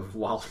reminded me of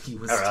while he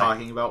was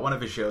talking about one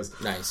of his shows.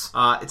 Nice.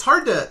 It's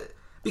hard to.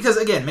 Because,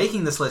 again,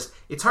 making this list,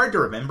 it's hard to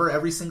remember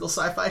every single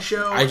sci-fi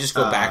show. I just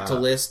go back to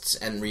lists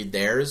and read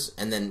theirs,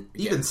 and then...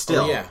 Even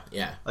still. Oh,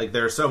 yeah. Like,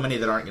 there are so many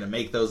that aren't going to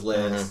make those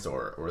lists,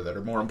 or that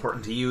are more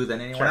important to you than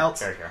anyone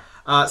else.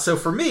 Sure. So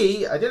for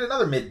me, I did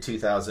another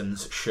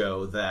mid-2000s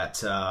show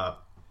that,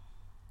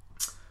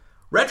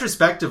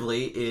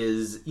 retrospectively,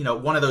 is,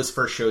 one of those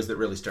first shows that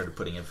really started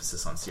putting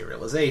emphasis on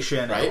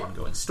serialization and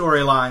ongoing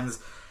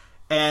storylines.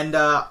 And,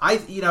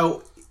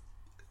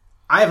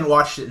 I haven't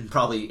watched it in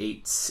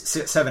probably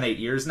 7, 8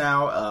 years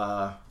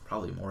now.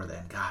 Probably more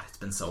than. God, it's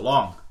been so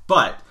long.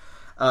 But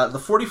the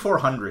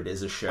 4400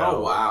 is a show.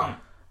 Oh, wow.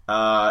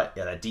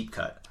 Yeah, that deep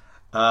cut.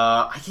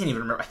 I can't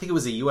even remember. I think it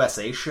was a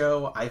USA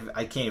show. I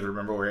can't even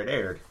remember where it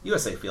aired.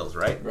 USA feels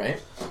right.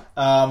 Right.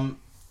 And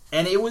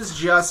it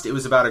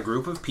was about a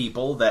group of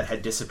people that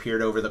had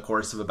disappeared over the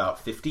course of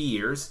about 50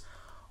 years,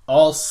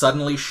 all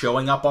suddenly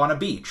showing up on a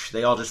beach.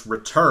 They all just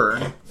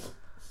return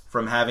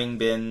from having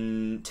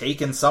been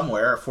taken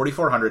somewhere,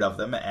 4,400 of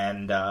them,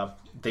 and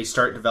they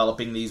start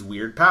developing these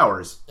weird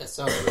powers. That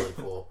sounds really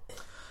cool.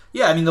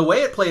 Yeah, I mean, the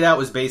way it played out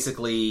was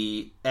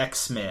basically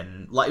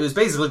X-Men. It was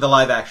basically the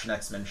live-action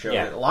X-Men show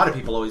that a lot of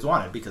people always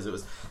wanted, because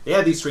they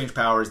had these strange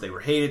powers, they were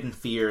hated and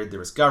feared, there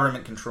was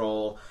government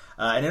control,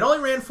 and it only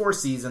ran 4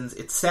 seasons.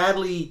 It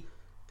sadly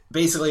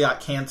basically got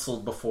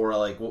canceled before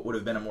what would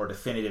have been a more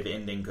definitive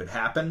ending could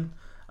happen.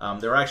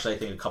 There were actually, I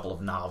think, a couple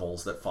of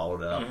novels that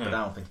followed it up, but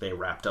I don't think they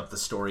wrapped up the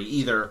story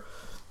either.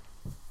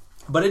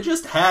 But it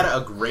just had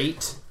a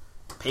great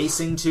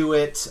pacing to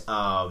it,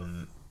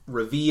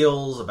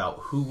 reveals about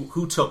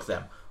who took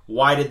them,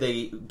 why did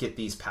they get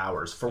these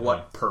powers, for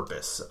what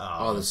purpose.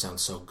 This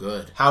sounds so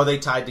good. How they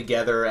tied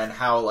together, and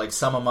how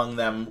some among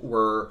them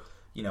were,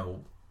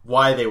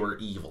 why they were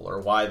evil, or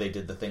why they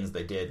did the things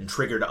they did, and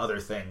triggered other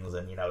things,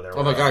 and,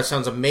 Oh my god, it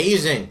sounds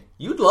amazing.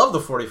 You'd love the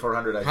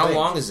 4400, I think. How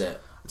long is it?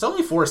 It's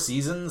only 4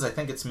 seasons. I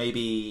think it's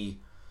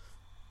maybe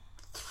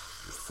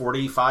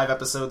 45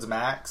 episodes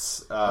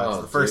max.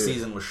 The first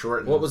season was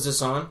shortened. What was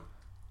this on?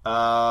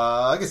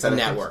 Like I said,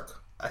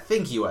 network. I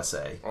think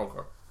USA. Okay.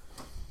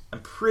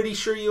 I'm pretty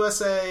sure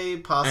USA,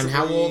 possibly. And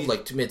how old?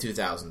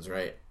 Mid-2000s,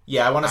 right?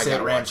 Yeah, I want to say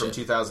it ran from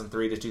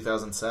 2003 to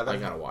 2007. I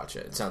gotta watch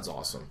it. It sounds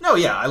awesome. No,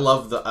 yeah, I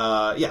love the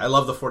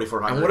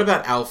 4400. And what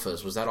about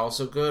Alphas? Was that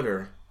also good,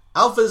 or?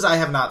 Alphas I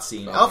have not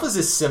seen. Okay. Alphas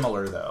is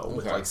similar, though,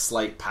 with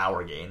slight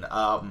power gain.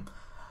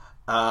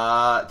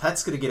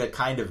 That's going to get a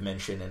kind of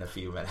mention in a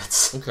few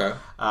minutes. Okay.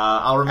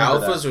 I'll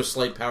remember Alphas or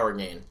slight power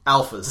gain?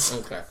 Alphas.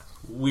 Okay.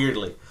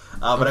 Weirdly.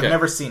 But I've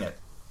never seen it.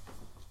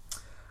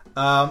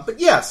 But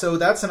yeah, so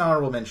that's an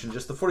honorable mention.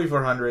 Just the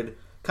 4400,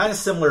 kind of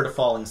similar to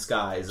Falling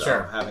Skies.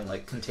 Having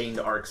contained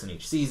arcs in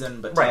each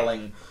season, but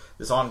telling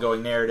this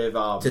ongoing narrative.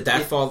 Did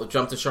that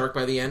jump the shark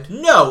by the end?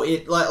 No,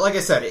 it like I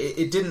said,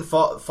 it didn't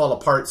fall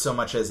apart so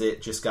much as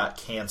it just got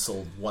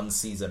canceled 1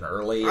 season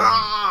early.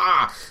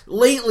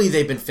 Lately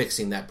they've been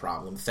fixing that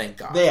problem, thank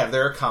God. They have.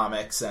 There are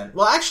comics, and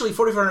actually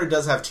 4400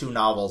 does have 2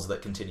 novels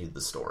that continued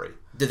the story.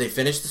 Did they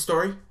finish the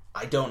story?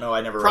 I don't know,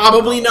 I never read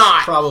Probably the novels.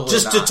 not. Probably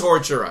just not. to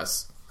torture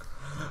us.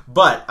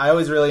 But I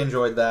always really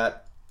enjoyed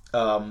that.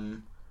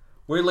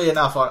 Weirdly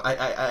enough, I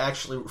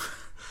actually...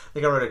 I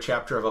think I wrote a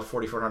chapter of a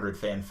 4400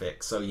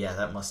 fanfic, so yeah,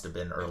 that must have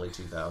been early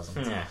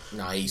 2000s. Yeah.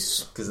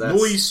 Nice. Because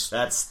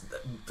that's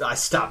I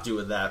stopped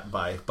doing that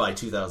by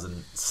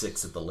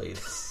 2006 at the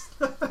latest.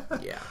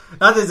 Yeah. Not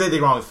that there's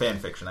anything wrong with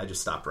fanfiction, I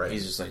just stopped writing.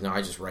 He's just like, no,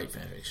 I just write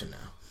fanfiction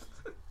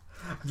now.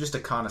 I'm just a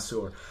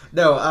connoisseur.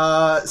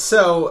 No,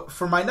 so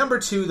for my number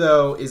 2,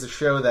 though, is a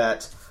show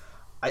that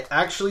I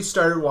actually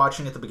started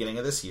watching at the beginning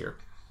of this year.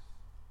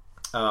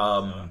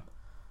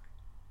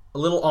 A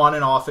little on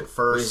and off at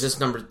first. Wait, is this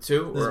number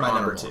 2? This is my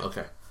number 2.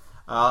 Okay.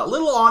 A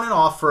little on and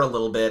off for a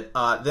little bit.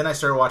 Then I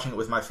started watching it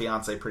with my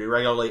fiance pretty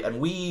regularly, and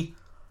we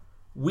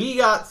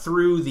got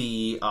through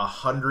the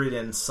 100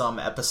 and some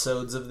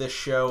episodes of this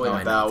show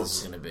in about this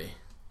is gonna be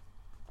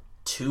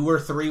 2 or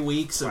 3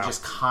 weeks of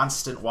just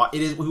constant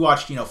we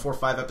watched 4 or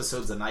 5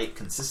 episodes a night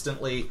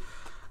consistently.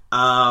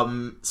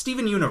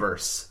 Steven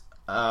Universe.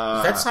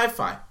 That's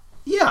sci-fi.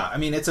 Yeah, I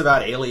mean, it's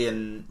about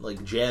alien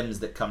gems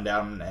that come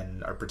down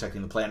and are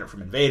protecting the planet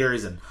from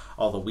invaders, and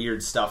all the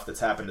weird stuff that's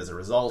happened as a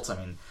result. I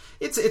mean,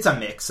 it's a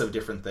mix of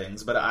different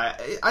things, but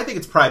I think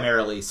it's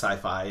primarily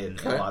sci-fi in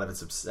a lot of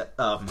its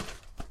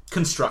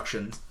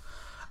constructions.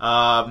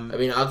 I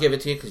mean, I'll give it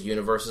to you because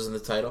universe is in the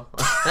title.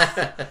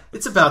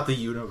 It's about the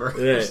universe.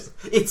 Yeah.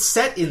 It's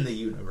set in the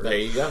universe. There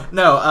you go.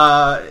 No,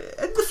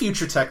 the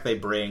future tech they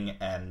bring,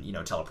 and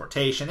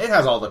teleportation. It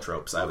has all the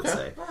tropes, I would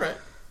say. All right.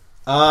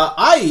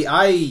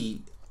 I'd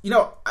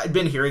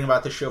been hearing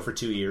about this show for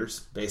 2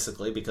 years,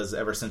 basically, because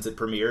ever since it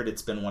premiered,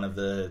 it's been one of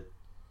the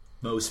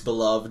most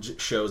beloved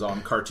shows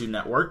on Cartoon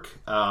Network.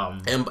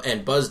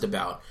 And buzzed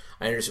about.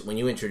 I understand when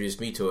you introduced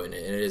me to it, and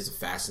it is a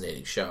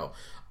fascinating show.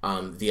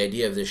 The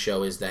idea of this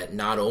show is that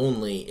not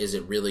only is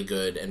it really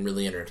good and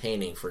really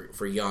entertaining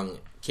for young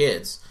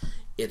kids,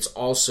 it's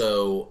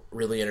also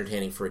really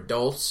entertaining for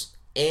adults,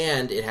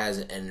 and it has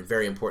a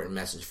very important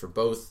message for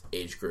both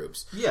age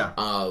groups. Yeah.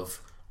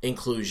 Of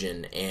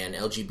inclusion and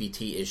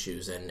LGBT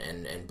issues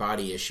and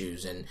body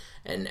issues and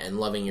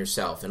loving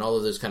yourself and all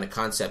of those kind of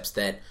concepts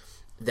that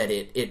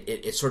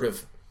it sort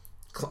of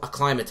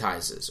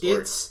acclimatizes.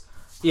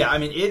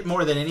 It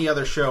more than any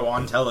other show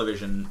on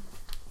television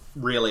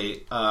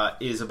really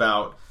is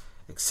about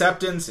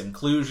acceptance,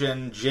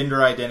 inclusion,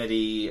 gender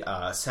identity,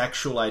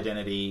 sexual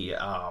identity,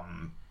 a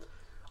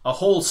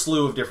whole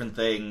slew of different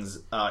things.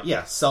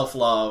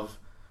 Self-love,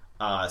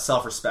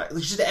 self-respect.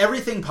 Just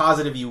everything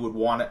positive you would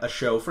want a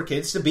show for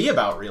kids to be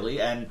about, really,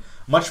 and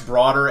much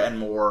broader and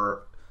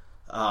more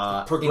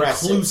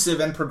inclusive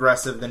and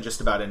progressive than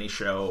just about any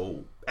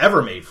show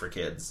ever made for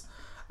kids.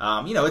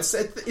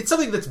 It's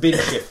something that's been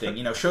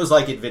shifting. Shows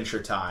like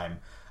Adventure Time,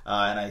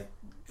 and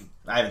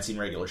I haven't seen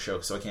regular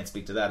shows, so I can't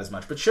speak to that as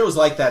much. But shows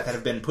like that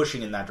have been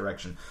pushing in that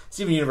direction.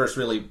 Steven Universe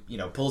really,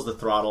 pulls the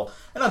throttle.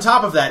 And on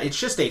top of that, it's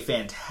just a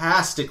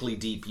fantastically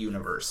deep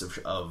universe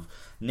of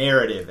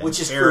narrative and which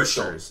is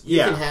characters. Crucial. You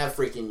can have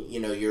freaking,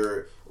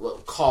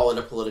 call it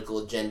a political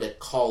agenda,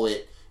 call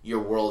it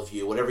your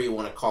worldview, whatever you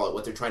want to call it,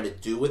 what they're trying to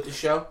do with the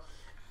show,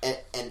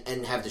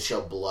 and have the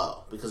show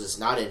blow. Because it's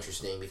not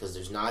interesting, because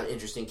there's not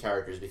interesting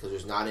characters, because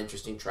there's not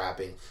interesting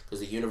trapping, because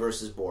the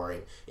universe is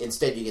boring.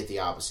 Instead, you get the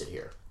opposite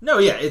here. No,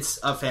 yeah, it's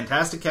a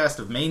fantastic cast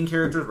of main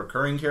characters,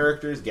 recurring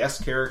characters,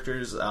 guest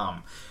characters.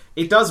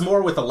 It does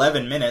more with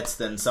 11 minutes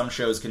than some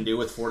shows can do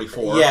with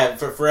 44. Yeah,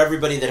 for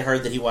everybody that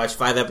heard that he watched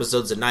 5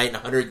 episodes a night and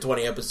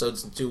 120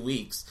 episodes in 2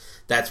 weeks,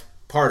 that's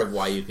part of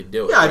why you could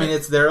do it. Yeah, right? I mean,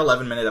 it's their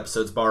 11-minute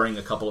episodes, barring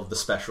a couple of the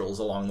specials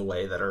along the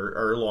way that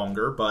are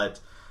longer, but,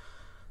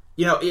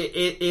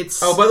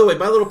 it's... Oh, by the way,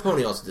 My Little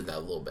Pony also did that a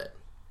little bit.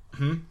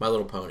 My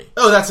Little Pony.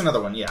 Oh, that's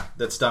another one, yeah,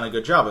 that's done a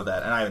good job of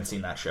that, and I haven't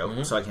seen that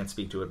show, so I can't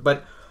speak to it,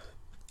 but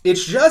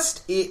it's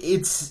just...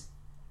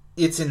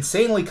 It's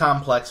insanely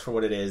complex for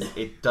what it is.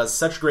 It does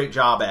such a great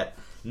job at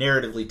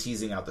narratively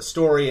teasing out the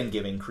story and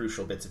giving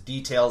crucial bits of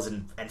details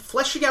and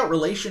fleshing out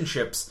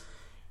relationships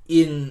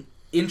in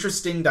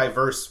interesting,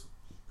 diverse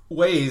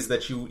ways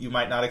that you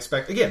might not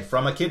expect, again,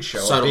 from a kid's show.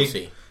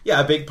 Subtlety.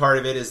 A big part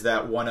of it is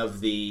that one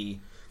of the...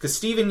 Because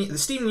the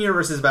Steven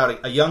Universe is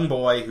about a young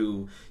boy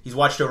who he's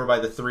watched over by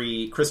the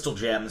 3 crystal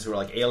gems who are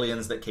like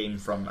aliens that came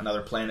from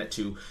another planet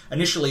to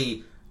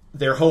initially...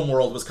 Their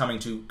homeworld was coming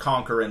to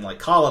conquer and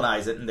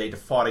colonize it, and they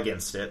fought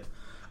against it.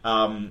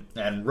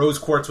 And Rose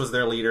Quartz was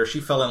their leader. She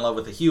fell in love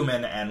with a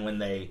human, and when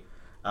they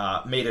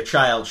made a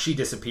child, she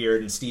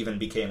disappeared, and Steven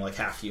became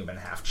half human,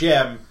 half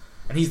gem,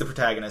 and he's the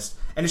protagonist.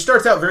 And it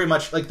starts out very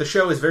much the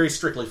show is very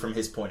strictly from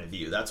his point of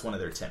view. That's one of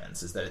their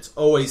tenets, is that it's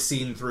always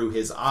seen through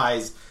his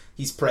eyes.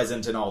 He's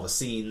present in all the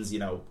scenes,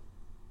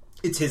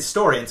 It's his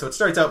story, and so it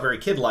starts out very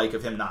kid-like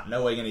of him not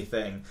knowing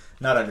anything,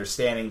 not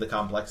understanding the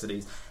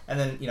complexities, and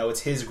then,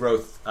 it's his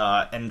growth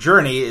and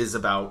journey is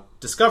about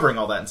discovering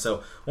all that. And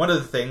so one of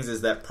the things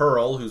is that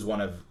Pearl, who's one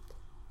of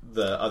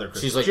the other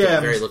crystal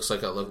gems... looks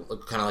kind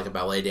of like a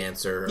ballet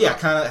dancer. Yeah,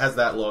 kind of has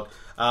that look.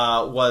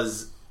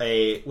 Was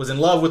in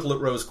love with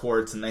Rose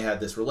Quartz, and they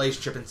had this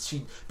relationship,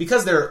 and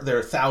because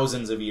they're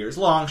thousands of years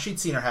long, she'd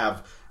seen her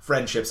have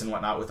friendships and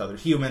whatnot with other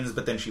humans,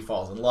 but then she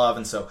falls in love,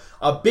 and so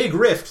a big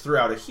rift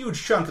throughout a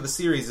huge chunk of the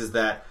series is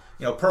that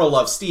Pearl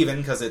loves Steven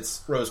because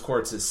it's Rose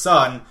Quartz's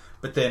son,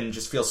 but then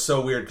just feels so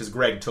weird because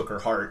Greg took her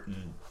heart,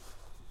 and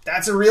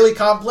that's a really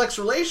complex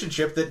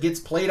relationship that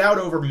gets played out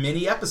over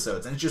many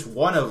episodes, and it's just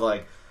one of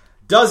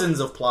dozens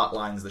of plot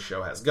lines the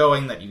show has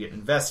going that you get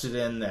invested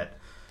in. That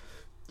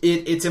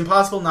it's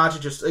impossible not to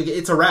just...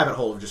 It's a rabbit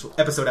hole of just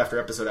episode after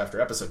episode after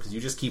episode, because you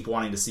just keep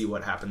wanting to see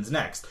what happens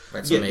next.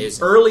 That's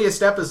amazing. The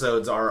earliest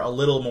episodes are a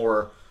little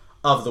more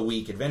of the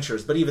week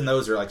adventures, but even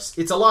those are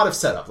it's a lot of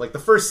setup. The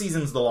first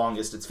season's the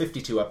longest, it's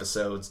 52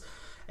 episodes,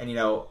 and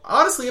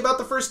honestly, about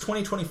the first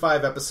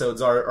 20-25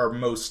 episodes are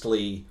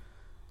mostly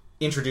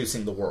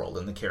introducing the world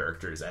and the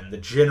characters and the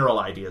general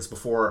ideas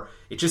before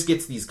it just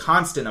gets these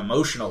constant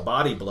emotional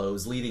body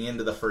blows leading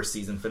into the first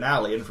season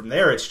finale, and from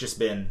there it's just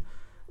been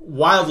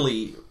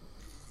wildly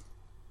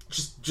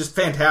just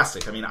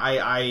fantastic. I mean,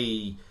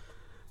 I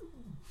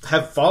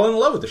have fallen in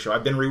love with the show.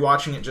 I've been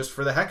rewatching it just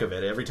for the heck of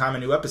it every time a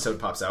new episode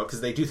pops out,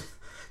 because they have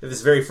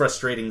this very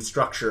frustrating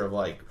structure of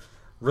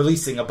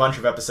releasing a bunch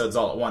of episodes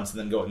all at once and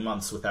then going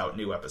months without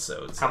new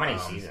episodes. How many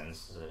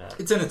seasons does it have?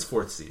 It's in its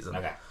 4th season.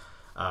 Okay.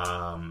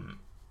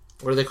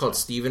 What are they called?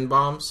 Steven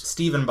Bombs?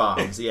 Steven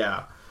Bombs,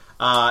 yeah.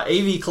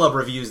 AV Club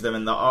reviews them,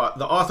 and the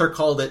author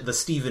called it the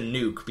Steven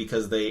Nuke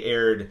because they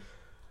aired,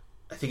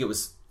 I think it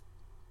was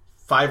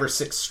 5 or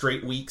 6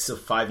 straight weeks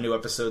of 5 new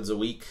episodes a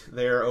week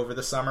there over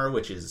the summer,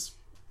 which is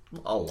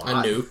a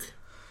lot. A nuke.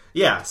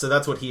 Yeah, so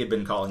that's what he had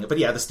been calling it. But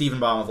yeah, the Steven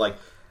Bomb of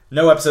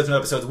no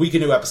episodes, week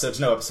of new episodes,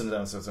 no episodes,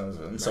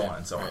 and so on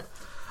and so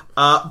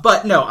on.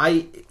 But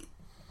no,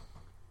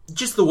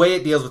 just the way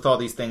it deals with all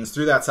these things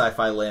through that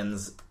sci-fi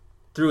lens,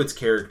 through its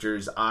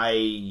characters,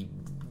 I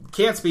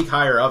can't speak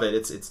higher of it.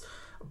 It's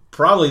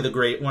probably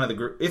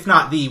if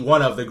not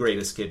one of the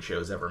greatest kid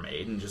shows ever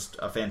made, and just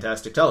a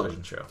fantastic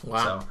television show.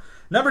 Wow. So,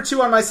 number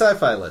 2 on my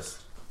sci-fi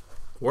list.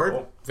 Word.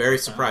 Cool. Very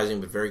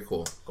surprising, but very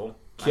cool. Cool.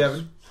 Kevin?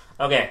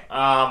 Nice. Okay,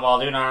 well, I'll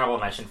do an honorable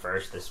mention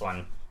first. This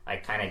one I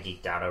kind of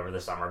geeked out over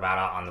the summer about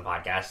it on the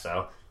podcast,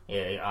 so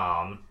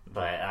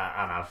but I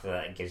don't know if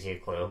that gives you a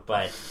clue.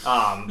 But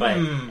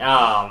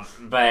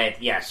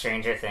yeah,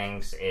 Stranger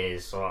Things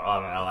is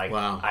like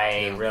wow.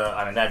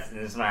 this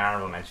is my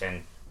honorable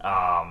mention.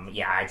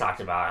 I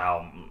talked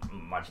about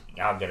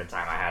how good a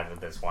time I had with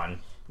this one,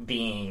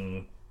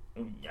 being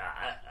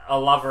a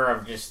lover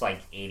of just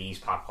like 80s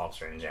pop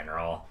culture in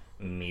general,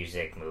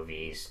 music,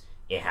 movies.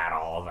 It had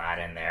all of that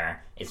in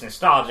there. It's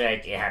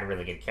nostalgic. It had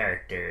really good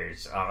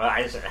characters. It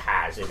was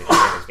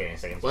getting a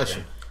second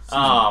season.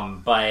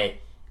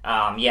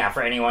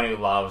 For anyone who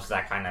loves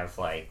that kind of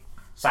like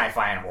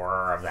sci-fi and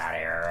horror of that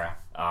era,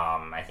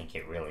 I think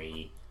it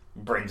really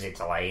brings it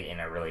to light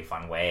in a really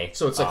fun way.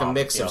 So it's like a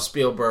mix of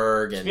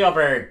Spielberg,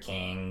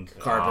 King,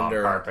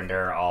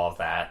 Carpenter, all of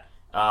that.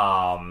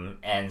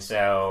 And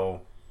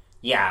so,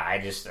 yeah, I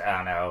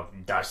don't know.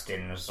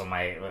 Dustin was one of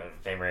my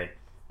favorite,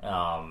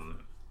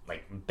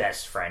 like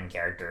best friend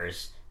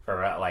characters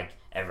for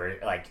ever.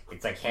 Like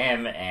it's like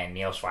him and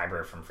Neil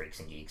Schreiber from Freaks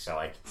and Geeks. So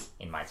like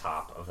in my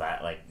top of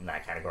that, like in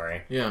that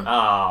category. Yeah.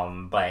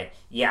 But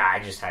yeah,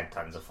 I just had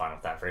tons of fun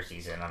with that first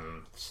season.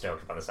 I'm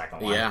stoked about the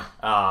second one. Yeah.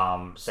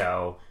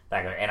 So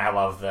and I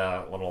love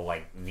the little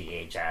like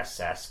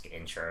VHS-esque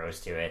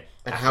intros to it.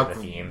 And how the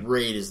theme.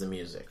 Great is the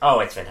music? Oh,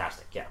 it's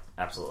fantastic. Yeah,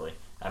 absolutely.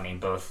 I mean,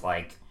 both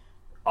like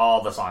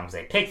all the songs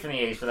they picked from the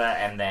 80s for that,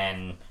 and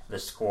then the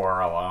score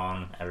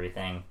alone,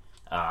 everything.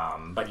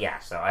 But yeah,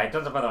 so I had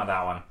tons of fun with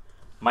that one.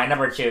 My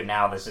number 2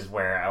 now, this is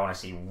where I want to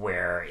see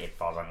where it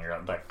falls on your...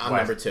 But I'm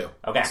number 2.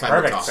 Okay,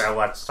 perfect. So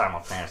let's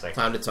simultaneously.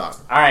 Time to talk.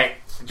 All right.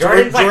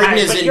 Jordan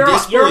is in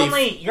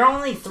disbelief. You're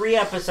only 3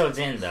 episodes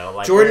in, though.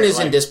 Like, Jordan is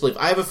in disbelief.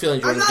 I have a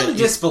feeling Jordan's going to... I'm not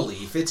in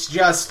disbelief. It's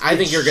just... I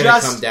think you're going to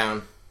come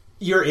down.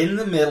 You're in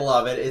the middle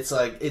of it. It's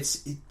like...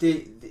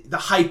 The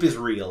hype is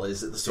real,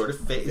 is the sort of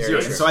phase.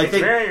 So I think...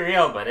 It's very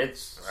real, but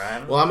it's...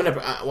 Well, I'm going to...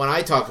 When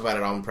I talk about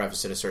it, I'll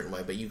preface it a certain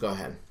way, but you go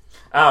ahead.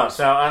 Oh,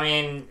 so, I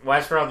mean,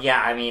 Westworld,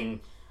 yeah, I mean...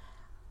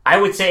 I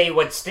would say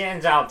what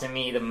stands out to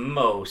me the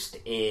most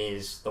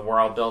is the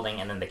world building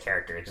and then the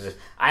characters. Because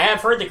I have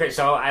heard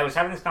so I was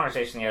having this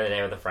conversation the other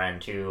day with a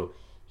friend who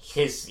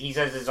he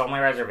says his only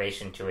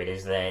reservation to it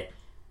is that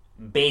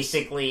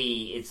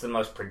basically it's the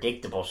most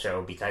predictable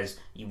show because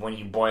when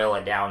you boil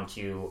it down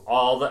to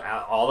all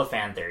the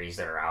fan theories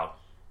that are out,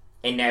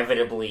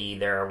 inevitably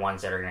there are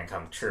ones that are going to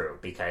come true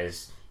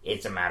because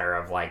it's a matter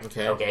of like,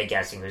 okay,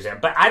 guessing who's there.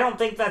 But I don't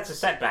think that's a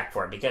setback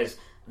for it because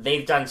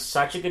they've done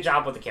such a good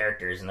job with the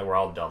characters and the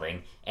world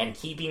building and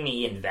keeping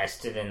me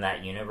invested in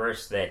that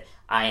universe that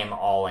I am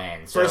all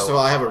in. So, first of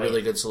all, I have a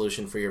really good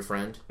solution for your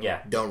friend. Yeah.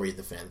 Don't read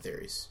the fan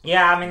theories.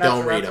 Yeah, I mean, that's,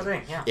 don't read that's them. the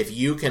thing. Yeah. If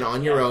you can,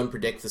 on your own,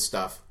 predict the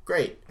stuff,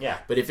 great. Yeah.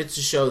 But if it's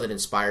a show that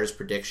inspires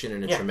prediction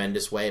in a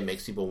tremendous way, it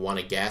makes people want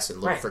to guess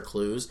and look for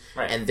clues,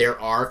 and there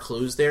are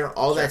clues there,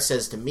 all that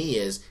says to me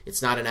is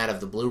it's not an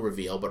out-of-the-blue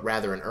reveal, but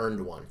rather an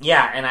earned one.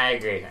 Yeah, and I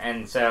agree.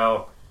 And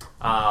so,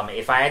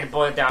 if I had to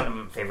boil it down to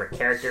my favorite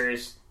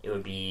characters... It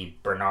would be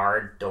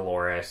Bernard,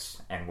 Dolores,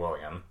 and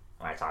William.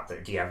 My top 3.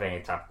 Do you have any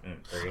top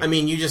 3? I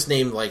mean, you just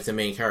named like the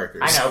main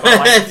characters. I know, but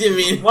like,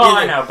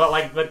 I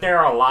know, but there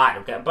are a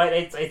lot. But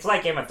it's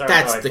like Game of Thrones.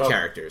 That's the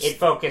characters. It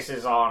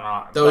focuses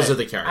on those are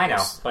the characters. I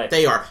know, but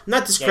they are. I'm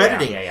not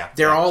discrediting.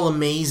 They're all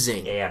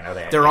amazing.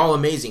 They're all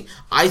amazing.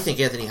 I think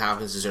Anthony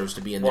Hopkins deserves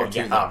to be in there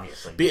too.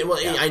 Obviously.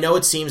 I know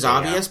it seems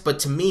obvious, but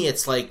to me,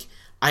 it's like.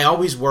 I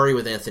always worry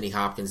with Anthony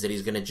Hopkins that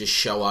he's going to just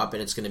show up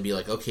and it's going to be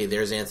like, okay,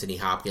 there's Anthony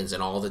Hopkins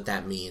and all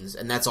that means,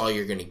 and that's all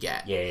you're going to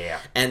get. Yeah.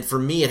 And for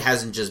me, it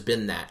hasn't just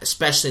been that,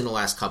 especially in the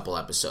last couple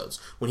episodes.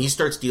 When he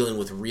starts dealing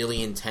with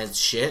really intense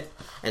shit,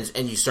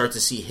 and you start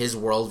to see his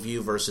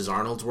worldview versus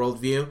Arnold's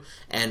worldview,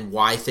 and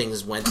why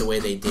things went the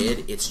way they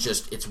did,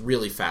 it's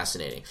really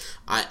fascinating.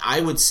 I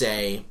would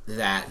say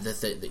that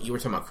you were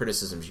talking about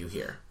criticisms you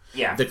hear.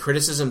 Yeah. The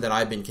criticism that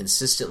I've been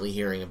consistently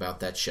hearing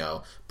about that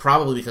show,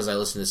 probably because I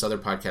listen to this other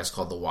podcast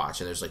called The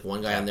Watch, and there's like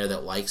one guy on there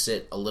that likes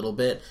it a little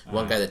bit,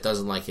 one guy that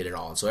doesn't like it at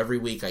all. And so every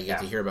week I get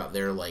to hear about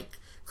their like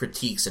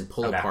critiques and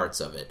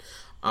pull-aparts of it.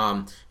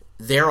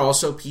 They're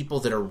also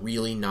people that are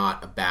really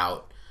not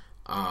about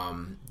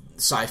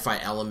sci-fi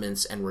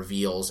elements and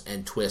reveals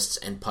and twists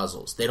and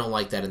puzzles. They don't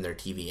like that in their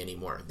TV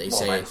anymore. They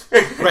say...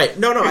 Right.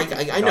 No,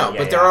 I know.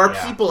 But there are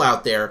people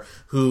out there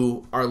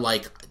who are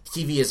like...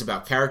 TV is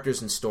about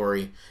characters and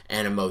story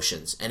and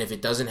emotions, and if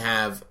it doesn't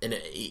have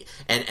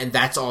and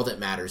that's all that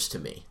matters to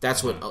me.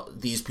 That's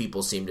what these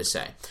people seem to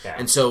say. Yeah.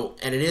 And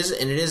it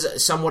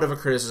is somewhat of a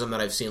criticism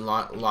that I've seen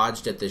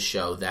lodged at this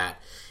show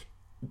that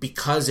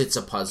because it's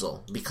a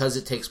puzzle, because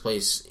it takes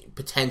place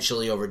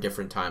potentially over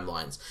different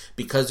timelines,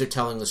 because they're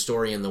telling the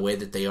story in the way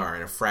that they are,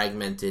 in a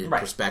fragmented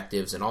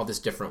perspectives and all this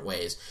different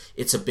ways.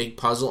 It's a big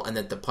puzzle, and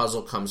that the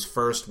puzzle comes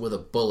first with a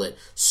bullet,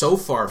 so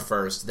far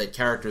first that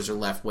characters are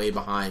left way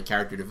behind,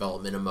 character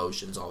development,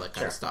 emotions, all that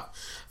kind of stuff.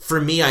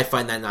 For me, I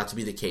find that not to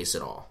be the case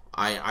at all.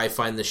 I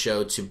find the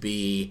show to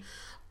be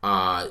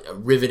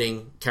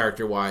riveting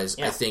character-wise.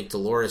 I think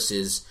Dolores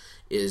is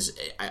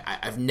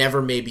I've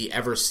never maybe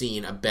ever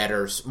seen a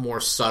better, more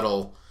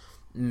subtle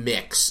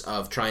mix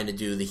of trying to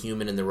do the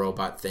human and the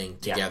robot thing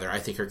together. I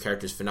think her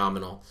character is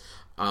phenomenal.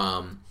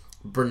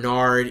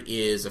 Bernard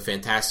is a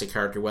fantastic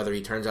character. Whether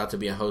he turns out to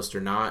be a host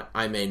or not,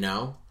 I may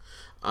know.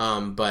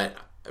 But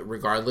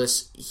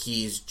regardless,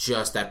 he's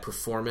just that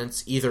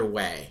performance. Either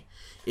way,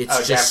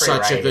 it's just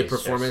such a good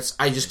performance.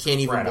 I just can't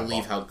even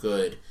believe how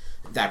good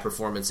that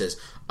performance is.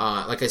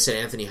 Like I said,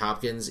 Anthony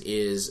Hopkins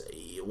is...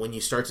 When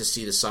you start to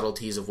see the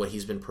subtleties of what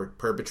he's been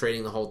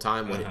perpetrating the whole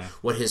time,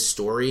 what his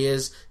story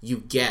is, you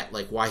get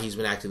like why he's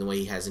been acting the way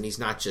he has, and he's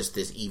not just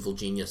this evil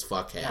genius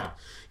fuckhead. Yeah.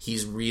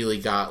 He's really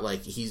got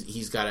like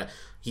he's got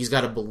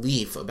a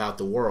belief about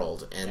the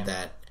world, and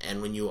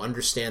and when you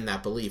understand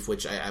that belief,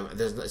 which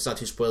it's not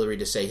too spoilery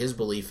to say, his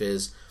belief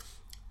is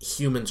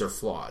humans are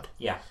flawed.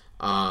 Yeah.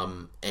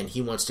 And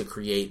he wants to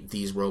create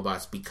these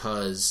robots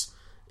because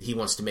he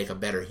wants to make a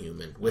better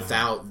human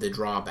without the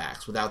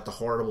drawbacks, without the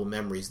horrible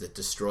memories that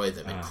destroy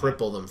them and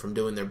cripple them from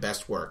doing their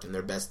best work and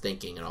their best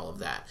thinking and all of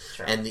that.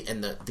 Sure. And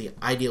the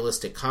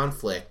idealistic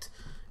conflict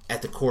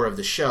at the core of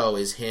the show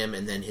is him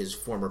and then his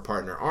former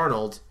partner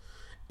Arnold,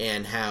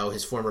 and how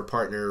his former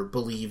partner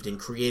believed in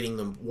creating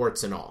them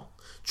warts and all.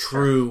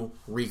 True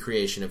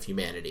recreation of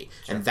humanity.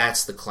 Sure. And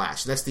that's the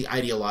clash. That's the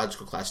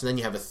ideological clash. And then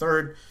you have a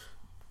third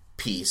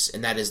piece,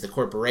 and that is the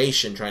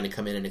corporation trying to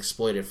come in and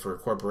exploit it for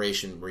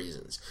corporation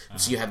reasons.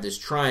 So you have this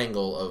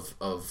triangle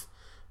of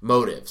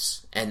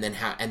motives, and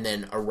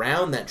then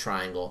around that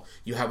triangle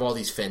you have all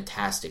these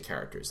fantastic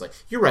characters. Like,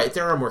 you're right,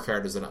 there are more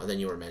characters than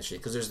you were mentioning,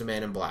 because there's the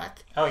Man in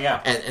Black. Oh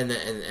yeah,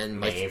 and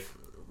Maeve.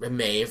 Like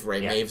Maeve,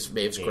 right? Yeah.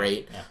 Maeve's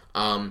great.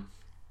 Yeah.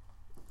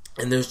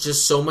 And there's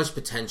just so much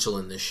potential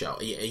in this show.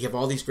 You have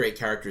all these great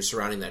characters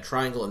surrounding that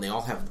triangle, and they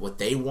all have what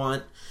they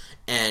want,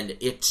 and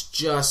it's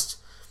just...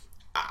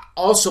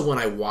 Also, when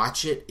I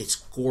watch it, it's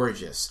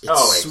gorgeous.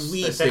 It's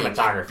sweeping, the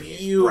cinematography,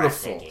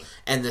 beautiful,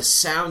 and the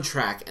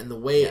soundtrack, and the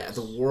way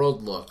the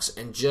world looks,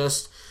 and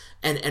just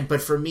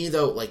but for me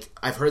though, like,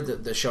 I've heard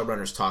the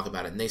showrunners talk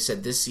about it, and they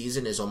said this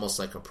season is almost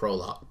like a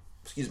prologue.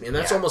 Excuse me, and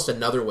that's almost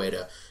another way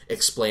to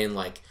explain,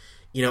 like,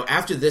 you know,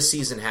 after this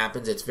season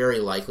happens, it's very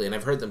likely, and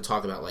I've heard them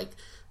talk about, like,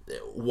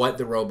 what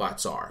the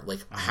robots are, like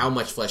how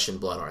much flesh and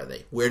blood are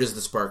they, where does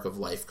the spark of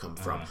life come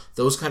from,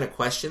 those kind of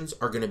questions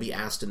are going to be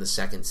asked in the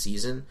second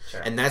season. Sure.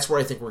 And that's where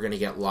I think we're going to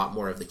get a lot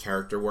more of the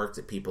character work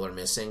that people are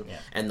missing,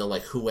 and the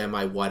like, who am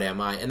I, what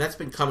am I, and that's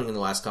been coming in the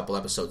last couple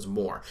episodes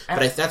more.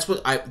 But that's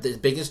what the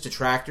biggest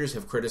detractors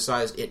have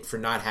criticized it for,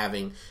 not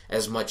having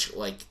as much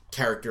like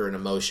character and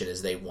emotion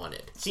as they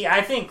wanted. See,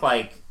 I think,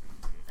 like,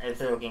 if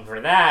they're looking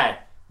for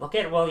that, look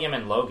at William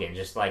and Logan,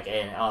 just like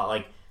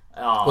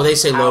well, they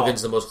say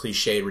Logan's the most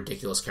cliched,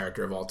 ridiculous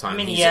character of all time. I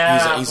mean,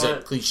 he's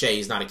a cliche.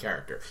 He's not a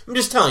character. I'm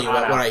just telling you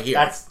what I hear.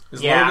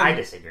 I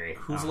disagree.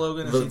 Who's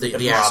Logan?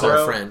 The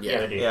asshole friend.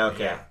 Yeah.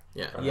 Okay.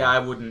 Yeah, I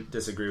wouldn't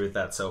disagree with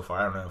that so far.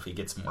 I don't know if he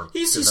gets more.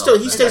 He stays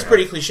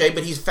pretty cliche,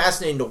 but he's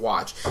fascinating to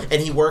watch,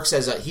 and he works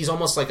as he's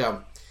almost like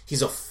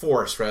he's a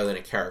force rather than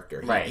a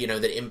character. Right. You know,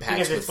 that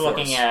impacts. Because it's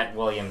looking at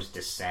William's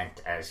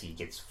descent as he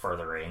gets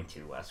further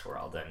into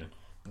Westworld and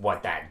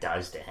what that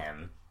does to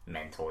him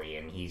mentally,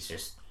 and he's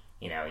just.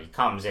 You know, he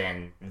comes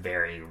in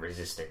very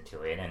resistant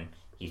to it, and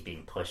he's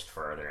being pushed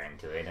further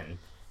into it, and,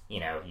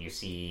 you know, you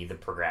see the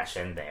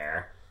progression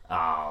there.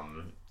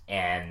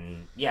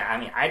 And, yeah, I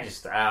mean, I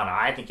don't know,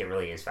 I think it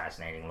really is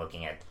fascinating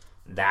looking at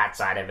that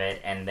side of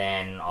it, and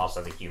then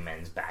also the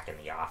humans back in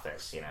the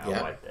office, you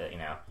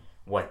know,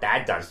 what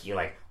that does to you,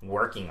 like,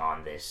 working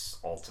on this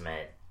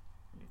ultimate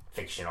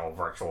fictional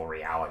virtual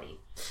reality.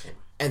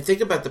 And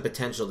think about the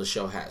potential the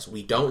show has.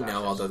 We don't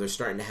know, although they're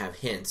starting to have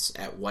hints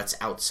at what's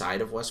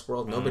outside of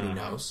Westworld. Nobody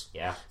knows.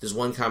 Yeah. There's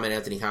one comment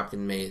Anthony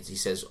Hopkins made. He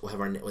says,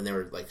 when they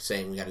were like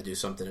saying we got to do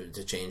something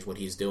to change what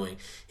he's doing,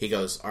 he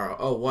goes, Are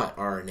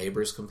our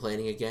neighbors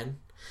complaining again?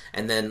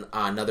 And then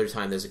another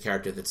time there's a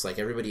character that's like,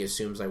 everybody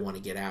assumes I want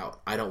to get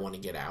out. I don't want to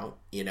get out,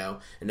 you know?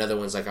 Another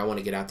one's like, I want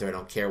to get out there. I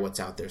don't care what's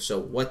out there. So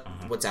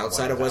what's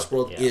outside of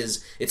Westworld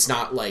is, it's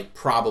not like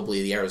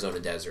probably the Arizona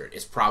desert.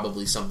 It's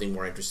probably something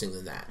more interesting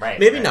than that. Right.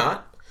 Maybe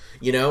not.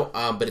 You know,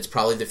 but it's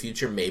probably the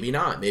future. Maybe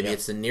not. Maybe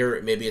it's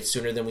maybe it's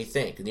sooner than we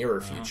think. Nearer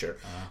future.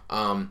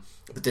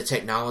 But the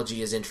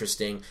technology is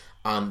interesting.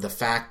 The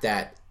fact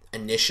that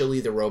initially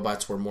the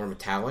robots were more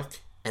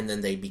metallic and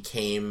then they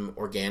became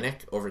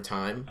organic over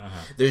time.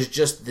 There's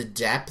just the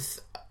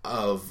depth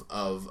of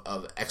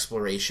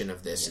exploration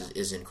of this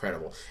is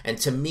incredible. And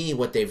to me,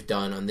 what they've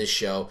done on this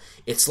show,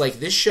 it's like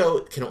this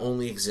show can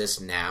only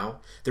exist now.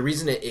 The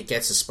reason it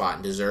gets a spot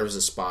and deserves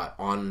a spot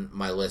on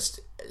my list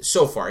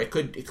so far, it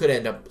could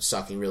end up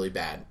sucking really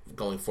bad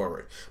going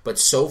forward. But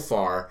so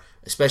far,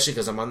 especially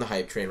because I'm on the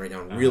hype train right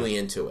now, I'm really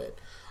into it.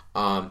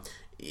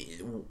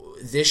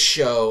 This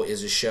show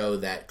is a show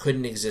that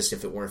couldn't exist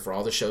if it weren't for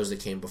all the shows that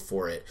came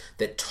before it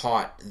that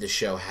taught the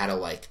show how to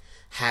like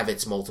have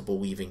its multiple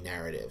weaving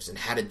narratives and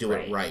how to do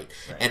it right.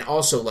 And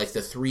also like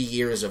the 3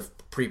 years of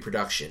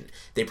pre-production,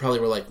 they probably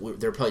were like,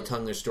 they're probably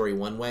telling their story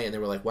one way, and they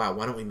were like, wow,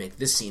 why don't we make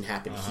this scene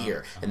happen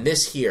here and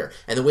this here?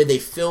 And the way they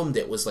filmed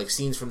it was like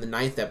scenes from the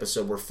 9th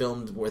episode were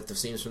filmed with the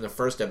scenes from the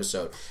 1st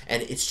episode,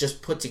 and it's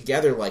just put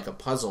together like a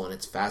puzzle, and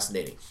it's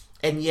fascinating.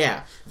 And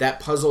yeah, that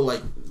puzzle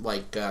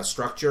like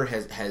structure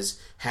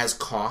has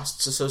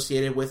costs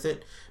associated with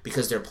it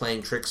because they're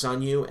playing tricks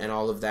on you and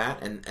all of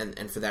that,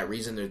 and for that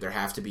reason there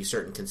have to be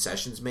certain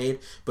concessions made.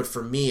 But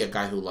for me, a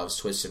guy who loves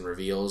twists and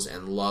reveals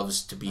and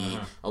loves to be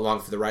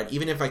along for the ride,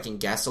 even if I can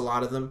guess a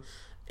lot of them,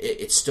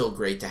 it's still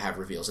great to have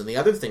reveals. And the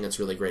other thing that's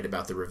really great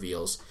about the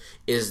reveals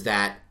is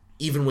that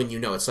even when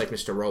it's like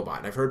Mr. Robot,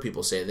 and I've heard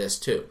people say this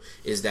too,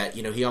 is that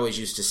he always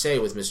used to say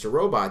with Mr.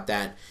 Robot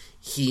that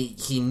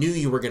he knew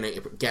you were going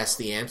to guess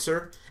the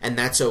answer, and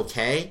that's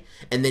okay.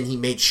 And then he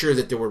made sure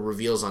that there were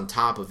reveals on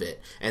top of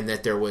it, and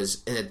that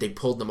that they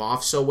pulled them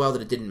off so well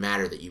that it didn't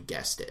matter that you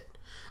guessed it.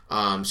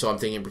 So I'm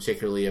thinking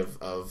particularly of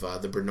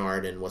the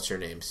Bernard and what's her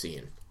name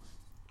scene.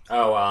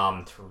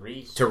 Oh,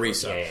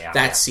 Teresa. Yeah,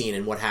 that scene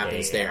and what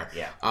happens there.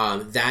 Yeah.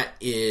 That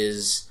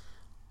is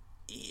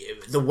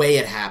the way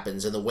it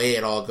happens and the way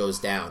it all goes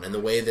down and the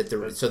way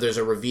that so there's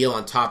a reveal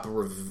on top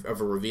of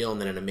a reveal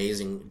and then an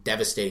amazing,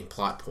 devastating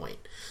plot point.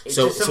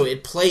 So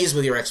it plays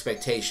with your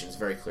expectations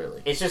very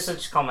clearly. It's just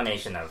such a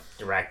culmination of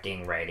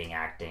directing, writing,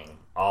 acting,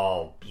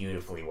 all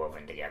beautifully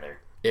woven together.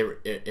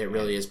 It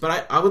really is.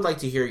 But I would like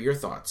to hear your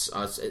thoughts.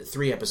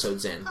 3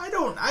 episodes in.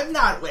 I'm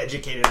not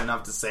educated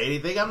enough to say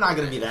anything. I'm not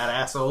going to be that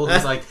asshole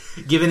who's like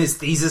giving his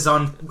thesis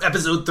on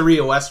episode 3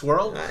 of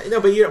Westworld.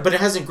 No, but it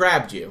hasn't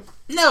grabbed you.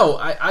 No,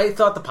 I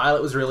thought the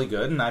pilot was really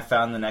good, and I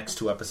found the next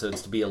 2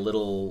 episodes to be a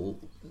little...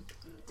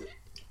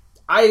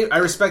 I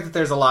respect that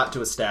there's a lot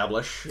to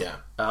establish. Yeah.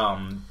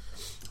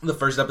 The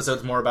first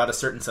episode's more about a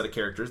certain set of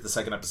characters. The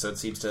second episode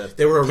seems to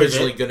They were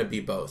originally going to be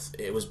both.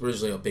 It was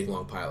originally a big,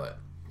 long pilot.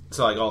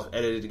 So, like, all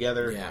edited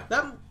together. Yeah.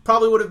 That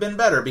probably would have been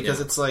better, because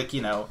it's like,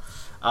 it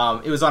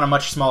was on a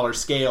much smaller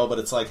scale, but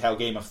it's like how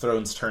Game of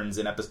Thrones turns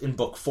in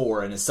Book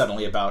 4 and is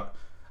suddenly about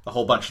a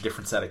whole bunch of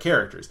different set of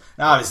characters.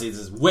 Now, obviously, this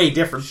is way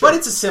different, but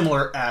it's a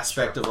similar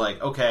aspect of,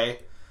 like, okay,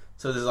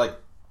 so there's, like,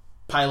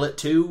 Pilot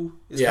 2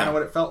 is kind of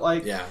what it felt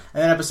like. Yeah.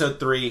 And then Episode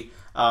 3,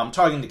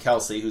 talking to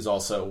Kelsey, who's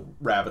also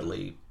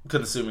rabidly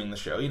consuming the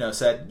show,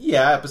 said,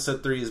 yeah,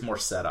 Episode 3 is more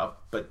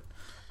setup, but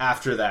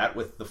after that,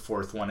 with the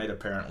 4th one, it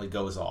apparently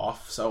goes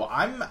off. So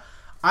I'm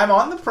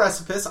on the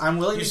precipice. I'm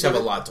willing to... You have a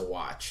lot to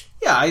watch.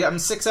 Yeah, I'm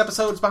 6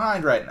 episodes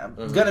behind right now.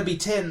 I'm going to be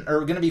 10,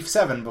 or going to be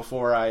 7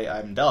 before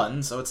I'm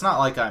done, so it's not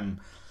like I'm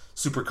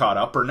super caught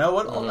up or know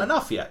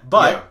enough yet.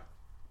 But...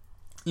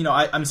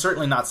 I'm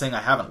certainly not saying I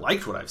haven't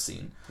liked what I've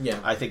seen. Yeah.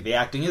 I think the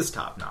acting is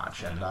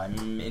top-notch, and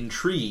I'm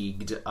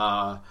intrigued.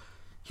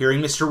 Hearing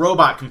Mr.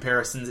 Robot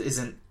comparisons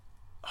isn't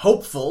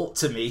hopeful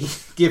to me,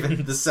 given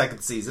the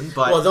 2nd season.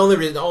 But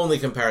the only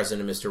comparison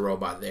to Mr.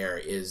 Robot there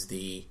is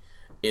the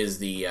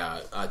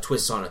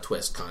twist on a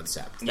twist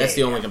concept. That's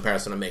the only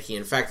comparison I'm making.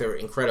 In fact, they're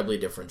incredibly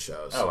different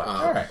shows. Oh,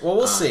 wow. All right. Well,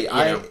 we'll see.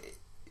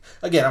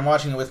 Again, I'm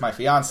watching it with my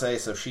fiance,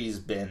 so she's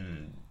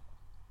been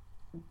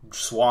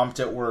swamped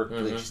at work.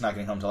 She's not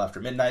getting home till after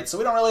midnight, so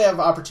we don't really have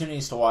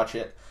opportunities to watch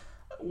it.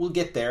 We'll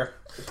get there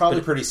probably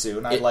pretty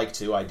soon. I'd like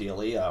to,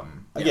 ideally.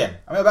 Again,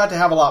 I'm about to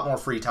have a lot more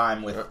free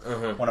time with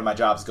one of my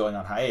jobs going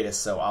on hiatus,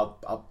 so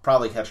I'll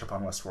probably catch up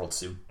on Westworld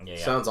soon.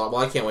 Sounds awesome.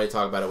 Well, I can't wait to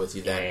talk about it with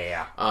you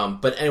then.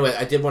 But anyway,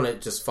 I did want to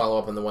just follow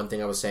up on the one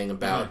thing I was saying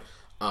about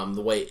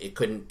the way it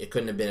couldn't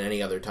have been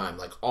any other time.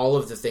 Like all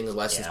of the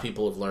lessons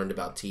people have learned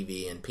about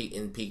TV and peak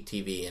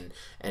TV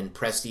and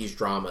prestige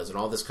dramas and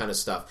all this kind of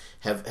stuff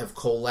have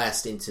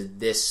coalesced into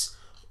this.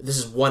 This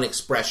is one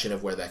expression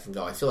of where that can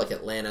go. I feel like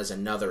Atlanta's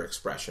another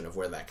expression of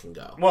where that can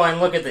go. Well,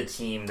 and look at the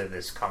team that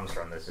this comes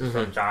from. This is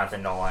from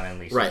Jonathan Nolan and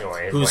Lisa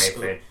Joy, his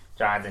wife.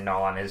 Jonathan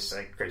Nolan is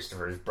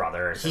Christopher's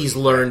brother. So he's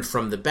learned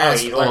from the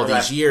best all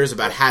these years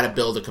about how to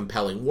build a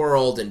compelling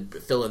world and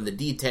fill in the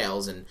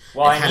details and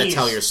how to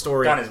tell your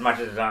story. Done as much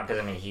as he's done,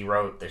 because he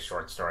wrote the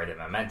short story that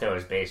Memento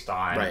is based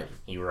on. Right.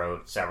 He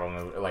wrote several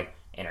movies like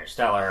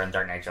Interstellar and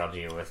Dark Knight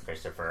Trilogy with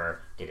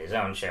Christopher. Did his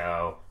own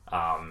show,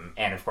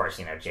 and of course,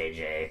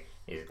 JJ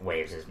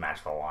waves his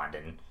magical wand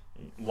and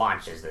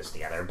launches this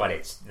together, but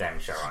it's them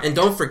showing. And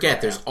don't forget,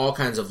 there's all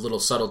kinds of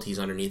little subtleties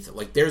underneath it.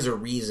 Like, there's a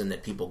reason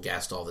that people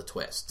guessed all the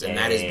twists, and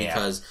that is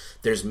because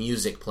there's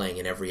music playing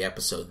in every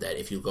episode. That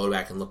if you go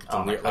back and look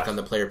at like on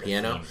the player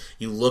piano,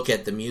 you look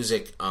at the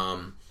music,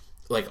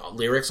 like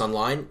lyrics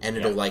online, and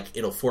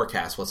it'll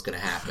forecast what's going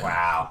to happen.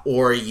 Wow.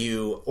 Or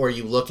you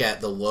look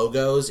at the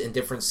logos in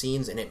different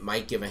scenes, and it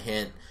might give a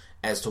hint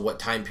as to what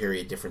time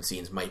period different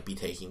scenes might be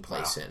taking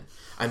place in.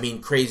 I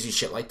mean, crazy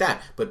shit like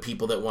that. But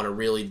people that want to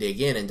really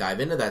dig in and dive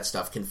into that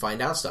stuff can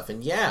find out stuff.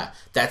 And yeah,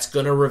 that's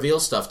going to reveal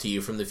stuff to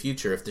you from the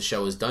future if the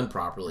show is done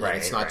properly. Right,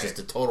 and it's not just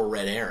a total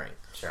red herring.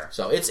 Sure.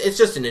 So it's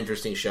just an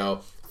interesting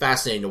show.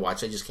 Fascinating to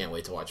watch. I just can't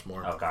wait to watch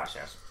more. Oh gosh,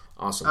 yes.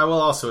 Awesome. I will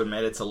also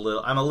admit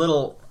I'm a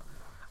little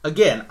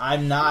again,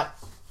 I'm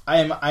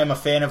a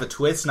fan of a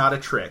twist, not a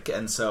trick,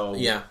 and so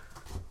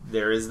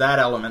there is that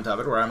element of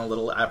it where I'm a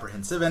little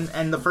apprehensive,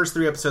 and the first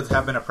 3 episodes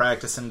have been a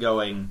practice in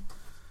going,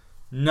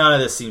 none of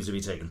this seems to be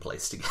taking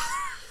place together.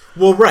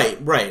 Well, right.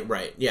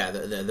 Yeah,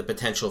 the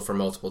potential for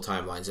multiple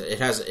timelines.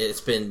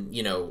 It's been,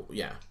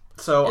 yeah.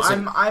 So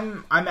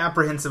I'm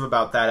apprehensive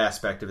about that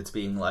aspect of it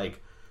being like,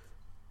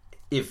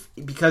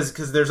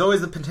 because there's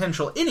always the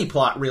potential, any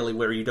plot really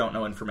where you don't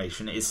know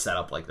information is set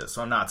up like this.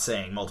 So I'm not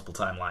saying multiple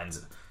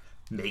timelines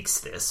makes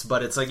this,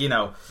 but it's like,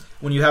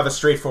 when you have a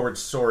straightforward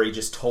story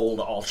just told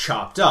all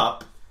chopped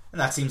up,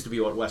 and that seems to be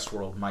what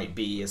Westworld might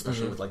be,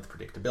 especially with like the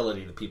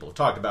predictability that people have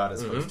talked about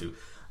as opposed to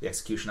the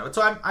execution of it.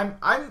 So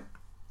I'm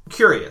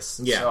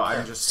curious. Yeah. So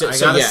I'm just I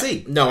gotta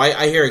see. No,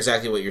 I hear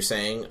exactly what you're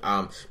saying.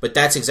 But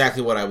that's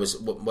exactly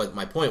what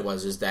my point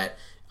was, is that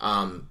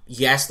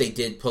yes, they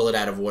did pull it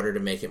out of order to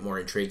make it more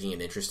intriguing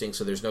and interesting.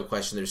 So there's no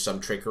question there's some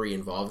trickery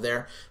involved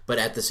there. But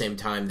at the same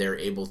time, they're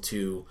able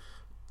to,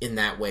 in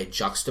that way,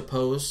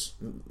 juxtapose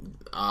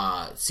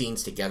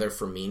scenes together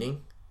for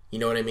meaning. You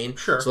know what I mean?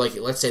 Sure. So, like,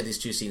 let's say these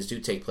 2 scenes do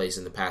take place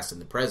in the past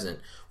and the present.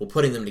 Well,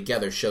 putting them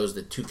together shows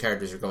that 2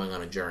 characters are going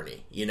on a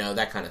journey.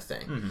 That kind of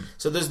thing. Mm-hmm.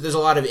 So there's a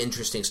lot of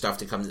interesting stuff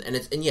to come, and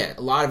a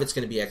lot of it's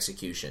going to be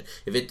execution.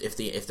 If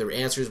the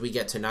answers we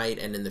get tonight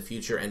and in the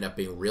future end up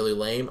being really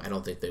lame, I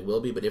don't think they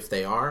will be. But if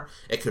they are,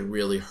 it could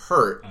really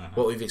hurt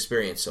what we've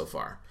experienced so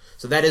far.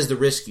 So that is the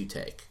risk you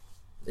take.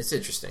 It's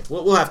interesting.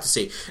 We'll have to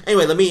see.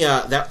 Anyway, let me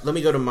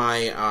go to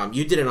my.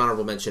 You did an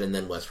honorable mention and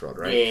then Westworld,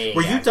 right? Yeah.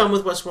 Were you done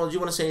with Westworld? Do you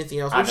want to say anything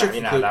else?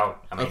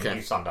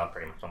 You summed up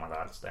pretty much all my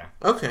thoughts there.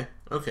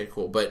 Okay,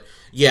 cool. But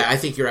yeah, I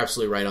think you're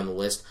absolutely right on the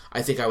list.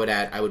 I think I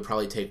would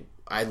probably take.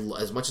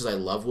 As much as I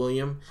love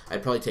William,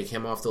 I'd probably take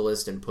him off the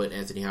list and put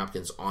Anthony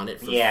Hopkins on it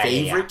for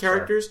favorite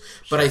characters.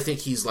 Sure. But I think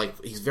he's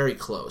very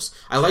close.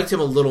 I liked him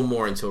a little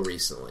more until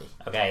recently.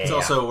 Okay, it's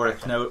also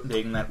worth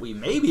noting that we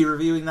may be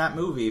reviewing that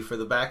movie for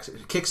the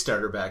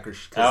Kickstarter backers.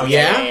 Oh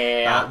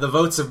yeah. The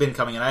votes have been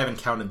coming in. I haven't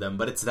counted them,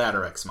 but it's that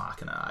or Ex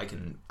Machina.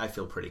 I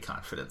feel pretty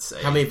confident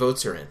saying. How many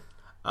votes are in?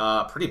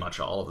 Pretty much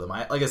all of them.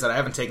 Like I said, I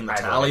haven't taken the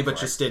tally, but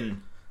just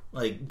in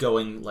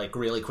going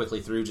really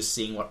quickly through, just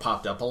seeing what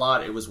popped up a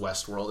lot, it was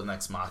Westworld and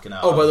Ex Machina.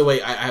 Oh, by the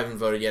way, I haven't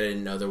voted yet. I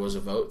didn't know there was a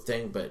vote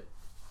thing, but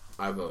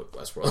I vote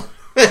Westworld.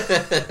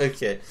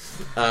 Okay.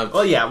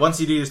 Well, yeah,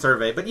 once you do your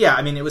survey. But yeah,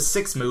 I mean, it was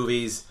 6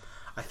 movies.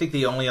 I think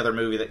the only other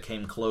movie that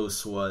came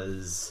close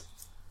was...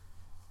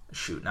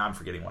 Shoot, now I'm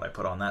forgetting what I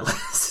put on that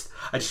list.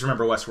 I just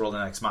remember Westworld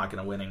and Ex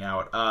Machina winning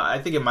out. I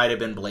think it might have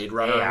been Blade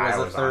Runner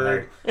was the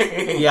third.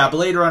 Yeah,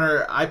 Blade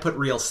Runner, I put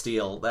Real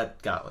Steel.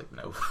 That got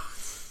no...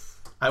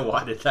 I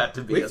wanted that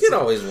to be. We could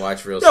always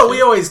watch Real Steel. No,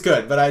 we always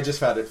could, but I just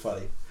found it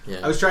funny.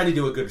 Yeah. I was trying to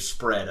do a good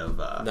spread of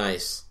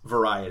nice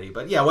variety.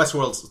 But yeah,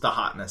 Westworld's the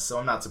hotness, so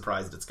I'm not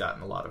surprised it's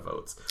gotten a lot of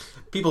votes.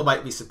 People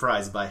might be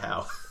surprised by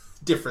how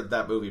different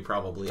that movie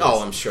probably is.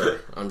 Oh, I'm sure.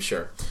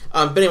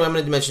 But anyway, I'm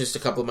going to mention just a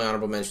couple of my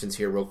honorable mentions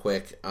here real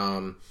quick.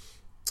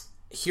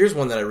 Here's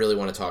one that I really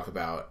want to talk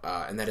about,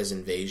 and that is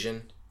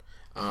Invasion.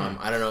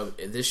 I don't know,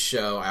 this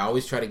show, I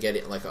always try to get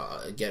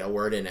a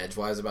word in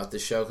edgewise about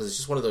this show, because it's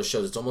just one of those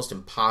shows it's almost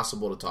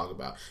impossible to talk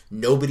about.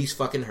 Nobody's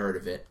fucking heard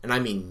of it, and I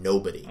mean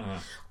nobody.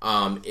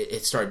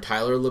 It starred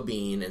Tyler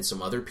Labine and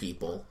some other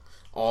people,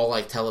 all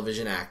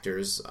television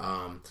actors.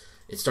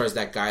 It stars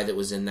that guy that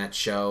was in that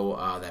show,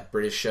 that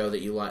British show that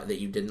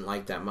you didn't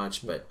like that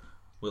much, but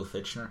Will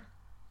Fitchner?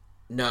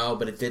 No,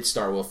 but it did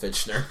star Will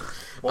Fitchner.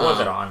 What was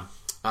it on?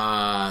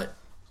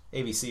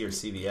 ABC or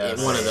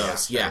CBS. One of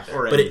those, yeah.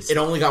 But it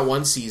only got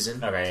 1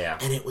 season. Okay, yeah.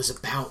 And it was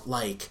about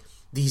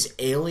these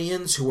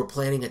aliens who were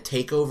planning a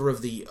takeover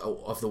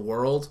of the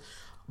world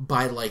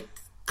by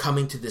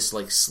coming to this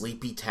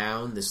sleepy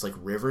town, this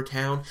river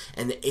town,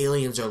 and the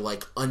aliens are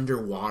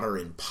underwater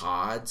in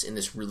pods in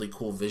this really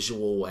cool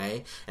visual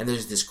way, and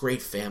there's this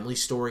great family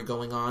story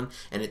going on,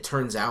 and it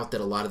turns out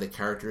that a lot of the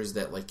characters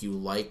that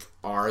you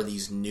are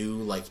these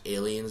new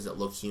aliens that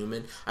look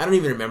human. I don't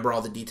even remember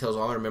all the details.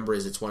 All I remember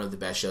is it's one of the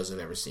best shows I've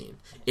ever seen.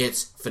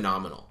 It's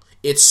phenomenal.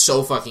 It's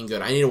so fucking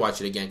good. I need to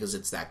watch it again because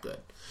it's that good.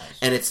 Nice.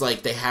 And it's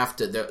they have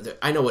to.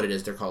 I know what it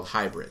is. They're called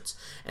hybrids,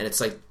 and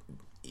it's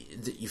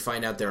you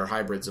find out there are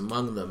hybrids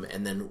among them,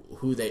 and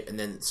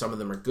then some of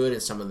them are good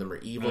and some of them are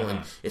evil,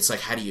 and it's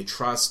how do you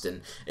trust?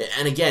 And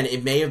again,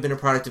 it may have been a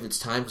product of its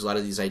time, because a lot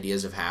of these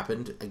ideas have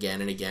happened again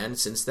and again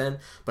since then,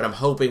 but I'm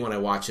hoping when I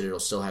watch it, it'll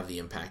still have the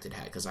impact it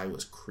had, because I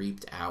was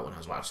creeped out when I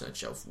was watching that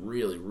show.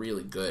 Really,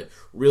 really good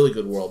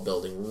world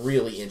building,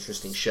 really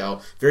interesting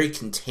show, very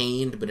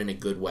contained, but in a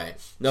good way.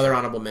 Another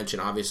honorable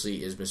mention,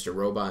 obviously, is Mr.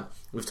 Robot.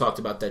 We've talked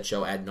about that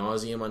show ad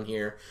nauseum on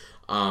here.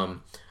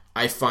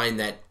 I find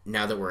that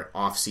now that we're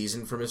off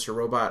season for Mr.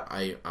 Robot,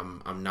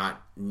 I'm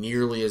not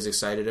nearly as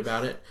excited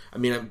about it. I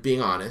mean, I'm being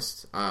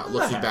honest.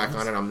 Looking back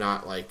on it, I'm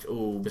not like,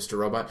 ooh, Mr.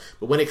 Robot.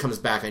 But when it comes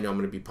back, I know I'm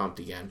going to be pumped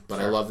again. But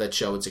I love that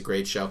show. It's a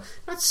great show.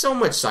 Not so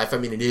much sci-fi. I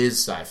mean, it is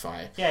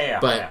sci-fi. Yeah.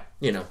 But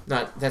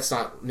that's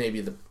not maybe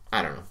the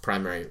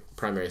primary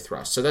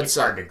thrust. So that's it's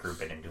hard to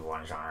group it into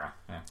one genre.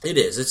 Yeah. It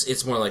is.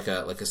 It's more like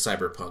a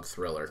cyberpunk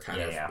thriller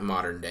kind of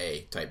modern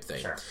day type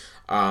thing. Sure.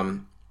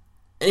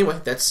 Anyway,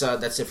 that's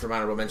it for my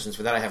honorable mentions.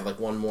 For that, I have like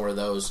one more of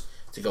those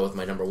to go with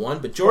my number one.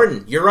 But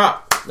Jordan, you're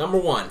up. Number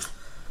one.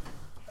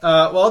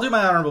 Well, I'll do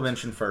my honorable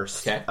mention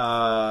first. Okay.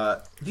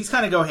 These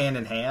kind of go hand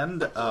in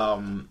hand.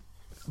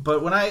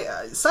 But when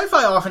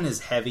sci-fi often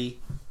is heavy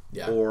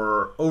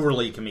or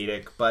overly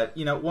comedic. But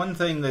one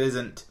thing that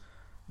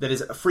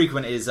is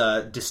frequent is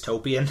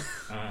dystopian.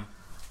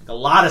 Like a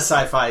lot of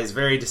sci-fi is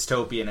very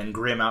dystopian and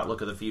grim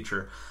outlook of the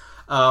future.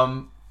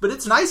 But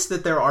it's nice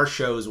that there are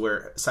shows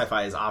where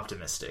sci-fi is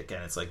optimistic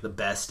and it's like the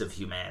best of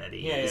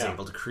humanity is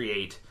able to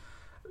create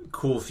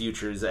cool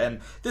futures. And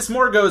this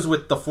more goes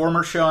with the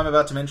former show I'm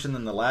about to mention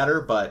than the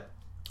latter, but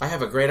I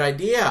have a great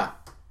idea.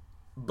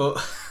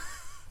 Both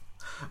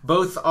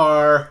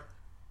are...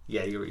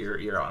 Yeah,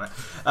 you're on it.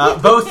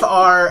 Both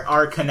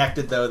are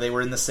connected, though. They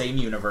were in the same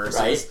universe.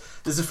 Right.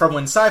 This is from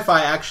when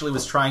Sci-Fi actually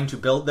was trying to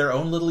build their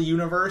own little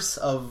universe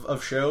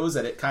of shows,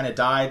 and it kind of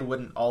died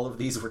when all of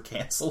these were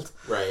canceled.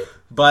 Right.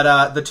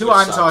 But the two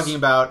I'm talking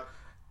about,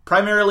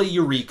 primarily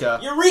Eureka,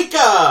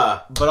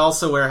 but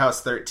also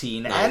Warehouse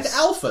 13 and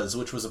Alphas,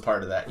 which was a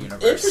part of that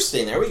universe.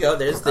 Interesting. There we go.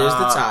 There's the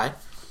tie.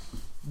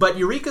 But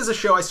Eureka's a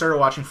show I started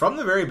watching from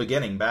the very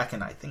beginning, back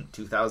in, I think,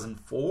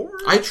 2004?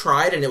 I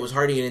tried, and it was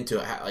hard to get into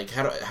it. Like,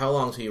 how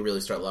long till you really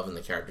start loving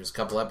the characters? A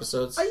couple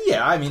episodes?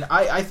 Yeah, I mean,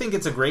 I think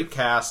it's a great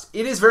cast.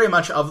 It is very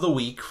much of the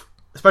week,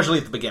 especially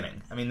at the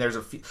beginning. I mean, there's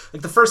a few...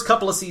 Like, the first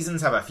couple of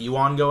seasons have a few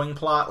ongoing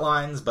plot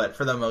lines, but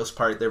for the most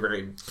part, they're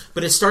very...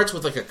 But it starts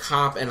with, like, a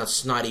cop and a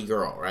snotty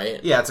girl, right?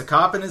 Yeah, it's a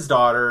cop and his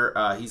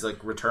daughter. He's, like,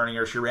 returning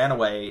her. She ran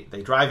away.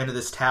 They drive into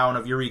this town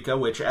of Eureka,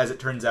 which, as it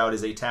turns out,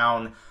 is a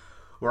town...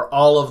 where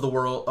all of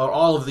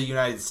the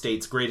United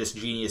States' greatest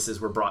geniuses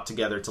were brought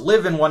together to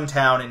live in one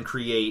town and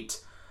create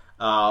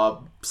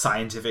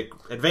scientific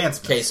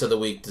advancements. Case of the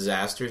week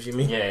disasters, you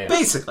mean? Yeah.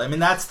 Basically, I mean,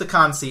 that's the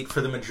conceit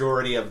for the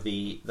majority of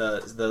the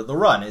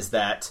run, is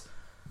that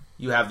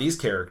you have these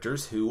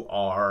characters who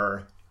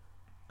are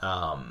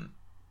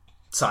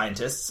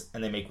scientists,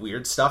 and they make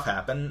weird stuff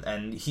happen,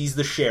 and he's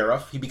the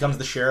sheriff. He becomes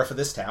the sheriff of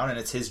this town, and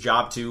it's his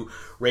job to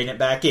rein it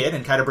back in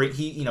and kind of bring...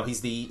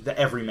 he's the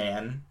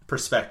everyman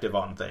perspective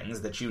on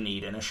things that you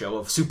need in a show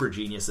of super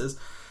geniuses.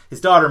 His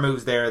daughter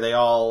moves there. They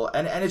all...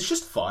 And it's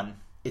just fun.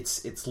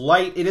 It's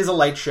light. It is a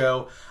light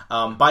show.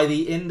 By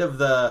the end of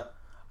the...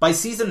 By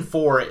seasons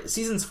 4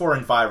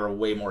 and 5 are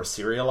way more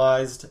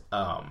serialized.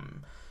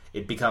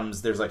 It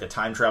becomes... There's like a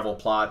time travel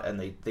plot, and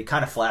they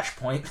kind of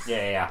flashpoint.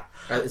 Yeah.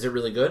 Is it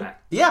really good?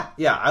 Yeah.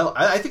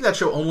 I think that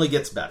show only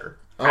gets better.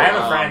 I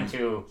have a friend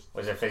who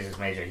was a physics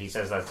major. He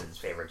says that's his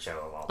favorite show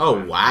of all time.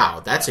 Oh,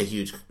 wow. That's a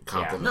huge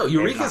compliment. No,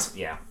 Eureka's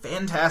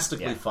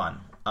fantastically fun.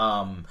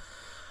 I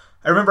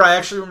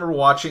actually remember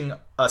watching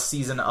a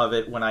season of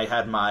it when I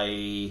had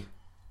my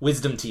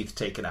wisdom teeth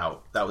taken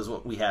out. That was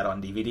what we had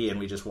on DVD, and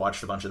we just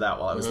watched a bunch of that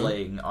while I was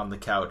laying on the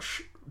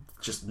couch,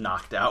 just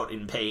knocked out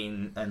in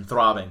pain and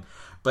throbbing.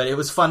 But it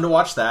was fun to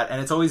watch that,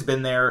 and it's always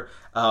been there.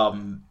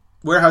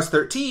 Warehouse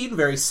 13,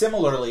 very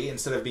similarly,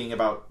 instead of being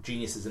about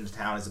geniuses in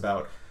town, is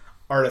about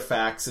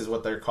artifacts, is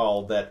what they're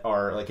called, that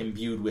are like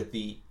imbued with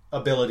the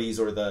abilities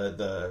or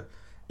the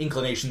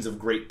inclinations of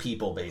great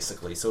people,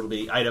 basically. So it'll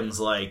be items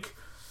like,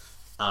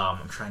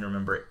 I'm trying to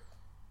remember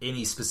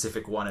any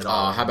specific one at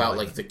all. How about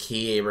like the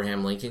key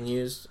Abraham Lincoln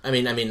used?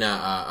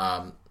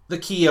 The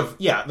key of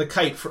the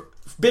kite,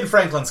 Ben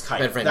Franklin's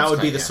kite. That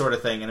would be the sort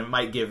of thing, and it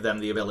might give them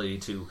the ability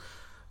to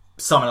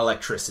summon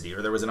electricity,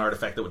 or there was an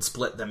artifact that would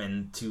split them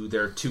into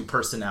their two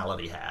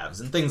personality halves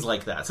and things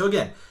like that. So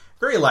again,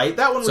 very light.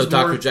 That one was so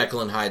Dr.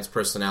 Jekyll and Hyde's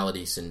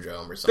personality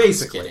syndrome or something.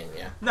 Basically. Kidding,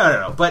 yeah.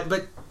 No. But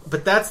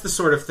that's the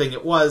sort of thing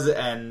it was,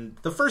 and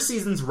the first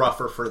season's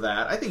rougher for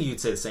that. I think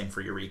you'd say the same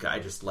for Eureka. I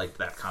just liked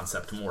that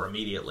concept more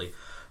immediately.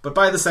 But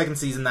by the second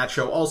season, that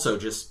show also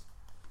just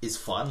is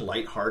fun,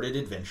 lighthearted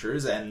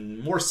adventures,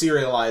 and more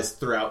serialized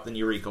throughout than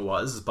Eureka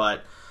was,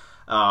 but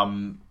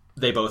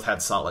they both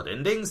had solid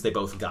endings. They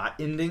both got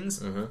endings.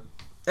 Mm-hmm.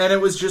 And it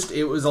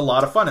was a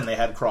lot of fun, and they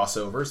had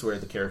crossovers where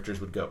the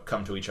characters would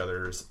come to each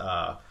other's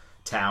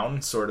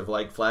town, sort of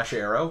like Flash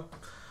Arrow.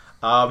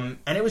 And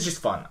it was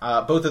just fun.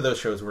 Both of those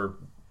shows were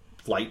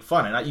light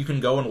fun, and you can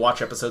go and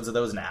watch episodes of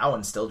those now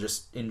and still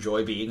just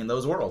enjoy being in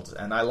those worlds.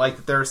 And I like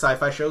that there are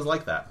sci-fi shows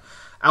like that.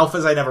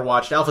 Alphas I never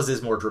watched. Alphas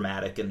is more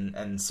dramatic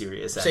and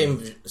serious.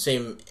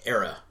 Same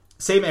era.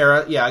 Same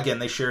era, yeah. Again,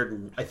 they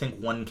shared, I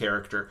think, one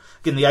character.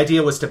 Again, the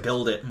idea was to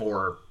build it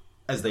more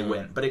as they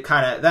went, but it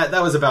kind of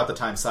that was about the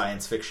time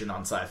science fiction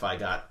on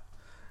Sci-Fi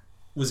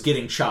was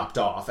getting chopped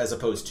off, as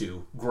opposed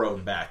to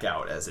grown back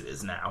out as it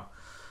is now.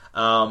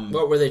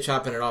 What were they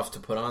chopping it off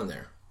to put on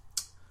there?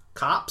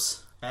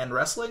 Cops. and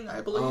wrestling,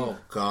 I believe. Oh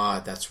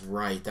God, that's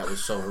right. That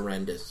was so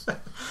horrendous.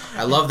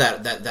 I love that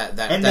and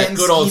that then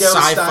good old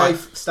sci-fi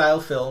style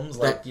films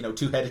like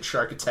Two-Headed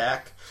Shark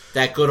Attack.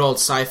 That good old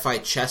sci-fi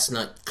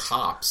chestnut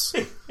cops.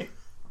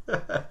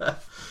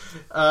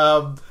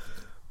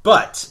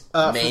 But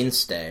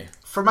mainstay.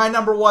 For my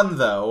number one,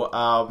 though,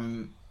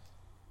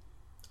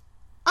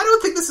 I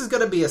don't think this is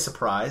going to be a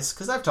surprise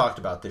because I've talked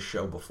about this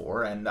show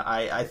before, and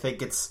I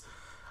think it's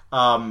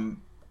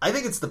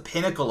the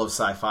pinnacle of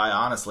sci-fi.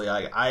 Honestly,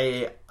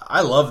 I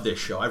love this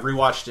show. I've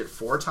rewatched it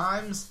 4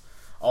 times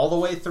all the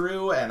way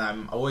through, and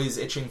I'm always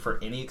itching for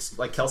any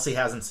like Kelsey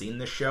hasn't seen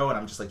this show, and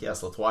I'm just like,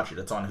 yes, let's watch it.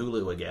 It's on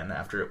Hulu again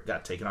after it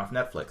got taken off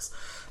Netflix.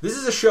 This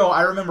is a show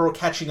I remember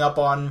catching up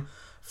on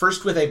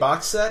first with a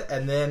box set,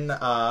 and then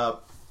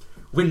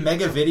when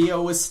Mega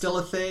Video was still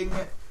a thing.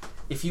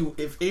 If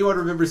anyone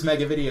remembers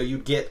Mega Video,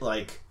 you'd get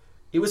like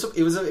it was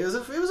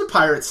a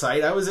pirate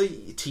site. I was a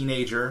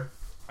teenager.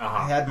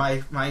 I had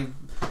my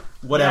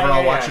whatever.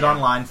 I'll watch it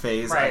online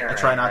phase. I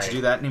try not to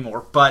do that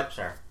anymore. But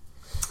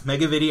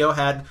Mega Video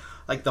had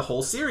like the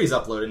whole series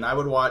uploaded, and I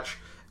would watch.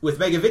 With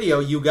Mega Video,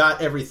 you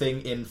got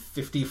everything in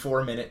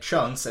 54-minute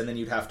chunks, and then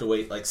you'd have to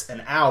wait like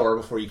an hour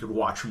before you could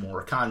watch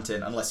more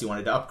content, unless you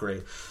wanted to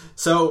upgrade.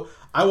 So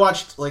I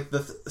watched like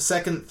the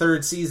second,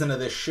 third season of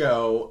this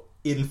show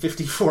in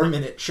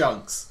 54-minute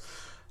chunks.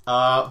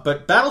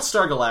 But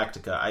Battlestar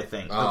Galactica, I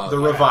think, the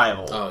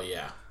revival. Oh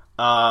yeah.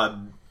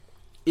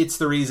 It's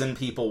the reason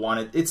people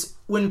wanted. It's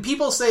when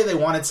people say they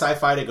wanted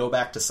sci-fi to go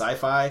back to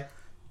sci-fi.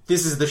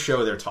 This is the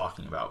show they're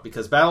talking about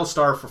because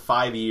Battlestar for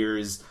 5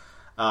 years.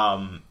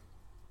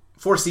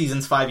 4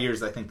 seasons, 5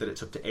 years, I think, that it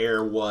took to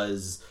air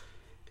was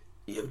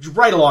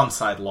right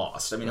alongside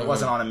Lost. I mean, it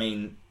wasn't on a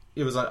main...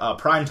 It was a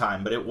prime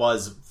time, but it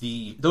was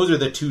those are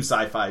the 2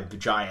 sci-fi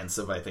giants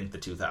of, I think, the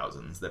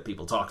 2000s that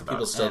people talk about.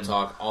 People still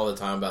talk all the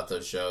time about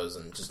those shows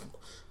and just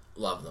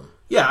love them.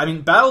 Yeah, I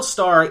mean,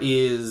 Battlestar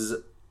is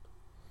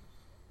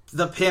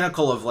the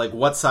pinnacle of, like,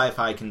 what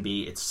sci-fi can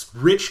be. It's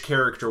rich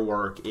character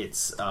work.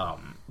 It's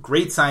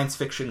great science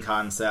fiction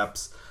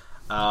concepts.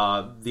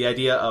 The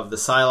idea of the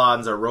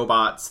Cylons are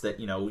robots that,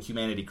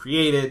 humanity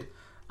created,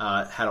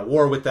 had a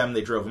war with them,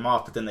 they drove them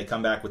off, but then they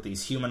come back with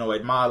these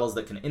humanoid models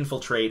that can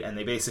infiltrate, and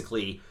they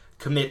basically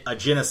commit a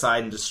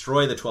genocide and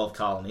destroy the 12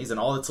 colonies, and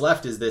all that's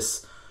left is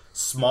this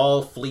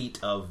small fleet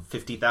of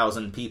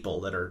 50,000 people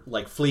that are,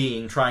 like,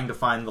 fleeing, trying to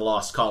find the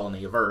lost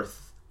colony of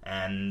Earth,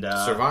 and...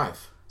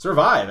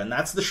 Survive, and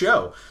that's the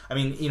show. I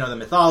mean, the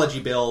mythology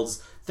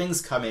builds,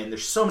 things come in,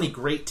 there's so many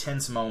great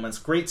tense moments,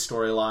 great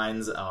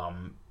storylines,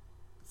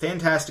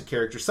 fantastic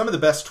characters, some of the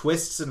best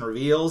twists and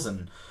reveals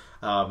and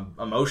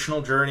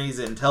emotional journeys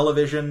in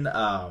television.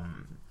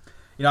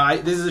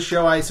 This is a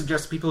show I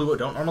suggest to people who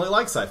don't normally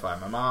like sci-fi.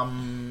 My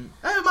mom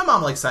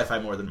likes sci-fi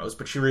more than most,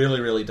 but she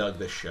really, really dug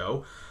this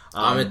show.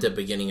 I'm at the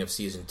beginning of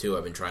season 2.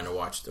 I've been trying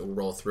to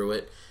roll through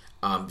it,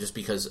 just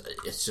because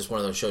it's just one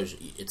of those shows.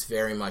 It's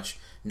very much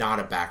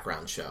not a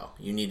background show.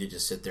 You need to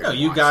just sit there. No,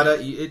 you gotta.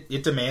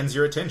 It demands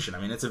your attention.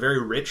 I mean, it's a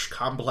very rich,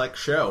 complex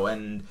show,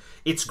 and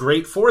it's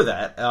great for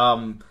that.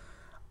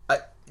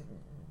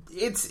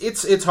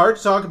 It's hard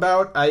to talk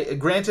about.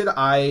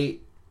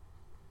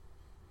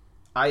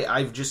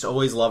 I've just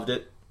always loved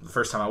it. The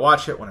first time I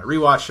watched it, when I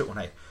rewatched it, when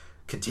I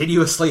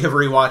continuously have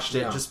rewatched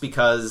it, just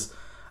because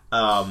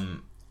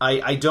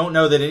I don't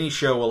know that any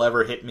show will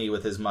ever hit me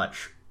with as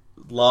much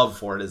love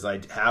for it as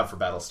I have for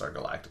Battlestar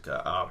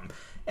Galactica.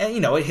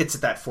 And it hits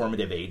at that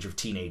formative age of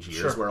teenage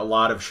years, where a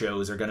lot of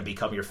shows are going to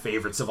become your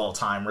favorites of all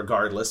time,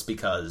 regardless,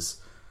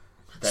 because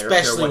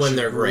especially when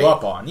they're great.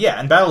 Up on,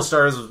 and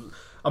Battlestar is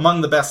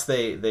among the best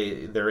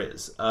there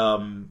is.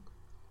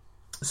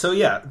 So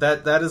yeah,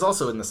 that is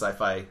also in the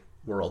sci-fi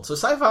world. So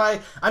sci-fi,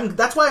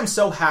 that's why I'm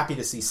so happy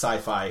to see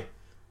sci-fi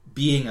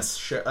being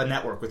a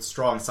network with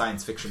strong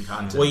science fiction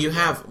content. Well, you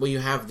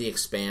have The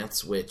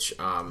Expanse, which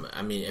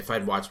I mean, if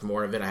I'd watched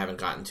more of it, I haven't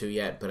gotten to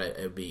yet, but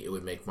it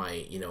would make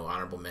my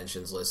honorable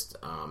mentions list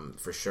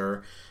for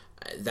sure.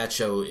 That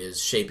show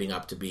is shaping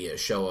up to be a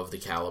show of the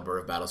caliber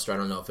of Battlestar. I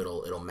don't know if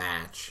it'll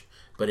match.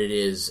 But it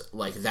is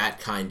like that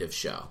kind of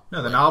show.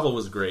 No, the novel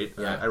was great.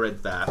 Yeah. I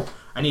read that.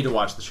 I need to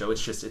watch the show.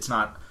 It's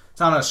not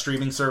on a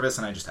streaming service,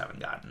 and I just haven't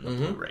gotten the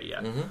Blu-ray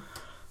yet.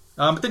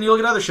 But then you look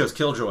at other shows,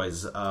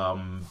 Killjoys,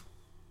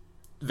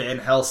 Van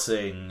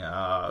Helsing,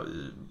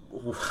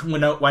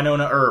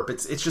 Winona Earp.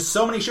 It's just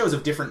so many shows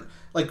of different,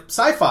 like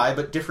sci-fi,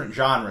 but different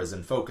genres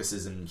and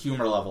focuses and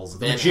humor levels.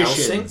 Van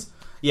Helsing?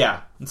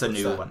 Yeah, it's a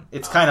new one.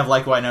 It's kind of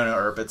like Winona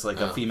Earp. It's like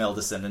a female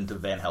descendant of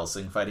Van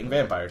Helsing fighting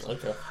vampires.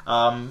 Okay.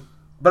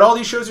 But all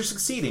these shows are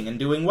succeeding and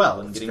doing well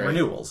and getting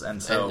renewals.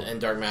 And so and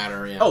Dark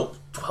Matter, yeah.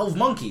 12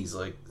 Monkeys,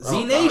 like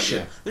Z Nation.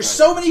 God, yeah. There's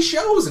so many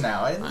shows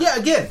now. And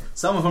again,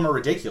 some of them are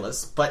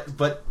ridiculous, but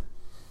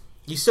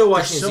you still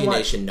watching Z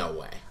Nation? No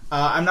way.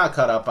 I'm not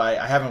caught up.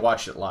 I haven't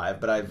watched it live,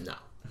 but I've... No.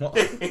 Well,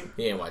 you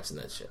ain't watching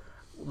that shit.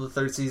 The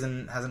 3rd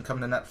season hasn't come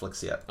to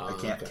Netflix yet. I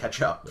can't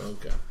catch up.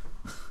 Okay.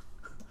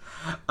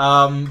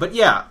 But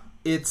yeah,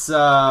 it's...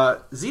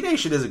 Z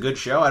Nation is a good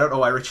show. I don't know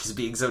why Rich is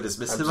being so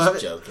dismissive of it. I'm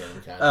just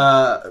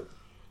joking.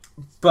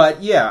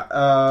 But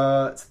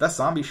yeah, it's the best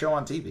zombie show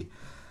on TV.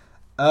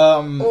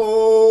 I'm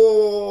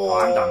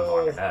done with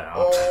Walking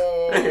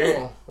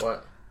Dead.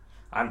 What?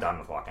 I'm done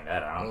with Walking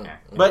Dead. I don't care.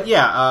 But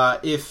yeah,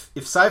 if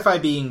sci-fi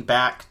being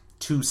back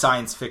to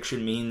science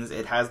fiction means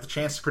it has the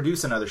chance to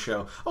produce another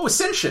show. Oh,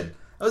 Ascension.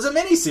 That was a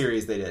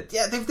miniseries they did.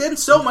 Yeah, they've done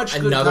so much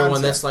good Another content.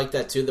 one that's like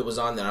that, too, that was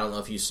on that I don't know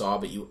if you saw,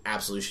 but you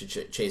absolutely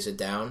should chase it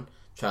down.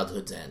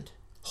 Childhood's End.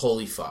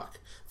 Holy fuck.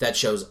 That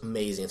show's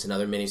amazing. It's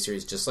another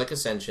miniseries just like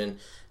Ascension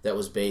that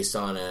was based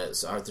on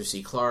Arthur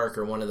C. Clarke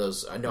or one of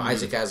those...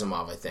 Isaac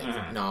Asimov, I think.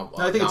 No,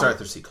 I think it's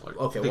Arthur C. Clarke.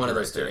 Okay, one of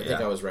those two. I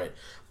think I was right.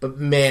 But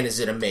man, is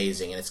it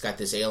amazing. And it's got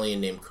this alien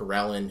named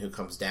Corellin who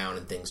comes down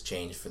and things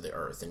change for the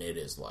Earth. And it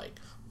is like...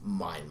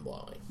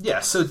 mind-blowing. Yeah,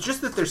 so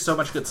just that there's so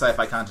much good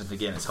sci-fi content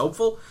again is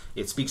hopeful.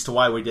 It speaks to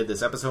why we did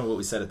this episode, what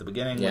we said at the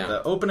beginning with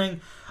the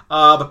opening.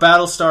 But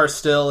Battlestar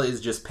still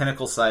is just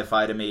pinnacle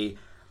sci-fi to me.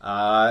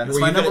 It's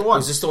my number one.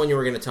 Was this the one you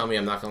were going to tell me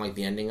I'm not going to like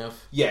the ending of?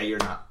 Yeah, you're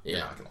not going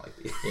to like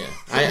the Yeah.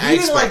 If you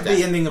didn't like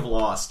the ending of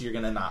Lost, you're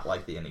going to not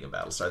like the ending of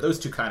Battlestar. Those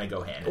two kind of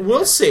go hand in hand.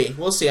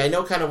 We'll see. I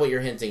know kind of what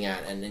you're hinting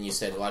at, and then you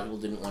said a lot of people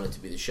didn't want it to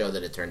be the show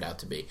that it turned out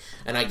to be.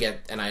 And I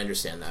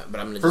understand that, but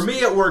I'm going to... For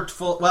me, it worked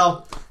full...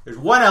 Well, there's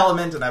one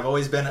element, and I've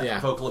always been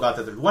vocal about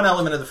that. There's one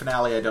element of the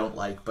finale I don't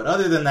like, but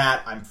other than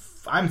that,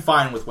 I'm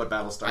fine with what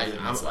Battlestar did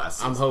in its last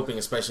season. I'm hoping,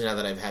 especially now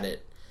that I've had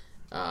it...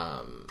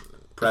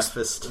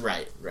 prefaced.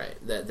 Right.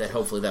 That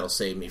hopefully that'll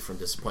save me from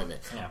disappointment.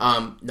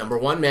 Yeah. Number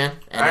one, man.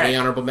 And any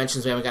honorable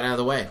mentions we haven't got out of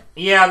the way?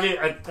 Yeah,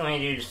 let me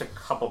do just a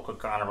couple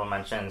quick honorable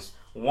mentions.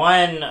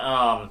 One,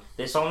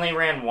 this only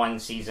ran one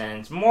season.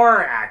 It's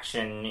more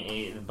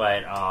action,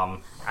 but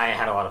I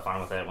had a lot of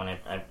fun with it when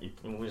it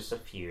was a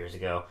few years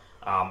ago.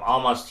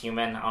 Almost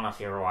Human. I don't know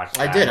if you ever watched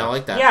that. I did. I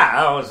like that.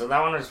 Yeah,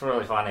 that one was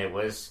really fun. It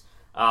was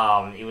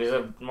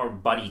a more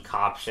buddy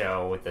cop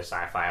show with the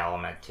sci-fi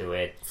element to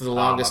it. For the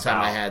longest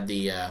time, I had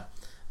the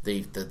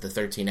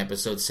 13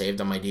 episodes saved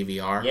on my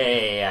DVR.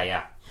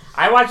 Yeah.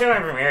 I watched it when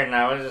it premiered, and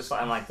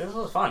I'm like, this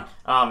was fun.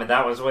 And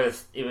it was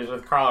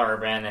with Carl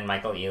Urban and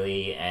Michael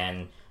Ealy,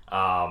 and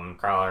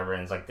Carl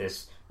Urban's like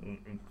this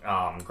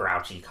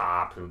grouchy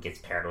cop who gets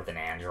paired with an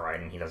android,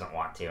 and he doesn't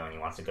want to, and he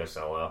wants to go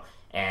solo.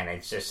 And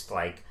it's just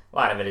like a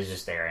lot of it is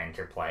just their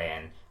interplay,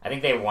 and I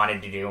think they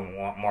wanted to do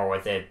more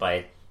with it,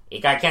 but it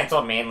got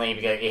canceled mainly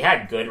because it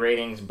had good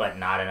ratings, but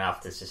not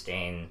enough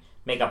to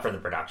make up for the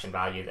production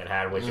value that it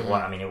had, which it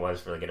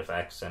was really good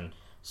effects, and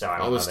so I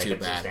don't know if they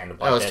could sustain the budget.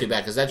 That was too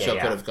bad, because that show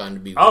could have gone to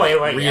be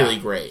really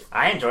great.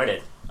 I enjoyed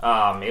it.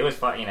 It was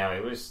fun,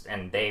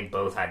 and they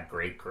both had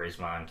great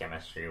charisma and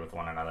chemistry with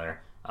one another,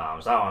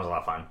 so that one was a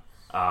lot of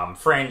fun.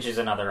 Fringe is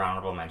another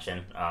honorable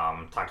mention.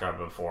 Talked about it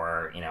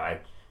before,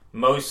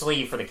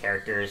 mostly for the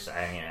characters.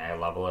 I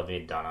love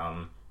Olivia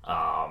Dunham,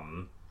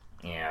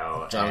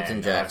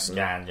 Jonathan Jackson.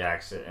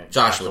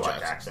 Joshua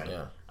Jackson.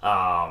 Yeah.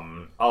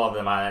 All of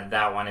them.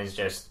 That one is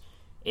just...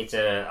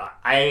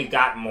 I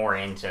got more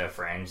into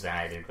Fringe than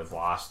I did with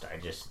Lost. I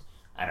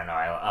don't know.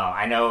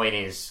 I know it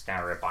is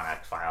kind of rip on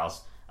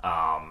X-Files,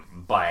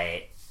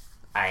 but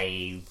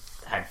I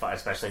had fun,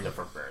 especially the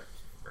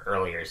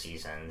earlier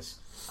seasons.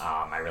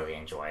 I really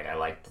enjoyed. I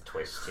liked the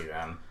twist to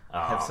them.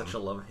 I have such a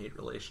love-hate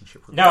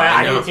relationship with them. No,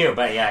 I do too,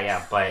 but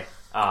yeah. But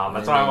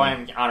that's why I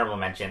wanted honorable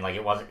mention. Like,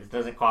 it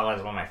doesn't qualify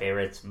as one of my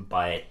favorites,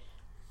 but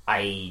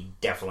I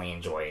definitely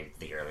enjoyed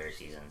the earlier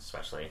seasons,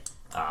 especially.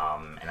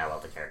 And I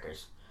love the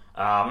characters.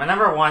 And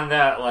number one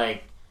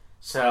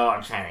so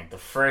I'm trying to think. The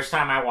first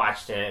time I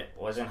watched it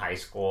was in high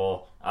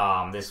school.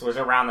 This was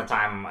around the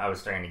time I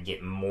was starting to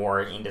get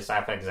more into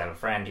sci-fi, because I have a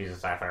friend who's a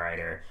sci-fi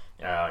writer.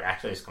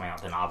 Actually, is coming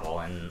out with a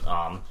novel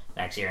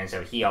next year, and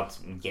so he helped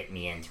get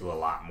me into a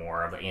lot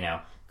more of it.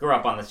 Grew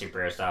up on the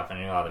superhero stuff and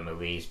knew a lot of the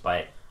movies,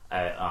 but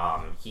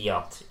he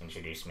helped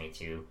introduce me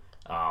to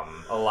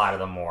a lot of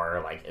the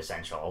more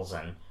essentials,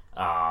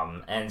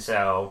 and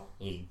so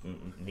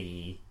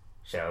the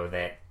show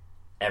that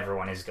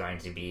everyone is going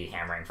to be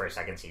hammering for a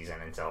second season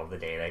until the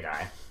day they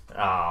die.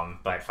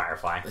 But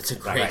Firefly. It's a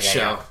great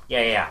show.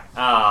 Yeah.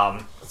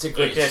 It's a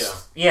great show.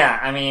 Yeah,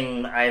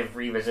 I've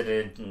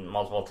revisited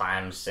multiple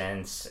times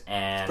since,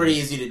 and... It's pretty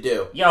easy to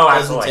do. Yo,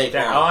 absolutely.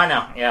 I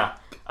know, yeah.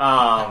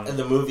 And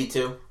the movie,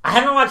 too. I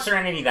haven't watched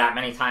Serenity that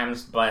many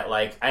times, but,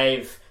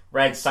 I've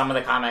read some of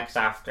the comics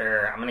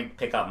after. I'm going to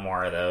pick up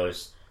more of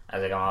those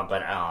as I go on,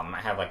 but I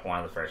have, one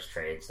of the first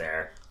trades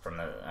there from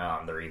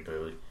the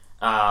reboot.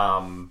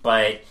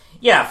 But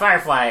yeah,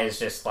 Firefly is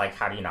just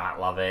how do you not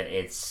love it?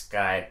 It's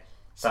got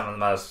some of the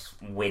most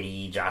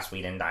witty Joss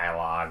Whedon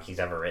dialogue he's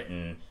ever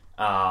written.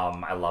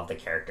 I love the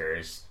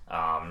characters.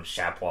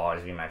 Shep will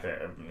always be my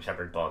favorite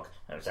Shepard book.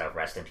 So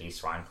rest in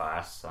peace, Ron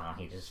Class.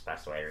 He just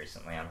passed away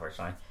recently,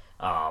 unfortunately.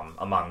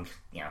 Among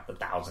the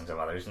thousands of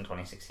others in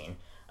 2016.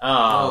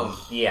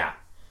 Yeah,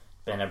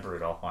 been a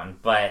brutal one.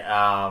 But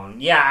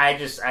I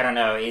don't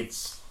know.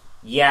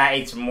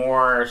 It's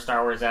more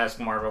Star Wars-esque,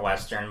 more of a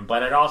Western,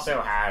 but it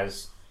also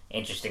has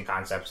interesting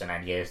concepts and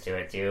ideas to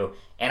it, too.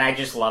 And I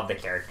just love the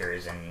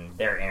characters and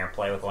their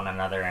interplay with one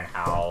another and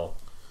how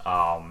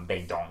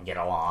they don't get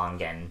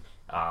along. And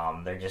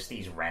They're just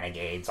these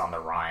renegades on the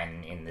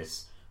run in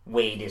this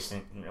way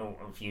distant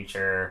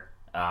future,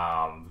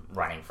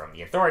 running from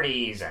the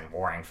authorities and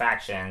warring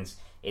factions.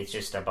 It's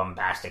just a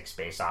bombastic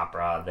space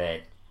opera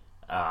that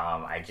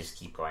I just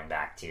keep going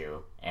back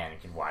to and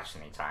can watch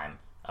anytime.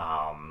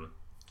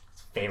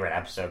 Favorite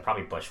episode,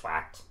 probably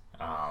Bushwhacked,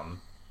 when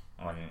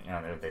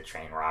the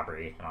train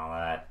robbery and all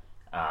that.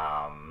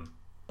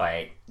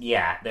 But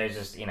yeah, there's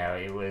just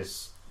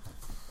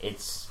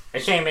it's a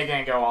shame it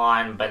didn't go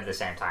on, but at the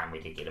same time we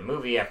did get a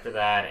movie after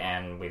that,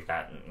 and we've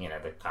got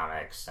the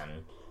comics, and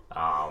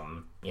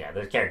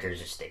those characters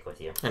just stick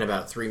with you. And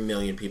about 3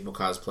 million people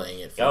cosplaying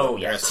it for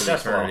the rest of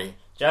eternity.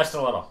 Just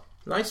a little.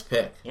 Nice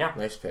pick. Yeah.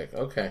 Nice pick.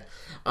 Okay.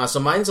 So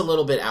mine's a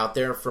little bit out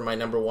there for my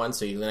number one,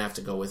 so you're going to have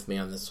to go with me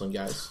on this one,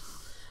 guys.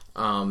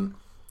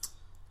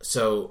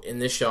 So in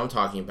this show I'm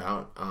talking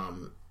about,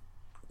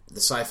 the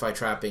sci-fi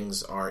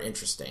trappings are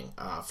interesting.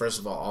 First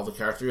of all the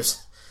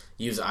characters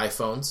use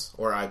iPhones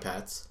or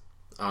iPads.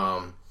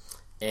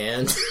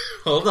 And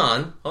hold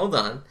on.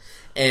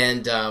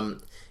 And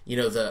the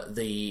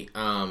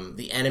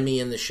enemy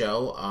in the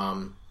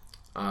show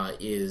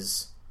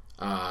is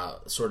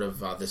sort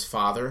of this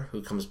father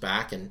who comes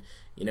back, and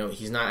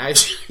he's not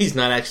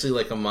actually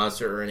like a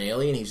monster or an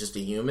alien. He's just a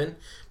human,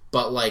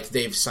 but like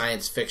they've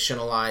science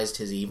fictionalized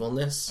his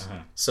evilness.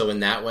 So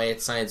in that way,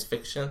 it's science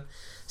fiction.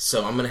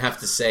 So I'm gonna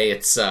have to say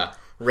it's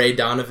Ray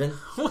Donovan.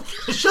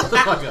 Shut the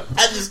fuck up!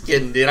 I'm just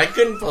kidding, dude. I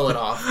couldn't pull it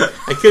off.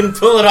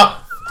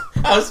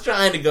 I was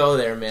trying to go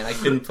there, man. I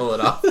couldn't pull it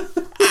off.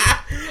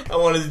 I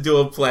wanted to do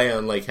a play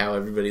on like how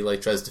everybody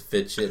like tries to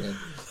fit shit in.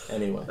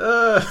 Anyway.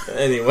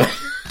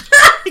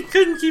 I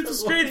couldn't keep a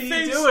straight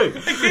face. What are you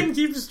doing? I couldn't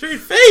keep a straight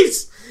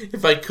face.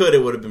 If I could, it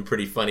would have been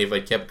pretty funny if I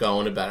kept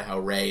going about how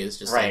Ray is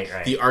just right.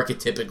 the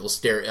archetypical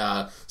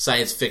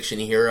science fiction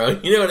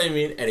hero. You know what I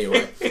mean?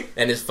 Anyway,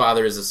 and his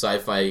father is a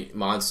sci-fi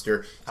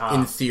monster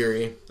in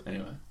theory.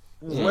 Anyway,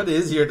 what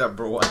is your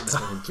number one?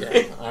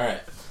 Okay, all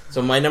right.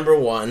 So my number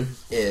one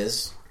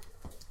is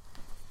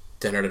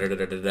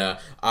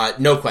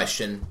no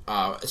question,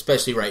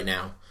 especially right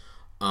now,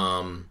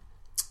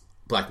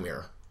 Black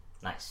Mirror.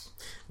 Nice.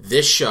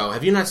 This show,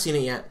 have you not seen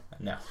it yet?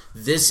 No.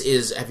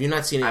 Have you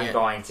not seen it yet? I'm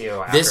going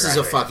to. This is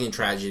a fucking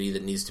tragedy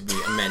that needs to be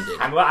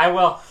amended. I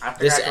will.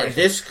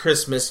 This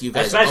Christmas, you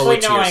guys especially owe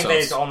it to knowing yourselves.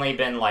 that it's only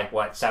been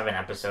 7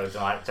 episodes.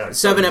 So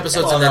 7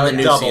 episodes and then the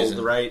new doubled,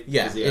 season, right?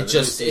 Yeah, it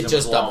just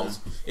doubled.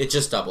 It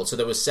just doubled. So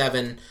there was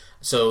 7.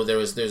 So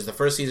there's the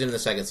first season and the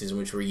second season,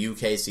 which were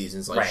UK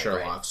seasons like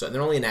Sherlock. Right. So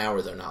they're only an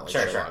hour though, not like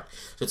Sherlock. Sure.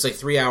 So it's like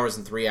 3 hours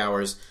and 3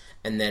 hours,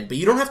 and then but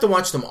you don't have to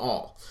watch them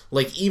all.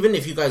 Like, even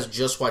if you guys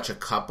just watch a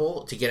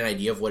couple to get an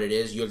idea of what it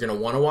is, you're going to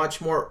want to watch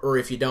more, or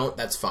if you don't,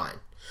 that's fine.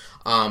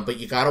 But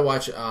you got to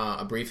watch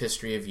A Brief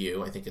History of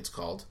You, I think it's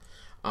called.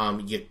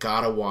 You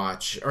got to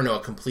watch, an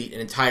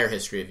entire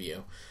history of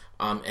you.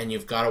 And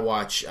you've got to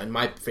watch, and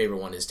my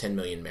favorite one is 10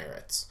 Million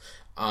Merits.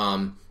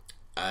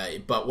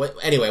 But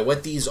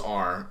what these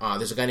are,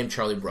 there's a guy named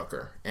Charlie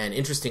Brooker, and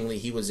interestingly,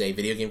 he was a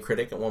video game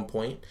critic at one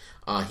point.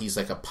 He's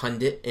like a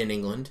pundit in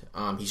England.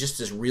 He's just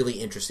this really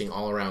interesting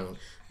all-around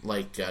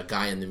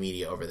guy in the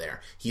media over there.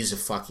 He's a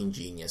fucking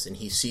genius, and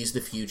he sees the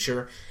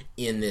future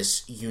in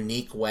this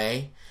unique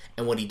way.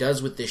 And what he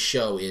does with this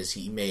show is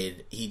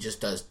he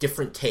just does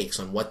different takes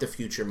on what the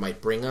future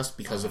might bring us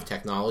because of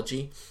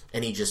technology,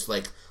 and he just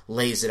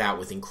lays it out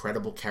with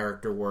incredible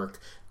character work,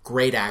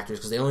 great actors,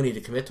 because they only need to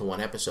commit to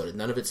one episode, and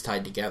none of it's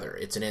tied together.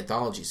 It's an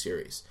anthology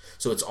series,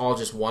 so it's all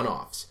just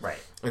one-offs.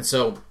 Right. And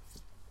so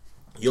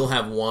you'll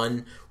have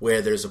one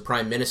where there's a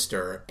prime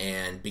minister,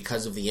 and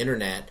because of the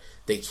internet,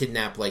 they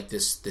kidnap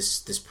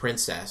this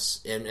princess,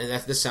 and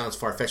this sounds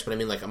far-fetched, but I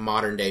mean a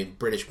modern-day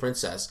British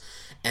princess,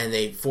 and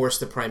they force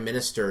the prime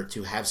minister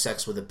to have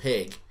sex with a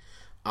pig,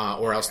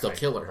 or else they'll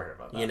kill her.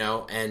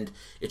 And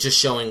it's just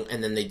showing,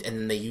 and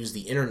then they use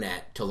the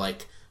internet to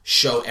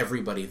show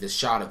everybody this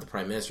shot of the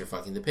prime minister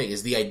fucking the pig.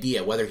 Is the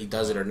idea. Whether he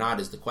does it or not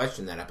is the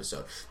question in that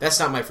episode. That's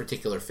not my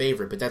particular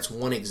favorite, but that's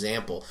one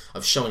example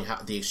of showing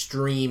how the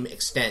extreme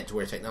extent to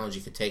where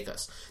technology could take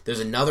us. There's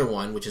another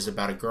one which is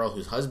about a girl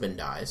whose husband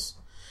dies,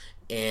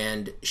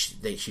 and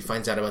she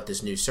finds out about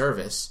this new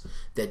service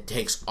that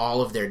takes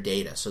all of their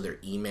data, so their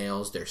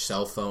emails, their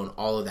cell phone,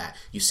 all of that.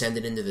 You send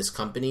it into this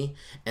company,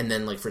 and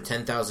then for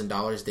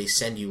 $10,000, they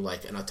send you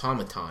an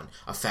automaton,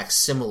 a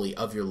facsimile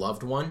of your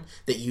loved one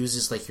that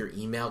uses your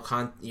email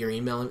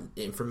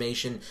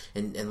information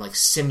and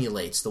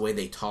simulates the way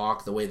they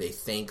talk, the way they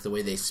think, the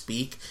way they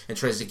speak, and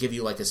tries to give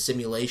you a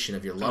simulation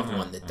of your loved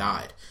one that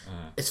died.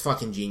 It's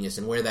fucking genius,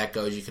 and where that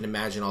goes, you can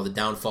imagine all the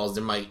downfalls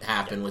that might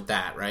happen with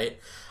that, right?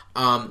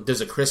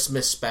 There's a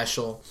Christmas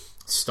special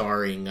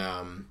starring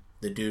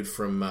the dude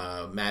from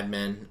Mad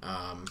Men,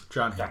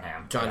 John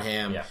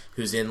Hamm. Yeah.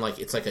 Who's in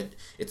it's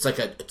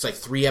like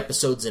 3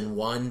 episodes in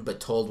one,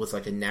 but told with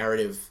a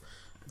narrative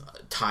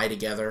tie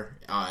together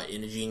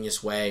in a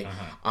genius way.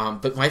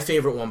 But my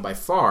favorite one by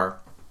far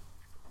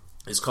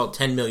is called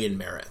 10 Million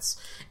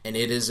Merits, and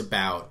it is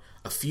about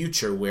a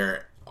future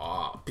where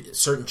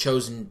certain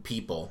chosen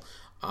people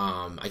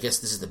I guess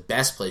this is the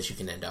best place you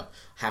can end up,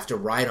 have to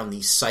ride on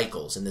these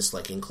cycles in this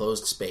like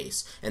enclosed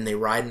space, and they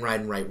ride and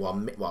ride and ride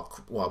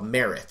while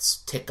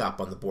merits tick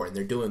up on the board, and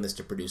they're doing this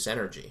to produce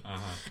energy.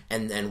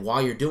 And then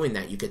while you're doing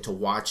that, you get to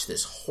watch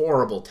this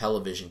horrible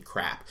television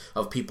crap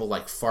of people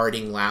like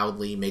farting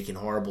loudly, making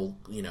horrible,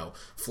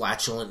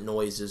 flatulent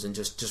noises, and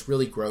just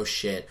really gross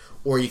shit.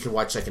 Or you can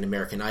watch like an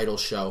American Idol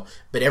show,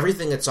 but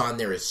everything that's on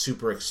there is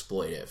super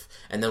exploitive.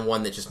 And then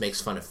one that just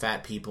makes fun of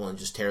fat people and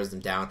just tears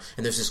them down.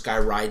 And there's this guy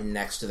riding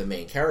next to the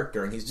main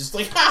character, and he's just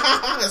like, ha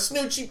ha ha,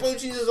 Snoochie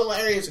Poochies is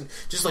hilarious, and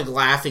just like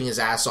laughing his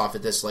ass off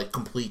at this like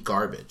complete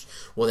garbage.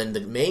 Well, then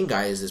the main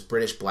guy is this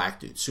British black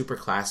dude, super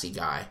classy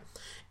guy,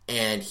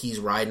 and he's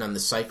riding on the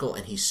cycle,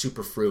 and he's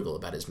super frugal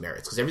about his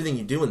merits, because everything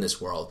you do in this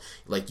world,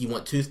 like you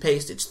want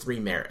toothpaste, it's 3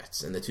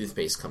 merits, and the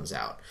toothpaste comes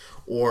out.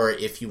 Or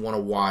if you want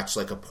to watch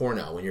like a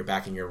porno when you're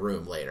back in your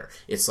room later,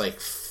 it's like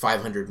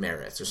 500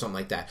 merits or something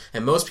like that.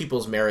 And most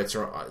people's merits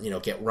are,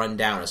 get run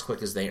down as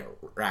quick as they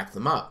rack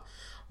them up.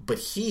 But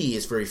he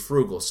is very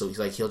frugal, so he's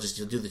like he'll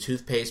do the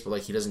toothpaste, but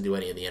like he doesn't do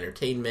any of the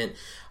entertainment.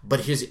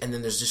 And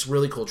then there's just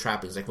really cool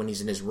trappings, like when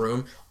he's in his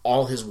room,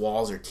 all his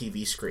walls are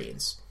TV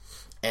screens,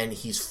 and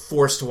he's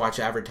forced to watch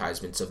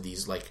advertisements of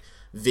these like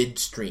vid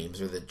streams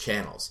or the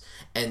channels,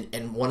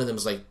 and one of them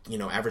is like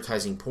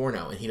advertising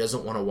porno, and he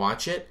doesn't want to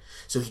watch it,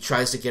 so he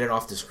tries to get it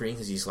off the screen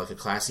because he's like a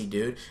classy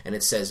dude, and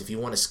it says if you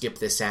want to skip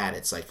this ad,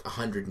 it's like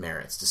 100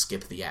 merits to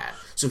skip the ad.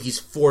 So he's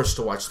forced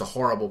to watch the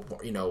horrible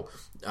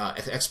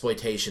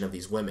exploitation of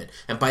these women,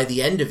 and by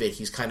the end of it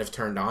he's kind of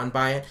turned on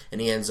by it, and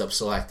he ends up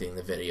selecting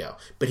the video.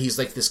 But he's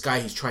like this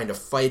guy, he's trying to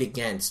fight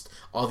against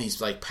all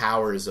these like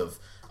powers of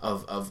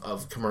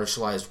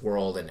commercialized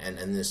world, and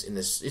in this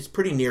it's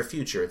pretty near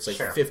future. It's like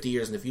 50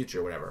 years in the future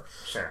or whatever.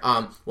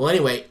 Well,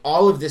 anyway,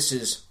 all of this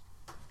is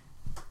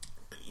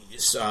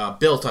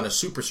built on a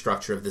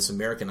superstructure of this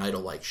American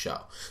Idol-like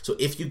show. So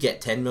if you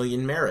get 10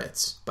 million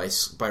merits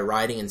by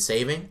riding and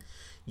saving,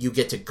 you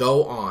get to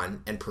go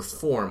on and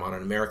perform on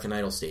an American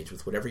Idol stage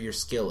with whatever your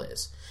skill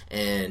is.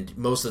 And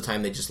most of the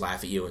time they just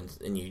laugh at you,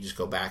 and you just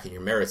go back and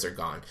your merits are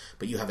gone.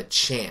 But you have a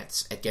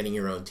chance at getting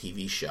your own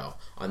TV show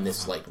on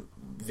this like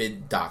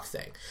vid doc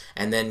thing.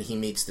 And then he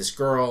meets this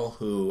girl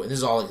who, and this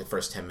is all like the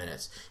first 10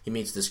 minutes, he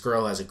meets this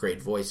girl who has a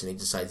great voice, and he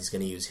decides he's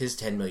going to use his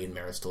 10 million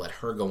merits to let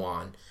her go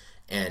on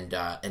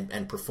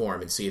and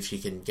perform and see if she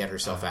can get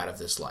herself out of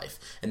this life.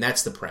 And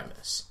that's the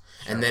premise.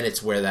 And then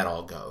it's where that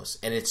all goes.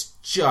 And it's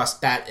just,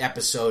 that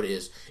episode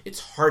it's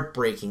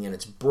heartbreaking, and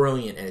it's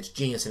brilliant, and it's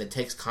genius, and it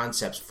takes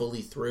concepts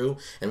fully through.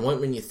 And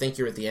when you think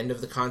you're at the end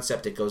of the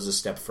concept, it goes a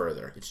step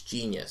further. It's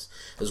genius.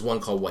 There's one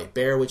called White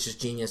Bear, which is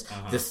genius.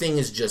 The thing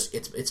is just,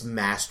 it's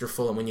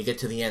masterful, and when you get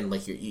to the end,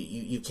 like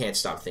you can't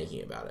stop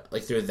thinking about it.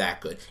 Like, they're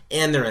that good.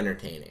 And they're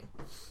entertaining.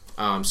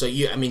 So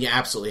you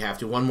absolutely have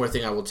to. One more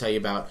thing I will tell you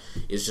about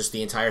is just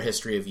the entire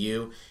history of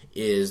You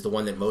is the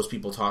one that most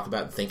people talk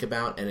about and think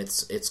about, and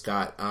it's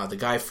got the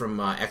guy from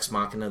Ex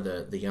Machina,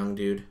 the young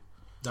dude,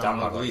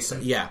 Domhnall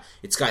Gleeson. Yeah,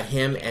 it's got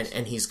him,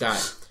 and he's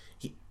got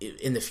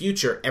in the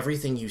future,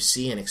 everything you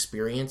see and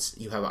experience,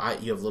 you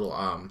have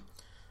little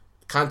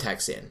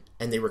contacts in,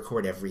 and they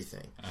record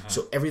everything.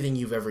 So everything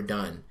you've ever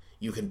done,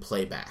 you can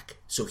play back.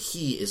 So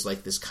he is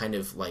like this kind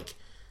of like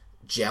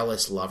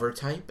jealous lover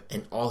type,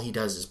 and all he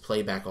does is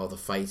play back all the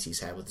fights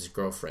he's had with his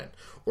girlfriend,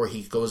 or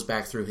he goes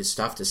back through his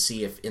stuff to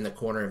see if in the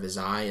corner of his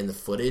eye in the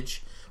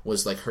footage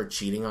was like her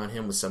cheating on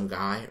him with some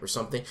guy or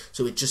something.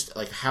 So it just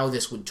like how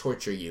this would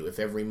torture you if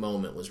every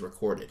moment was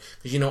recorded,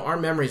 because our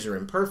memories are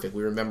imperfect.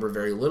 We remember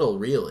very little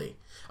really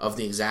of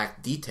the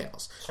exact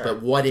details.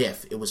 But what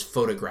if it was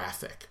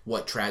photographic,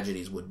 what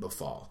tragedies would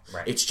befall?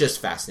 It's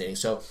just fascinating.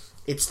 So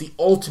it's the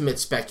ultimate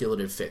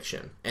speculative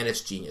fiction, and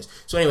it's genius.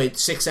 So anyway,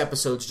 6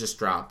 episodes just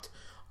dropped.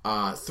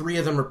 3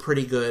 of them are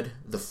pretty good.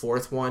 The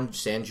 4th one,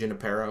 San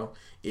Junipero,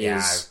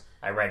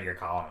 I read your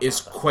column. Is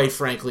quite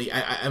frankly,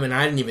 I mean,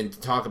 I didn't even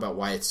talk about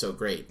why it's so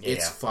great.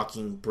 It's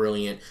fucking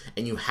brilliant,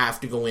 and you have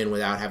to go in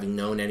without having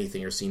known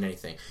anything or seen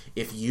anything.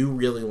 If you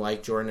really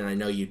like, Jordan, and I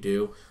know you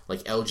do,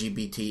 like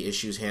LGBT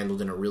issues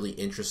handled in a really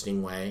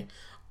interesting way,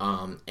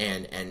 and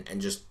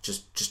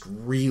just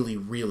really,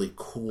 really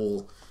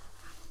cool,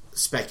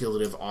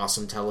 speculative,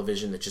 awesome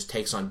television that just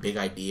takes on big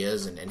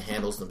ideas and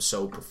handles them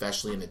so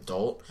professionally and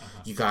adult,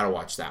 you gotta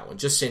watch that one.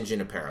 Just San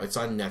Junipero. It's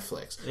on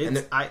Netflix.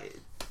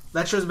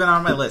 That show's been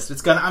on my list.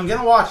 I'm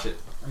gonna watch it.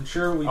 I'm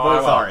sure we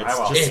both are.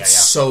 It's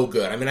so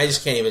good. I mean, I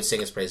just can't even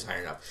sing its praise high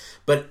enough.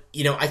 But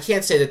I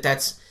can't say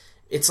that's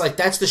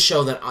the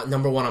show that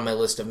number one on my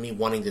list of me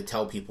wanting to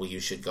tell people you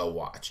should go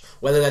watch.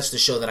 Whether that's the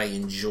show that I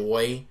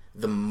enjoy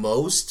the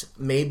most,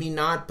 maybe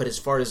not. But as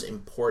far as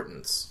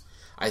importance,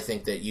 I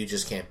think that you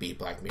just can't beat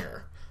Black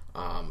Mirror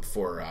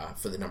for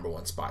the number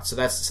one spot. So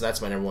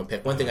that's my number one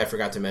pick. One thing I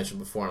forgot to mention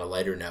before on a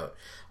lighter note: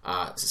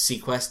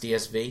 Sequest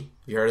DSV. Have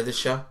you heard of this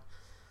show?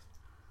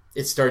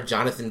 It starred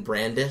Jonathan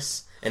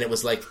Brandis, and it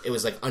was like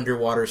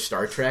underwater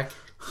Star Trek.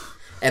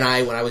 And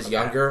when I was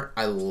younger,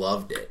 I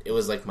loved it. It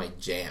was like my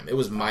jam. It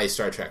was my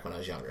Star Trek when I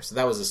was younger. So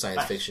that was a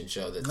science fiction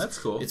show. That's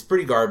cool. It's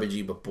pretty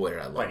garbagey, but boy, did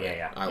I love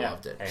it. I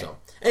loved it. Hey. So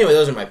anyway,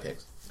 those are my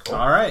picks. Cool.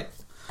 All right.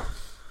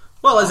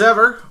 Well, as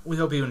ever, we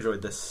hope you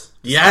enjoyed this.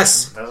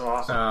 Yes! That was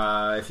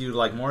awesome. If you'd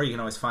like more, you can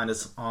always find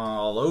us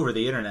all over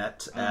the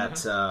internet at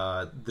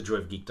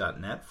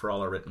thejoyofgeek.net for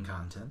all our written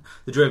content,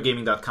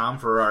 thejoyofgaming.com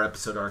for our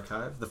episode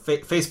archive, the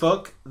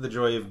Facebook, The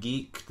Joy of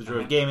Geek, The Joy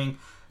of Gaming,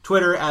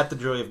 Twitter at The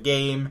Joy of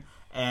Game,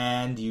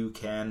 and you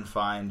can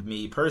find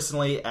me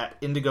personally at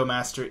Indigo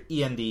Master,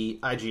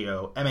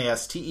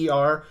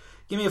 ENDIGOMASTER.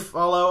 Give me a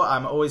follow.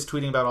 I'm always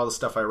tweeting about all the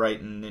stuff I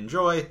write and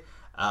enjoy.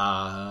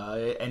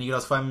 And you can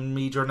also find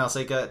me,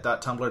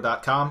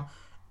 jordanalseca.tumblr.com.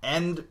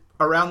 And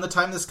around the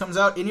time this comes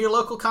out, in your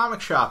local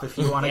comic shop if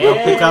you want to go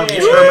pick up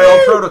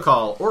Terminal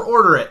Protocol or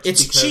order it.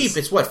 It's cheap.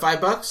 It's what, $5?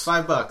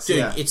 $5, Dude,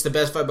 yeah. it's the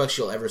best $5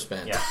 you'll ever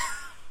spend. Yeah.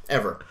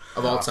 Ever.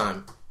 Of all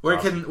time. Where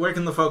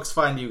can the folks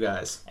find you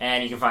guys?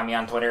 And you can find me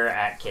on Twitter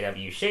at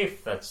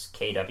KWSchaef. That's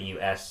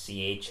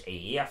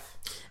KWSCHAEF.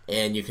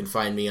 And you can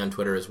find me on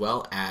Twitter as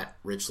well, at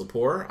Rich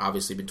Lepore.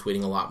 Obviously been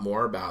tweeting a lot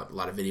more about a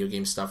lot of video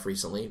game stuff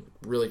recently.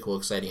 Really cool,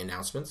 exciting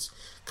announcements.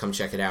 Come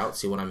check it out,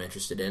 see what I'm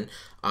interested in.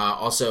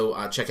 Also,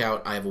 check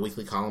out, I have a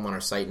weekly column on our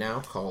site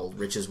now called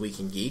Rich's Week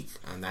in Geek.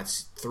 And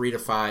that's 3 to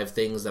 5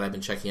 things that I've been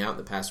checking out in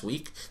the past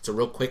week. It's a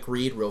real quick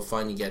read, real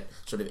fun. You get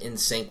sort of in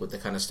sync with the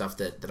kind of stuff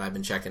that I've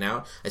been checking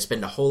out. I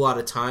spend a whole lot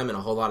of time and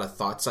a whole lot of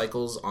thought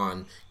cycles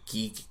on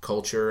geek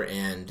culture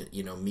and,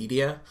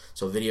 media.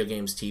 So video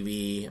games,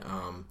 TV,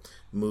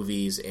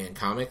 movies, and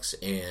comics,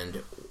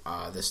 and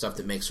the stuff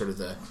that makes sort of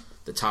the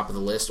top of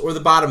the list, or the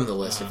bottom of the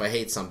list. If I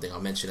hate something,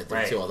 I'll mention it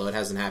there too, although it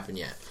hasn't happened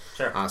yet.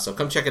 Sure. So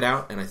come check it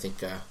out, and I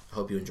think I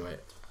hope you enjoy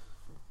it.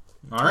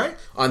 All right.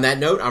 On that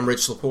note, I'm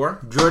Rich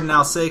Lepore. Jordan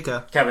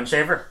Alseca. Kevin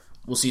Schaefer.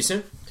 We'll see you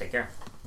soon. Take care.